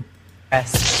 Let me see.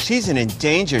 She's an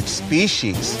endangered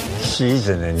species. She's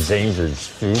an endangered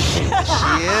species. She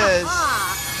is.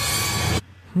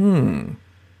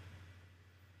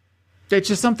 It's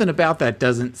just something about that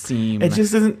doesn't seem... It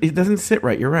doesn't sit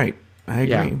right. You're right. I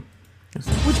agree. Yeah.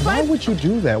 Why would you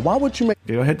do that? Why would you make...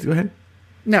 Go ahead.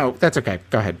 No, that's okay.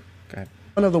 Go ahead.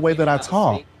 Fun of the way that I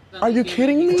talk. Are you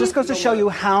kidding me? It just goes to show you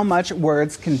how much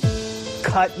words can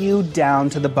cut you down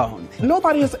to the bone.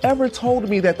 Nobody has ever told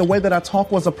me that the way that I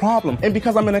talk was a problem. And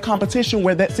because I'm in a competition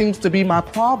where that seems to be my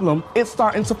problem, it's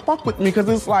starting to fuck with me because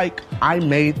it's like, I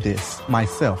made this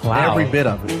myself. Wow. Every bit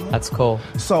of it. That's cool.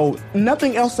 So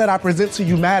nothing else that I present to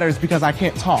you matters because I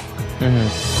can't talk.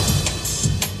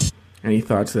 Any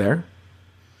thoughts there?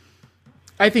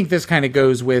 I think this kind of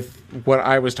goes with what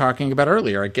I was talking about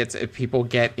earlier. If people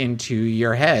get into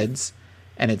your heads,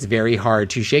 and it's very hard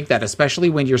to shake that,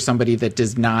 especially when you're somebody that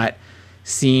does not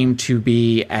seem to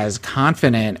be as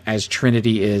confident as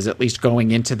Trinity is, at least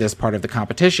going into this part of the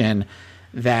competition,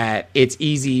 that it's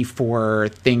easy for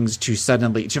things to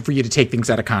suddenly, for you to take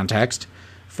things out of context,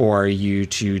 for you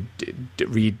to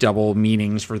read double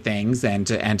meanings for things, and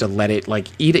to let it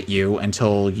eat at you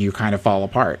until you kind of fall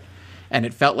apart. And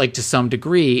it felt like to some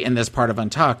degree in this part of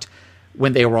Untucked,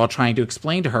 when they were all trying to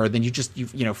explain to her, then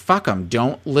you fuck them.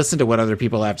 Don't listen to what other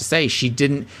people have to say. She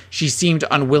seemed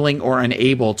unwilling or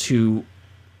unable to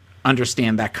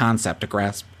understand that concept, to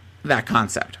grasp that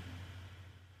concept.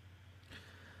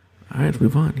 All right, let's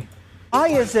move on. Why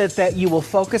is it that you will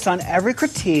focus on every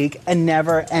critique and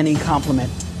never any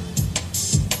compliment?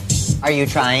 Are you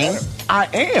trying? I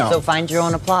am. So find your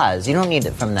own applause. You don't need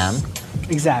it from them.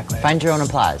 Exactly. Find your own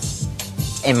applause.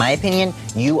 In my opinion,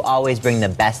 you always bring the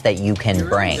best that you can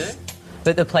bring.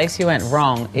 But the place you went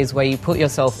wrong is where you put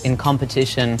yourself in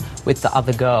competition with the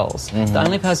other girls. The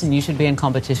only person you should be in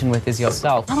competition with is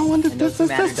yourself. I don't want this.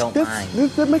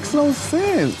 That makes no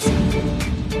sense.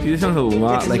 This sounds a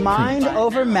lot it's like mind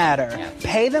over matter.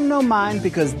 Pay them no mind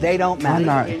because they don't matter.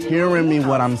 You're not hearing me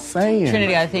what I'm saying.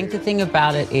 Trinity, I think the thing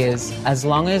about it is, as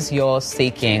long as you're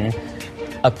seeking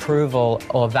approval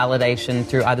or validation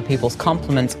through either people's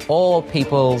compliments or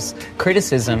people's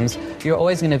criticisms, you're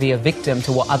always going to be a victim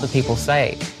to what other people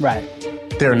say. Right.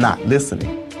 They're not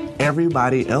listening.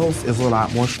 Everybody else is a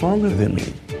lot more stronger than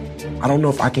me. I don't know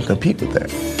if I can compete with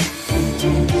that.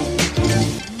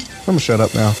 I'm going to shut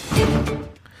up now.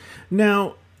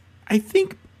 Now, I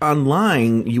think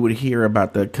online you would hear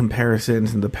about the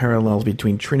comparisons and the parallels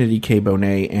between Trinity K.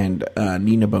 Bonet and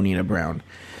Nina Bonina Brown.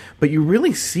 But you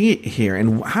really see it here.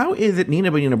 And how is it Nina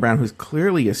Bonina Brown, who's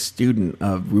clearly a student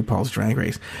of RuPaul's Drag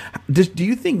Race, do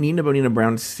you think Nina Bonina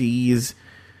Brown sees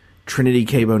Trinity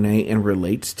K. Bonet and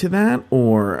relates to that?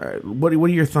 Or what are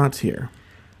your thoughts here?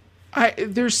 I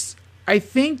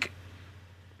think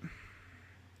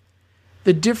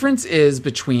the difference is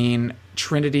between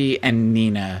Trinity and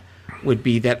Nina would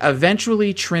be that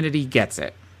eventually Trinity gets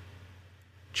it.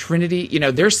 Trinity,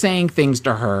 they're saying things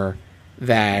to her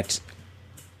that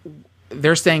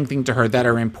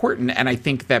are important, and I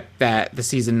think that the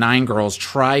season 9 girls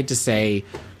tried to say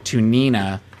to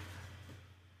Nina,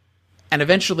 and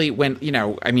eventually when,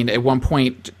 at one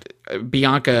point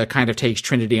Bianca kind of takes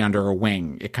Trinity under her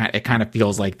wing. It kind of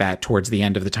feels like that towards the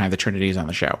end of the time that Trinity is on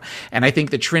the show. And I think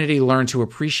that Trinity learned to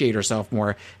appreciate herself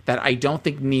more that I don't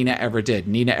think Nina ever did.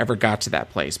 Nina ever got to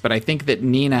that place. But I think that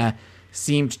Nina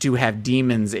seemed to have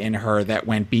demons in her that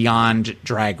went beyond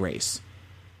Drag Race.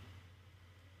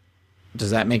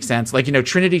 Does that make sense?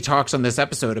 Trinity talks on this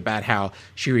episode about how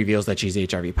she reveals that she's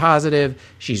HIV positive.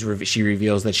 She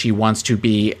reveals that she wants to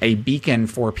be a beacon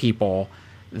for people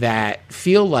that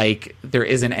feel like there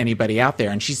isn't anybody out there.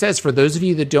 And she says, for those of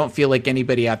you that don't feel like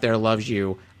anybody out there loves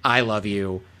you, I love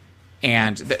you.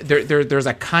 And there's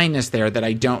a kindness there that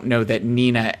I don't know that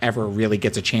Nina ever really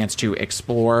gets a chance to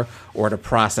explore or to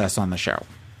process on the show.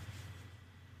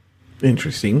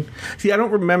 Interesting. See, I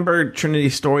don't remember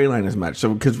Trinity's storyline as much.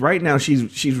 So, because right now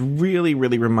she's really,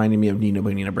 really reminding me of Nina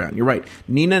Bonina Brown. You're right.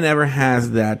 Nina never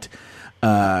has that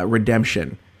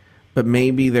redemption. But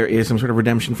maybe there is some sort of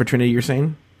redemption for Trinity, you're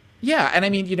saying? Yeah, and I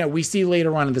mean, we see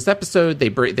later on in this episode, they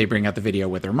bring out the video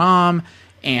with her mom,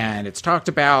 and it's talked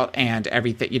about, and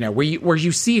everything, where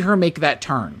you see her make that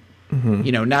turn.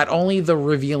 Mm-hmm. Not only the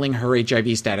revealing her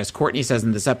HIV status, Courtney says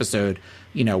in this episode,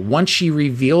 once she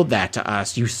revealed that to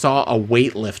us, you saw a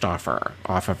weight lift off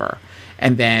of her.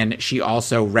 And then she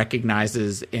also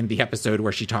recognizes in the episode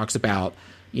where she talks about,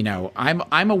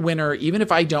 I'm a winner. Even if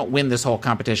I don't win this whole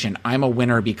competition, I'm a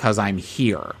winner because I'm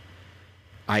here.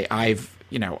 I've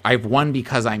won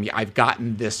because I've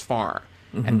gotten this far.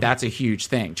 Mm-hmm. And that's a huge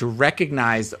thing. To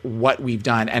recognize what we've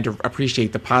done and to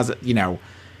appreciate the positive,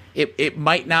 it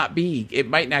might not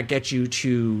get you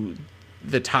to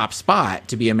the top spot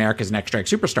to be America's Next Drag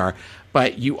Superstar,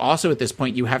 but you also at this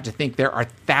point you have to think there are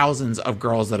thousands of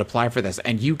girls that apply for this,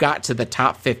 and you got to the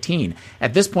top 15.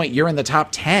 At this point, you're in the top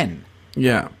 10.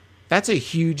 Yeah. That's a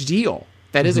huge deal.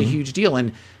 That is a huge deal.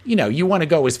 And, you want to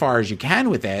go as far as you can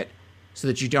with it so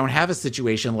that you don't have a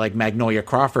situation like Magnolia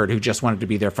Crawford, who just wanted to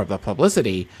be there for the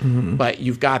publicity. Mm-hmm. But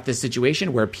you've got this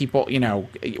situation where people,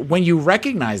 when you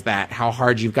recognize that, how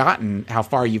far you've gotten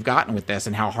with this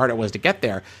and how hard it was to get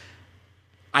there,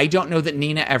 I don't know that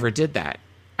Nina ever did that.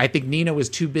 I think Nina was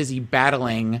too busy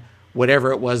battling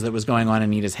whatever it was that was going on in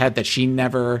Nina's head that she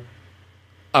never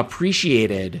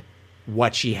appreciated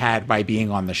what she had by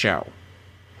being on the show.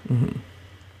 Mm-hmm.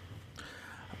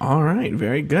 All right,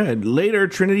 very good. Later,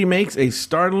 Trinity makes a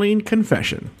startling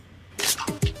confession.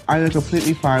 I am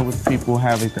completely fine with people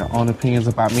having their own opinions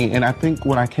about me. And I think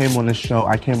when I came on this show,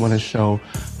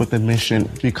 with a mission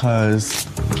because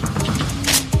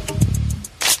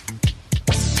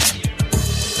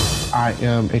I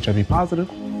am HIV positive.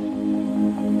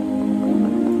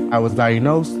 I was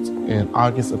diagnosed in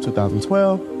August of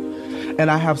 2012. And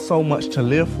I have so much to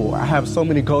live for. I have so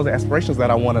many goals and aspirations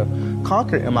that I want to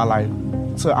conquer in my life.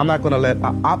 So I'm not going to let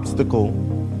an obstacle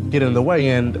get in the way.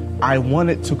 And I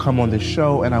wanted to come on this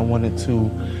show, and I wanted to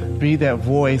be that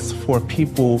voice for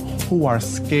people who are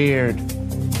scared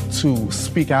to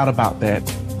speak out about that.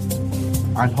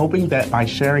 I'm hoping that by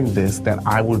sharing this, that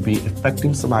I will be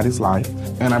affecting somebody's life.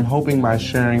 And I'm hoping by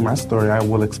sharing my story, I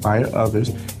will inspire others,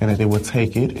 and that they will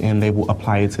take it and they will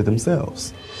apply it to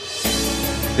themselves.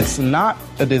 It's not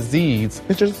a disease.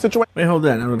 It's just a situation. Wait, hold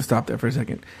on. I'm going to stop there for a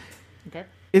second. Okay.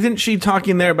 Isn't she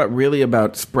talking there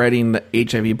about spreading the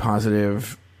HIV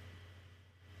positive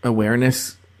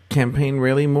awareness campaign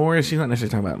really more. She's not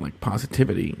necessarily talking about like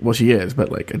positivity. Well, she is,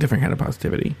 but like a different kind of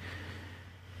positivity.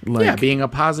 Like, being a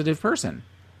positive person,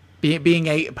 being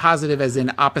a positive as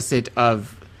in opposite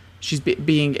of. She's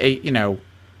being a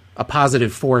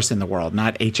positive force in the world,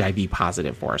 not HIV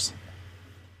positive force.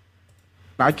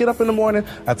 I get up in the morning,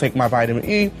 I take my vitamin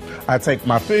E, I take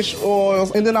my fish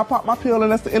oils, and then I pop my pill,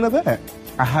 and that's the end of that.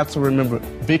 I have to remember,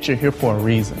 bitch, you're here for a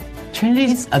reason.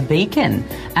 Trinity's a bacon,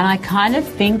 and I kind of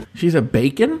think... She's a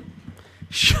bacon?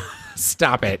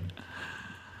 Stop it.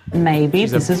 Maybe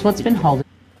this is what's been holding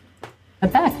her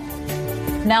back.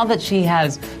 Now that she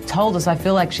has told us, I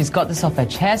feel like she's got this off her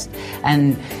chest,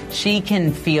 and she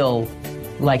can feel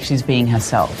like she's being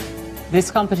herself.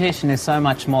 This competition is so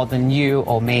much more than you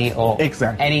or me or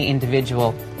any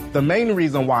individual. The main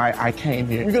reason why I came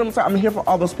here, you get what I'm saying? I'm here for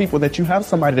all those people that you have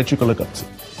somebody that you can look up to.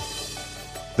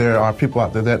 There are people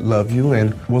out there that love you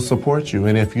and will support you.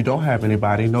 And if you don't have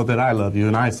anybody, know that I love you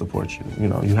and I support you. You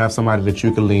know, you have somebody that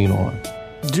you can lean on.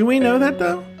 Do we know that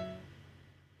though?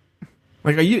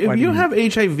 Like, if you have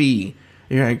HIV,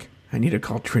 you're like, I need to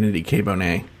call Trinity K.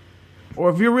 Bonet.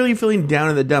 Or if you're really feeling down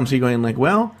in the dumps, you're going like,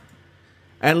 well,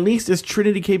 at least this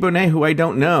Trinity K. Bonet, who I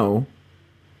don't know,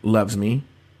 loves me.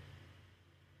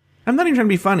 I'm not even trying to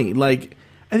be funny. Like,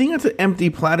 I think that's an empty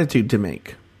platitude to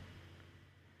make.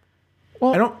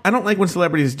 Well, I don't like when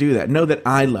celebrities do that. Know that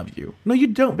I love you. No, you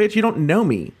don't, bitch. You don't know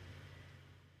me.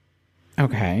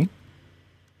 Okay.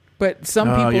 But some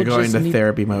people you're going just to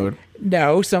therapy mode.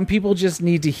 No, some people just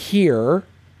need to hear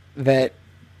that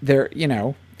there,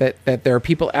 that there are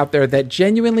people out there that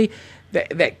genuinely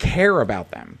that care about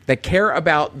them, that care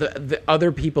about the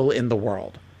other people in the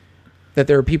world. That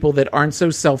there are people that aren't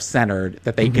so self-centered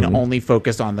that they can only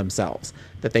focus on themselves.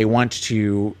 That they want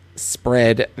to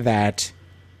spread that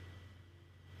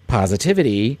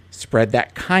positivity, spread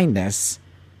that kindness.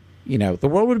 You know, the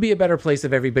world would be a better place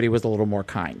if everybody was a little more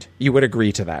kind. You would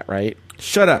agree to that, right?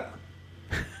 Shut up.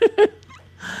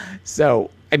 So,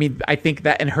 I mean, I think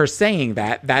that in her saying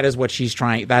that is what she's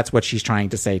trying. That's what she's trying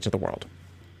to say to the world.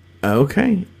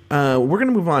 Okay. We're going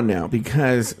to move on now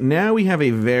because now we have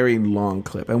a very long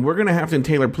clip and we're going to have to, and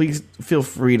Taylor, please feel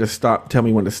free to stop. Tell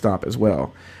me when to stop as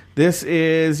well. This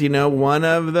is, one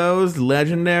of those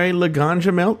legendary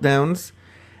Laganja meltdowns.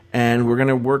 And we're going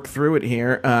to work through it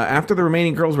here. After the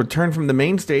remaining girls return from the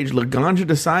main stage, Laganja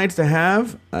decides to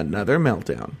have another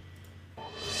meltdown.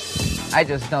 I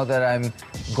just know that I'm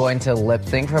going to lip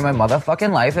sync for my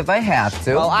motherfucking life if I have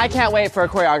to. Well, I can't wait for a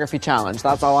choreography challenge.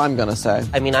 That's all I'm going to say.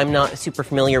 I mean, I'm not super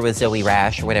familiar with Zoe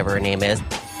Rash or whatever her name is.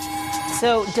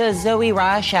 So, does Zoe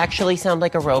Rash actually sound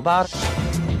like a robot?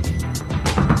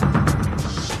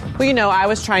 Well, I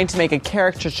was trying to make a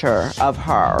caricature of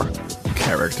her.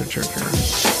 Caricature.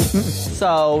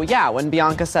 So, yeah, when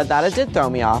Bianca said that, it did throw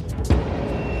me off.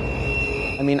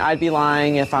 I mean, I'd be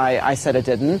lying if I said it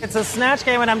didn't. It's a Snatch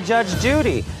game and I'm Judge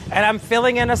Judy, and I'm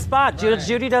filling in a spot. Judge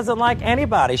Judy doesn't like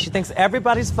anybody. She thinks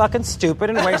everybody's fucking stupid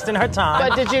and wasting her time.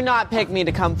 But did you not pick me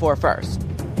to come for first?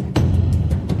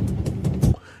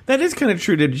 That is kind of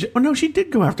true. Oh, no, she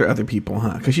did go after other people,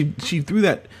 huh? Because she threw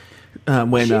that...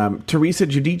 when Teresa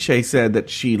Giudice said that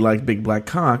she liked big black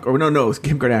cock, or no, it was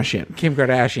Kim Kardashian. Kim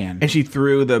Kardashian. And she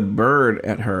threw the bird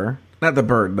at her. Not the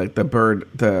bird, like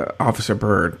the Officer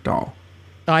Bird doll.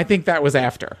 No, I think that was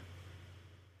after.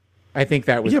 I think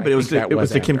that was... Yeah, but it was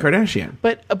the Kim Kardashian.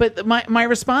 But my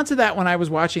response to that when I was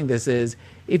watching this is,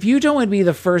 if you don't want to be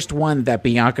the first one that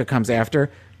Bianca comes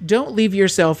after, don't leave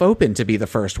yourself open to be the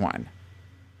first one.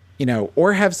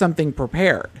 Or have something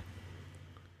prepared.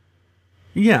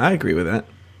 Yeah, I agree with that.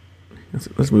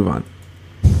 Let's move on.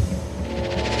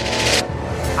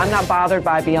 I'm not bothered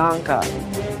by Bianca.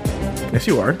 Yes,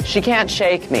 you are. She can't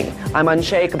shake me. I'm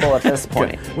unshakable at this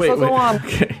point. Wait. Go on.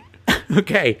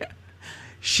 Okay.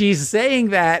 She's saying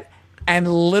that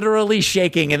and literally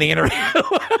shaking in the interview.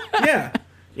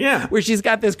 Yeah. Where she's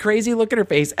got this crazy look at her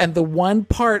face, and the one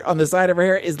part on the side of her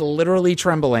hair is literally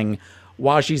trembling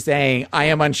while she's saying, I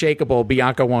am unshakable,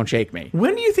 Bianca won't shake me.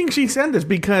 When do you think she said this?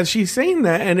 Because she's saying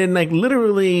that and then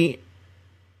literally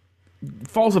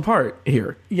falls apart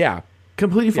here. Yeah.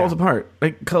 Completely falls apart.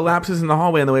 Collapses in the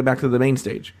hallway on the way back to the main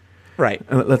stage. Right.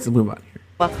 Let's move on here.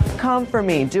 Well, come for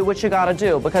me. Do what you gotta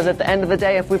do. Because at the end of the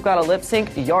day, if we've got a lip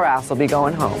sync, your ass will be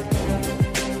going home.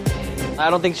 I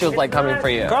don't think she was coming for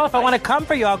you. Girl, if I want to come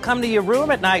for you, I'll come to your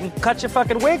room at night and cut your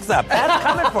fucking wigs up. That's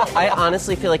coming for you. I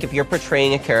honestly feel like if you're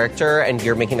portraying a character and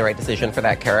you're making the right decision for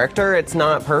that character, it's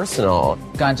not personal.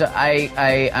 Ganja,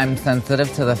 I'm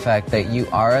sensitive to the fact that you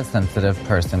are a sensitive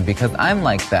person because I'm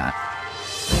like that.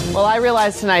 Well, I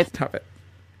realized tonight... Stop it.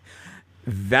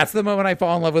 That's the moment I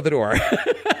fall in love with the door.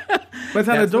 But it's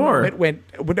on the door.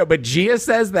 But Gia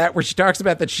says that, where she talks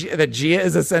about that Gia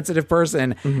is a sensitive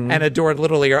person, and Adore,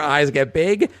 literally her eyes get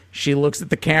big. She looks at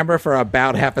the camera for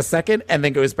about half a second and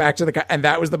then goes back to and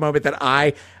that was the moment that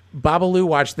Babalu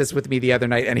watched this with me the other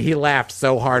night, and he laughed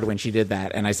so hard when she did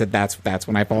that. And I said, that's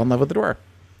when I fall in love with Adore.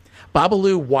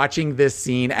 Babalu watching this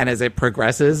scene, and as it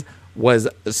progresses, was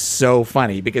so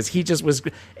funny because he just was.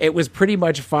 It was pretty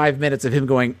much 5 minutes of him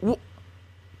going,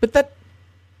 but that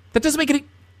doesn't make any.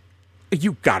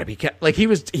 You gotta be like he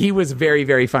was very,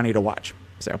 very funny to watch.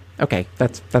 So okay,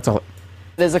 that's all.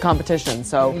 It is a competition,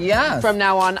 so from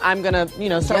now on, I'm gonna,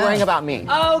 start worrying about me.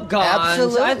 Oh God!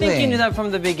 Absolutely. I think you knew that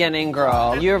from the beginning,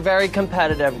 girl. You're a very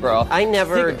competitive, girl. I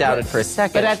never doubted for a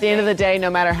second. But at the end of the day, no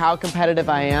matter how competitive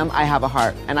I am, I have a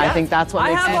heart, and I think that's what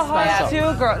makes me special. I have a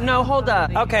heart too, girl. No, hold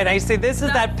up. Okay, now you see, this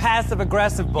is that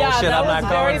passive-aggressive bullshit I'm not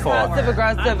going for.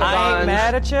 Passive-aggressive. I ain't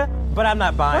mad at you, but I'm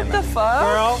not buying What the fuck?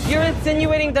 Girl. You're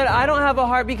insinuating that I don't have a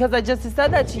heart because I just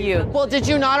said that to you. Well, did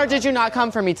you not or did you not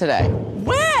come for me today?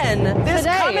 When? This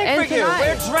Today coming and for you.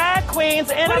 tonight. We're drag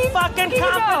queens in a fucking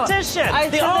competition.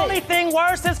 The only thing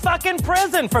worse is fucking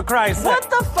prison, for Christ's sake. What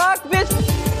the fuck, bitch?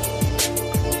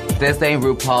 This ain't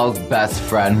RuPaul's best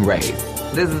friend race.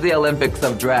 This is the Olympics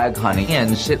of drag, honey,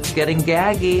 and shit's getting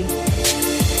gaggy.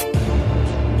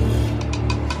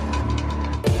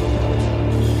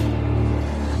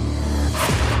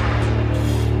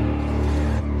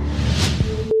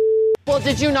 Well,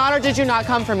 did you not or did you not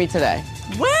come for me today?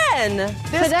 When?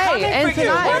 Today and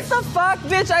tonight. What the fuck,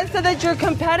 bitch? I said that you're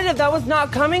competitive. That was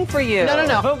not coming for you.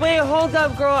 No. But wait, hold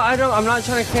up, girl. I'm not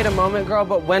trying to create a moment, girl,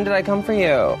 but when did I come for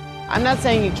you? I'm not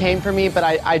saying you came for me, but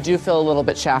I do feel a little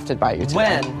bit shafted by you today.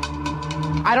 When?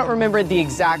 I don't remember the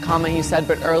exact comment you said,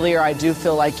 but earlier I do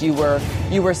feel like you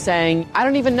were saying, I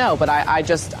don't even know, but I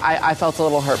felt a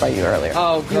little hurt by you earlier.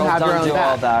 Oh, girl, you have your don't own do back.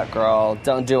 all that, girl.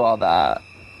 Don't do all that.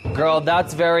 Girl,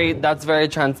 that's very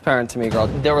transparent to me, girl.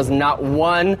 There was not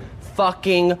one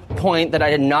fucking point that I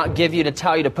did not give you to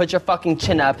tell you to put your fucking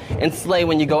chin up and slay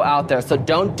when you go out there. So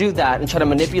don't do that and try to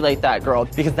manipulate that, girl,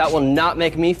 because that will not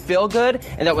make me feel good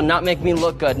and that will not make me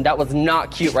look good. And that was not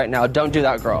cute right now. Don't do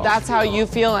that, girl. That's how you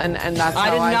feel, and that's how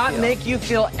I feel. I did not make you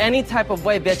feel any type of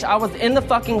way, bitch. I was in the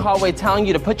fucking hallway telling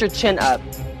you to put your chin up.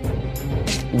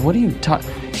 What are you talking?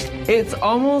 It's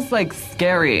almost like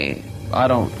scary. I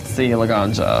don't see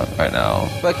Laganja right now.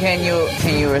 But can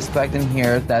you respect and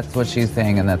hear that's what she's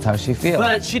saying and that's how she feels?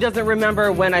 But she doesn't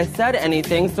remember when I said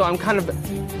anything, so I'm kind of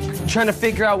trying to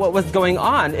figure out what was going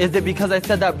on. Is it because I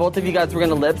said that both of you guys were going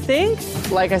to lip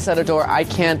sync? Like I said, Adore, I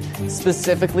can't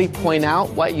specifically point out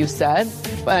what you said,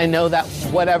 but I know that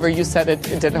whatever you said, it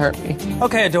didn't hurt me.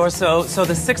 Okay, Adore, so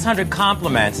the 600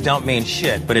 compliments don't mean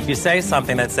shit, but if you say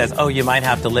something that says, oh, you might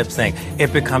have to lip sync,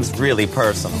 it becomes really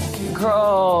personal.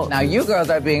 Girl. Now you girls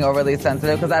are being overly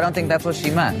sensitive because I don't think that's what she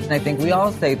meant. And I think we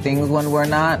all say things when we're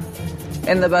not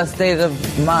in the best state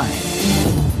of mind.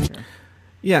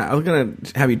 Yeah, I was gonna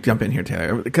have you jump in here,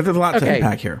 Taylor, because there's a lot to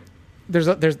unpack here. There's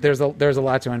a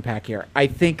lot to unpack here. I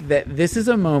think that this is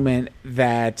a moment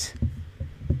that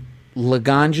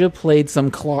Laganja played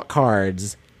some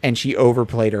cards and she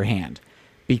overplayed her hand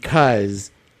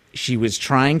because she was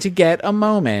trying to get a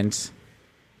moment.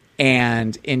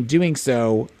 And in doing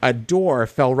so, Adore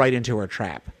fell right into her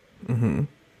trap. Mm-hmm.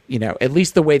 You know, at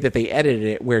least the way that they edited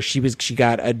it, where she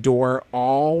got Adore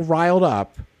all riled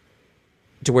up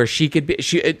to where she could be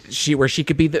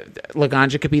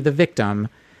Laganja could be the victim,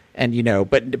 and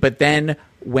but then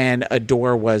when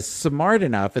Adore was smart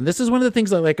enough, and this is one of the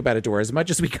things I like about Adore, as much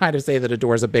as we kind of say that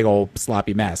Adore is a big old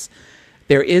sloppy mess,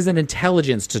 there is an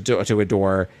intelligence to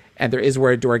Adore, and there is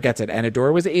where Adore gets it, and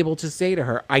Adore was able to say to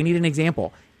her, "I need an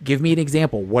example. Give me an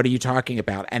example. What are you talking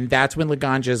about?" And that's when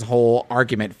Laganja's whole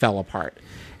argument fell apart.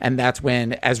 And that's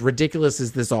when, as ridiculous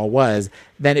as this all was,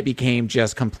 then it became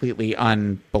just completely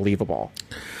unbelievable.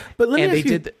 But let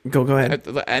me go ahead.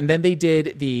 And then they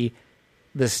did the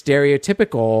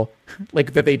stereotypical,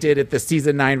 like that they did at the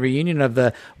season 9 reunion of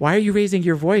the, why are you raising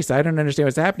your voice? I don't understand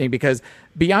what's happening, because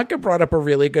Bianca brought up a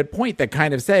really good point that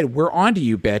kind of said, we're on to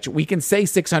you, bitch. We can say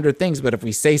 600 things, but if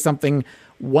we say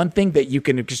one thing that you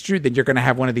can extrude, then you're going to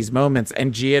have one of these moments.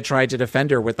 And Gia tried to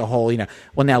defend her with the whole,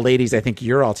 well, now ladies, I think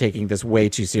you're all taking this way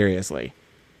too seriously.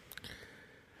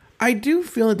 I do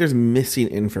feel like there's missing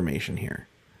information here.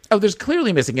 Oh, there's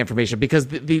clearly missing information because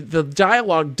the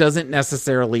dialogue doesn't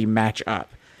necessarily match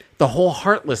up. The whole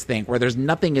heartless thing, where there's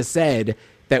nothing is said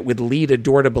that would lead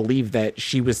Adore to believe that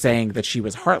she was saying that she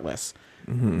was heartless,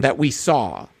 that we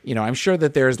saw. I'm sure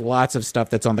that there's lots of stuff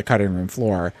that's on the cutting room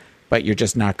floor, but you're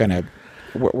just not going to.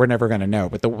 we're never going to know.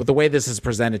 But the way this is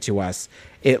presented to us,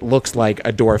 it looks like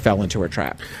a door fell into a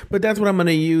trap. But that's what I'm going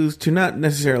to use to not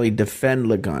necessarily defend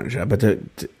Laganja, but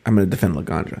I'm going to defend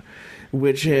Laganja,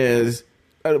 which is,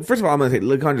 first of all, I'm going to say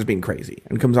Laganja's being crazy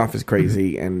and comes off as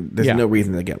crazy, and there's no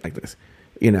reason to get like this,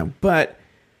 But,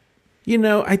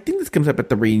 I think this comes up at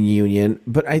the reunion,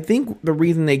 but I think the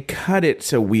reason they cut it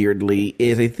so weirdly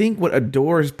is I think what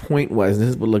Adore's point was, and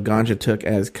this is what Laganja took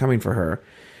as coming for her,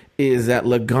 is that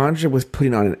Laganja was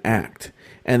putting on an act,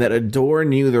 and that Adore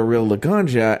knew the real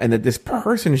Laganja, and that this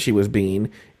person she was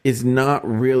being is not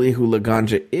really who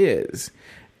Laganja is.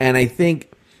 And I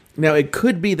think, now it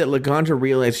could be that Laganja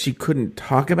realized she couldn't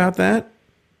talk about that,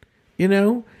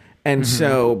 and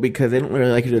so, because they don't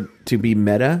really like her to be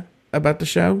meta about the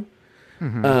show.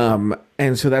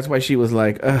 And so that's why she was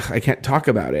like, ugh, I can't talk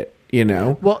about it,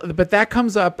 Well, but that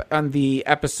comes up on the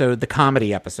episode, the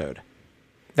comedy episode.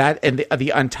 That and the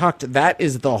Untucked, that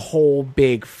is the whole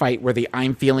big fight where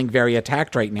I'm feeling very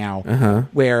attacked right now,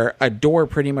 where Adore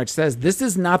pretty much says, this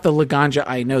is not the Laganja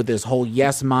I know, this whole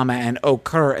yes, mama, and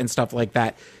occur and stuff like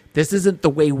that. This isn't the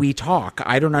way we talk.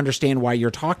 I don't understand why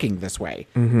you're talking this way.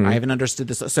 I haven't understood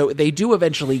this. So they do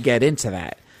eventually get into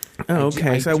that. Oh,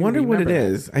 okay. So I wonder what it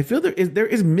is. I feel there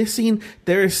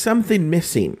is something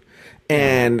missing.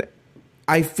 And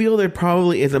I feel there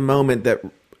probably is a moment that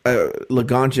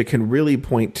Laganja can really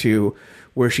point to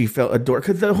where she felt Adore.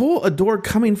 Because the whole Adore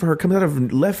coming for her comes out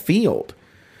of left field.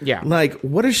 Yeah. Like,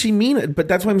 what does she mean? But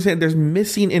that's why I'm saying there's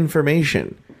missing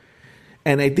information.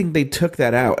 And I think they took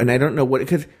that out. And I don't know what...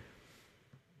 Because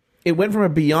it went from a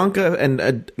Bianca and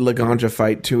a Laganja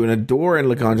fight to an Adore and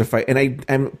Laganja fight,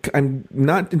 and I'm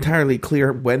not entirely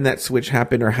clear when that switch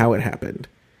happened or how it happened.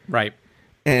 Right.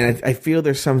 And I feel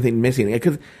there's something missing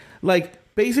because,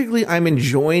 basically, I'm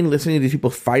enjoying listening to these people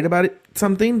fight about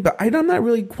something, but I'm not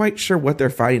really quite sure what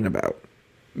they're fighting about.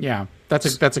 Yeah,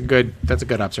 that's a good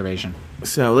observation.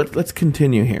 So let's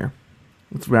continue here.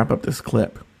 Let's wrap up this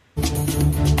clip.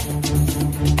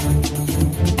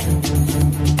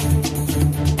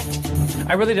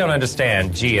 I really don't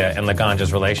understand Gia and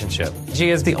Laganja's relationship.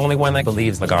 Gia's the only one that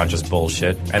believes Laganja's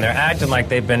bullshit, and they're acting like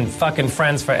they've been fucking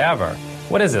friends forever.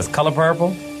 What is this, Color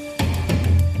Purple?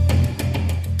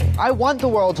 I want the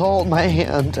world to hold my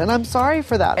hand, and I'm sorry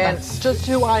for that. And that's just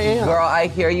who I am. Girl, I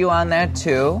hear you on that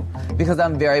too, because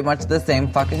I'm very much the same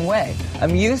fucking way.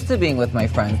 I'm used to being with my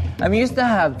friends. I'm used to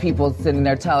have people sitting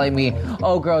there telling me,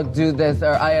 oh girl, do this,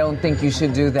 or I don't think you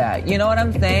should do that. You know what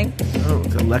I'm saying? Oh,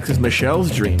 it's Alexis Michelle's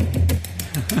dream.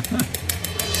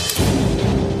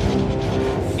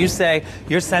 You say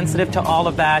you're sensitive to all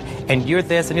of that, and you're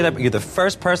this and you're that, but you're the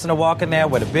first person to walk in there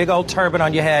with a big old turban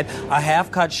on your head, a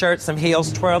half-cut shirt, some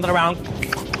heels, twirling around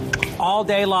all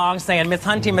day long saying, Miss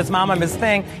Hunty, Miss Mama, Miss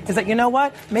Thing, is that, you know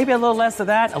what? Maybe a little less of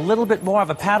that, a little bit more of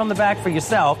a pat on the back for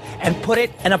yourself, and put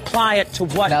it and apply it to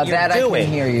what now you're that doing. I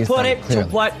can hear you put it clearly.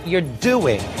 to what you're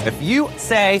doing. If you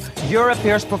say you're a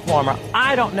fierce performer,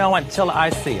 I don't know until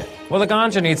I see it. What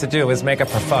Laganja needs to do is make up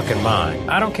her fucking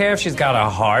mind. I don't care if she's got a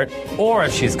heart or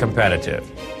if she's competitive.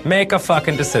 Make a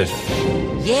fucking decision.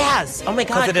 Yes! Oh my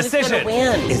God, the decision who's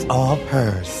gonna win? is all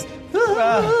hers.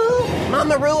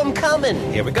 Mama Roo, I'm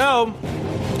coming. Here we go.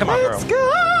 Come on, girl. Let's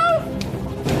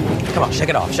go! Come on, shake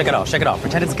it off, shake it off, shake it off.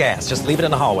 Pretend it's gas. Just leave it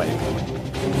in the hallway.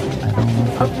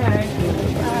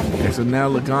 Okay, so now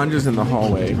Laganja's in the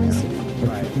hallway.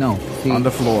 Right. No. See, on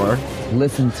the floor.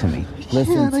 Listen to me.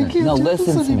 Listen to me. No,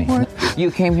 listen to me.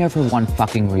 You came here for one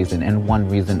fucking reason and one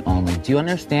reason only. Do you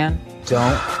understand?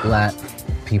 Don't let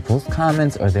people's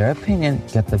comments or their opinion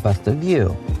get the best of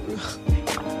you.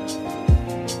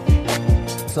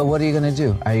 So what are you gonna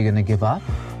do? Are you gonna give up?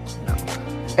 No.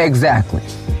 Exactly.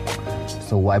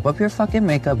 So wipe up your fucking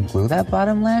makeup, glue that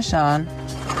bottom lash on,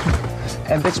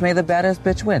 and bitch, may the baddest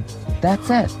bitch win. That's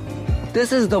it.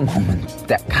 This is the moment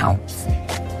that counts.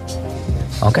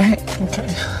 Okay?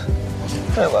 Okay.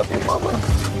 I love you, Mama.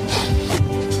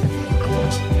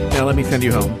 Now let me send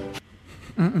you home.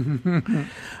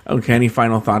 Okay, any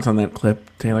final thoughts on that clip,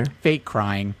 Taylor? Fake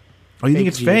crying. Oh, you think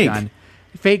it's fake? Gun.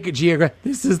 Fake Gia.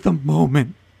 This is the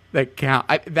moment that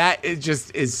counts. That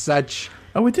is such...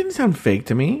 Oh, it didn't sound fake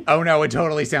to me. Oh, no, it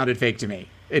totally sounded fake to me.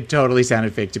 It totally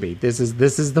sounded fake to me. This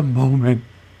is the moment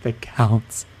that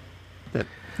counts.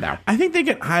 No. I think they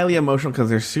get highly emotional because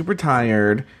they're super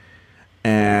tired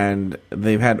and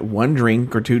they've had one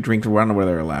drink or two drinks, I don't know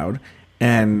whether they're allowed,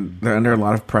 and they're under a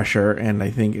lot of pressure, and I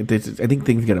think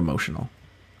things get emotional.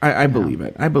 I believe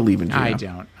it. I believe in Gina. I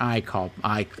don't.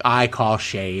 I call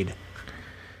shade.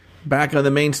 Back on the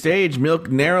main stage,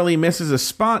 Milk narrowly misses a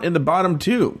spot in the bottom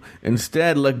two.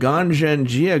 Instead, Laganja and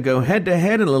Gia go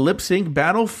head-to-head in a lip-sync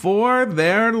battle for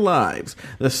their lives.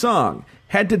 The song,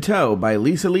 Head to Toe by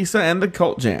Lisa and the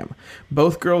Cult Jam.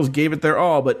 Both girls gave it their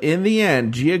all, but in the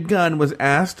end, Gia Gunn was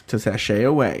asked to sashay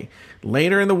away.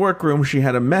 Later in the workroom, she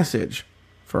had a message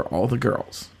for all the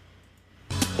girls.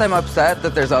 I'm upset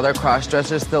that there's other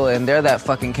cross-dressers still in there that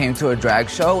fucking came to a drag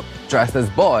show dressed as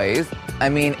boys. I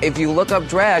mean, if you look up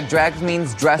drag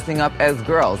means dressing up as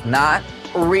girls, not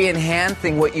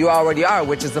re-enhancing what you already are,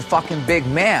 which is a fucking big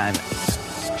man.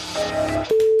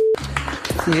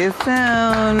 See you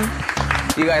soon.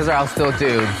 You guys are all still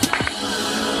dudes.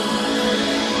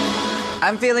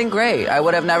 I'm feeling great. I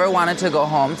would have never wanted to go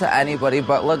home to anybody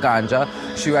but Laganja.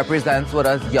 She represents what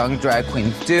us young drag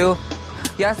queens do.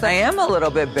 Yes, I am a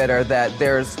little bit bitter that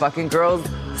there's fucking girls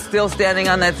still standing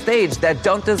on that stage that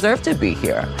don't deserve to be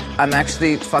here. I'm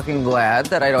actually fucking glad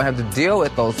that I don't have to deal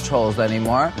with those trolls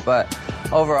anymore. But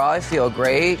overall, I feel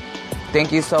great.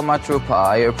 Thank you so much, RuPaul.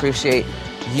 I appreciate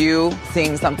you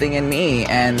seeing something in me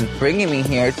and bringing me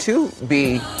here to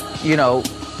be, you know,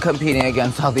 competing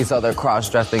against all these other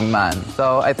cross-dressing men.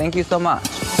 So I thank you so much.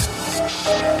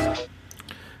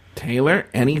 Taylor,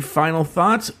 any final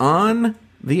thoughts on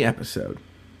the episode?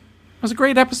 It was a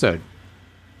great episode.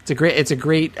 It's a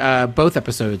great both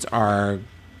episodes are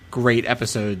great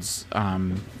episodes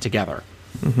together.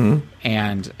 Mm-hmm.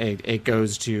 And it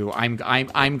goes to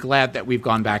I'm glad that we've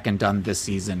gone back and done this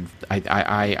season.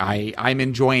 I'm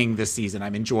enjoying this season.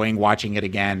 I'm enjoying watching it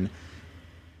again.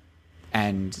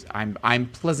 And I'm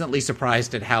pleasantly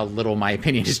surprised at how little my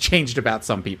opinion has changed about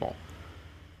some people.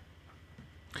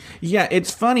 Yeah,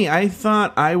 it's funny. I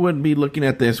thought I would be looking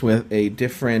at this with a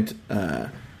different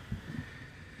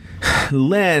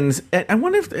lens. And I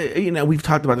wonder if, we've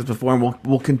talked about this before and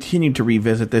we'll continue to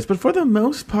revisit this. But for the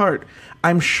most part,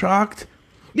 I'm shocked.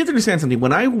 You have to understand something.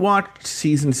 When I watched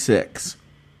season 6,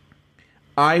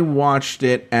 I watched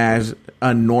it as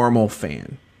a normal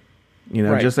fan.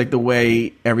 Right. Just like the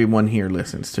way everyone here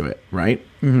listens to it, right?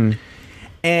 Mm-hmm.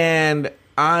 And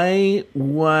I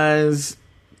was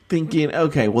thinking,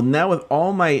 okay, well, now with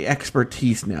all my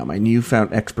expertise now, my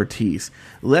newfound expertise,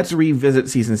 let's revisit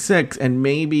season 6, and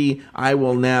maybe I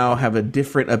will now have a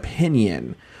different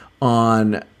opinion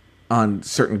on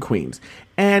certain queens.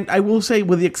 And I will say,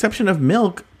 with the exception of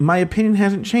Milk, my opinion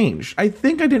hasn't changed. I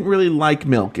think I didn't really like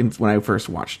Milk when I first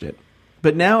watched it.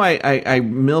 But now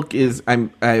I'm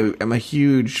a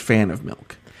huge fan of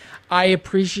Milk. I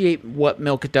appreciate what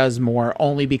Milk does more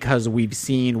only because we've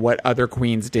seen what other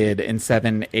queens did in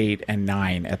 7, 8, and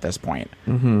 9 at this point.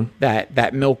 Mm-hmm.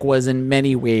 That Milk was in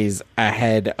many ways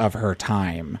ahead of her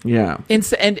time. Yeah.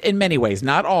 And in many ways,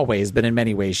 not always, but in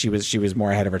many ways she was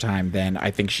more ahead of her time than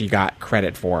I think she got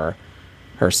credit for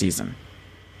her season.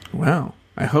 Well,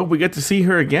 I hope we get to see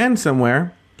her again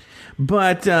somewhere.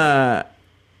 But that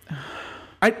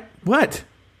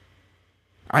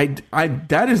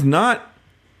is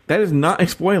not a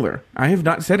spoiler. I have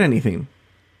not said anything.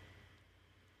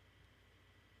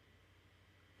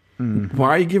 Why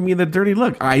are you giving me the dirty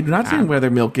look? I'm not saying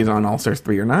whether Milk is on All Stars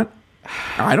 3 or not.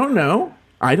 I don't know.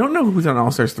 I don't know who's on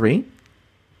All Stars 3.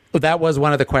 Well, that was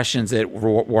one of the questions that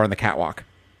were on the catwalk.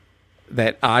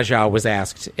 That Aja was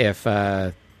asked if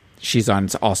she's on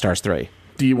All Stars 3.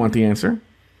 Do you want the answer?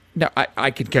 No,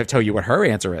 I could tell you what her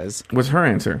answer is. What's her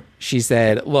answer? She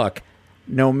said, look,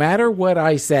 no matter what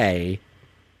I say,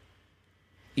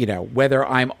 whether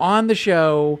I'm on the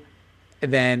show,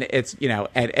 then it's,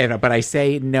 but I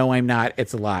say, no, I'm not,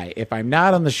 it's a lie. If I'm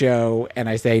not on the show and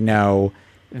I say no,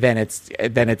 then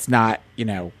it's not,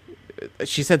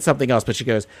 she said something else, but she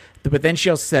goes, but then she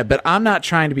also said, but I'm not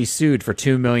trying to be sued for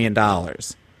 $2 million.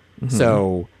 Mm-hmm.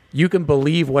 So you can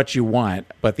believe what you want,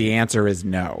 but the answer is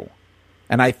no.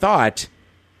 And I thought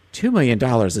 $2 million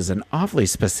is an awfully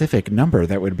specific number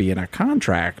that would be in a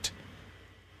contract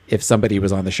if somebody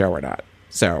was on the show or not.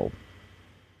 So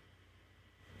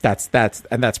that's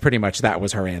pretty much that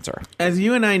was her answer. As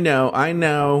you and I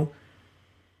know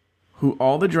who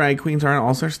all the drag queens are in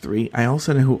All Stars 3. I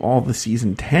also know who all the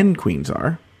season 10 queens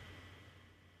are.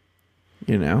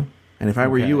 And if I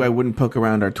were you, I wouldn't poke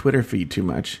around our Twitter feed too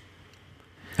much.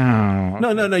 Oh.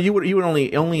 No. You would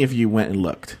only if you went and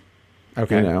looked.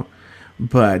 Okay.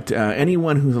 But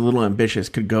anyone who's a little ambitious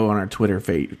could go on our Twitter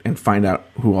feed and find out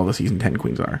who all the season 10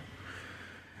 queens are.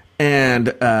 And,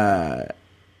 the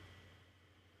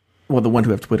ones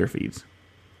who have Twitter feeds.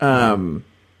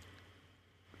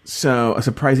 So a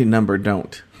surprising number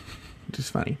don't, which is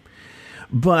funny.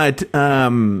 But, so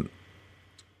I'm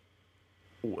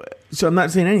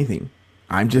not saying anything.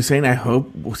 I'm just saying I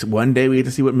hope one day we get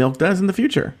to see what Milk does in the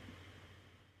future.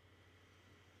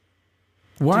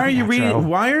 Why are you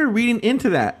reading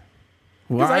into that?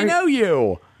 Because I know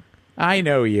you.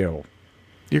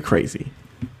 You're crazy.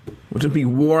 Which would be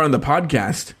war on the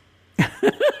podcast.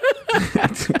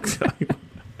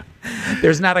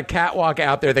 There's not a catwalk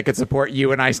out there that could support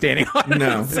you and I standing on it.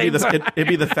 No, it'd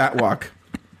be the fat walk.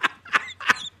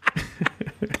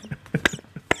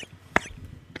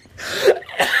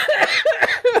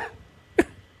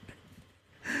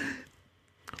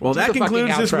 Well, that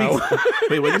concludes this week's...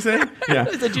 Wait, what did you say? Yeah.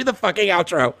 I said, do the fucking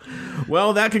outro.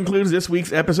 Well, that concludes this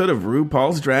week's episode of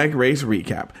RuPaul's Drag Race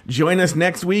Recap. Join us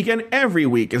next week and every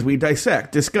week as we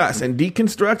dissect, discuss, and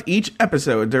deconstruct each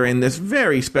episode during this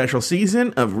very special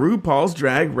season of RuPaul's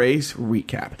Drag Race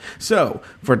Recap. So,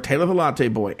 for Taylor the Latte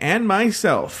Boy and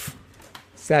myself...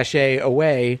 Sashay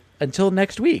away until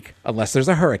next week, unless there's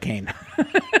a hurricane.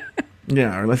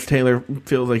 Yeah, or unless Taylor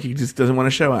feels like he just doesn't want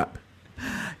to show up.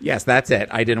 Yes, that's it.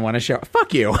 I didn't want to show up.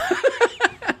 Fuck you.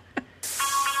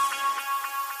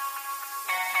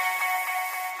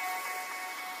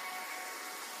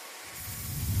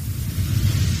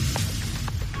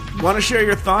 Want to share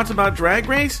your thoughts about Drag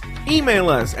Race? Email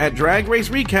us at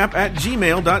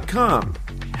dragracerecap@gmail.com.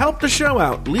 Help the show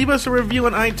out. Leave us a review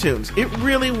on iTunes. It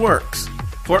really works.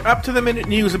 For up-to-the-minute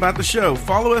news about the show,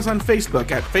 follow us on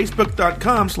Facebook at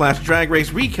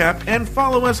facebook.com/dragracerecap and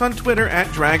follow us on Twitter at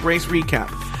dragracerecap.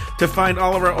 To find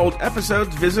all of our old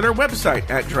episodes, visit our website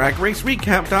at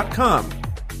dragracerecap.com.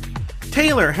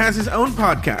 Taylor has his own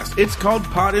podcast. It's called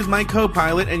Pod Is My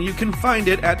Co-Pilot, and you can find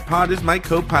it at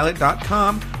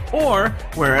podismycopilot.com or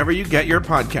wherever you get your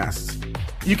podcasts.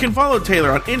 You can follow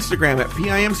Taylor on Instagram at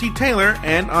PIMCTaylor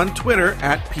and on Twitter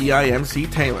at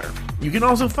PIMCTaylor. You can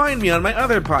also find me on my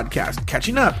other podcast,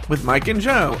 Catching Up with Mike and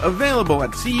Joe, available at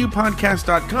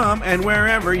cupodcast.com and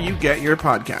wherever you get your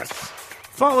podcasts.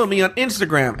 Follow me on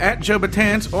Instagram at Joe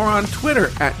Batance or on Twitter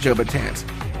at Joe Batance.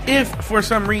 If, for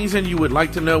some reason, you would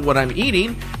like to know what I'm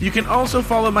eating, you can also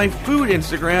follow my food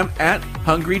Instagram at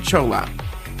Hungry Chola.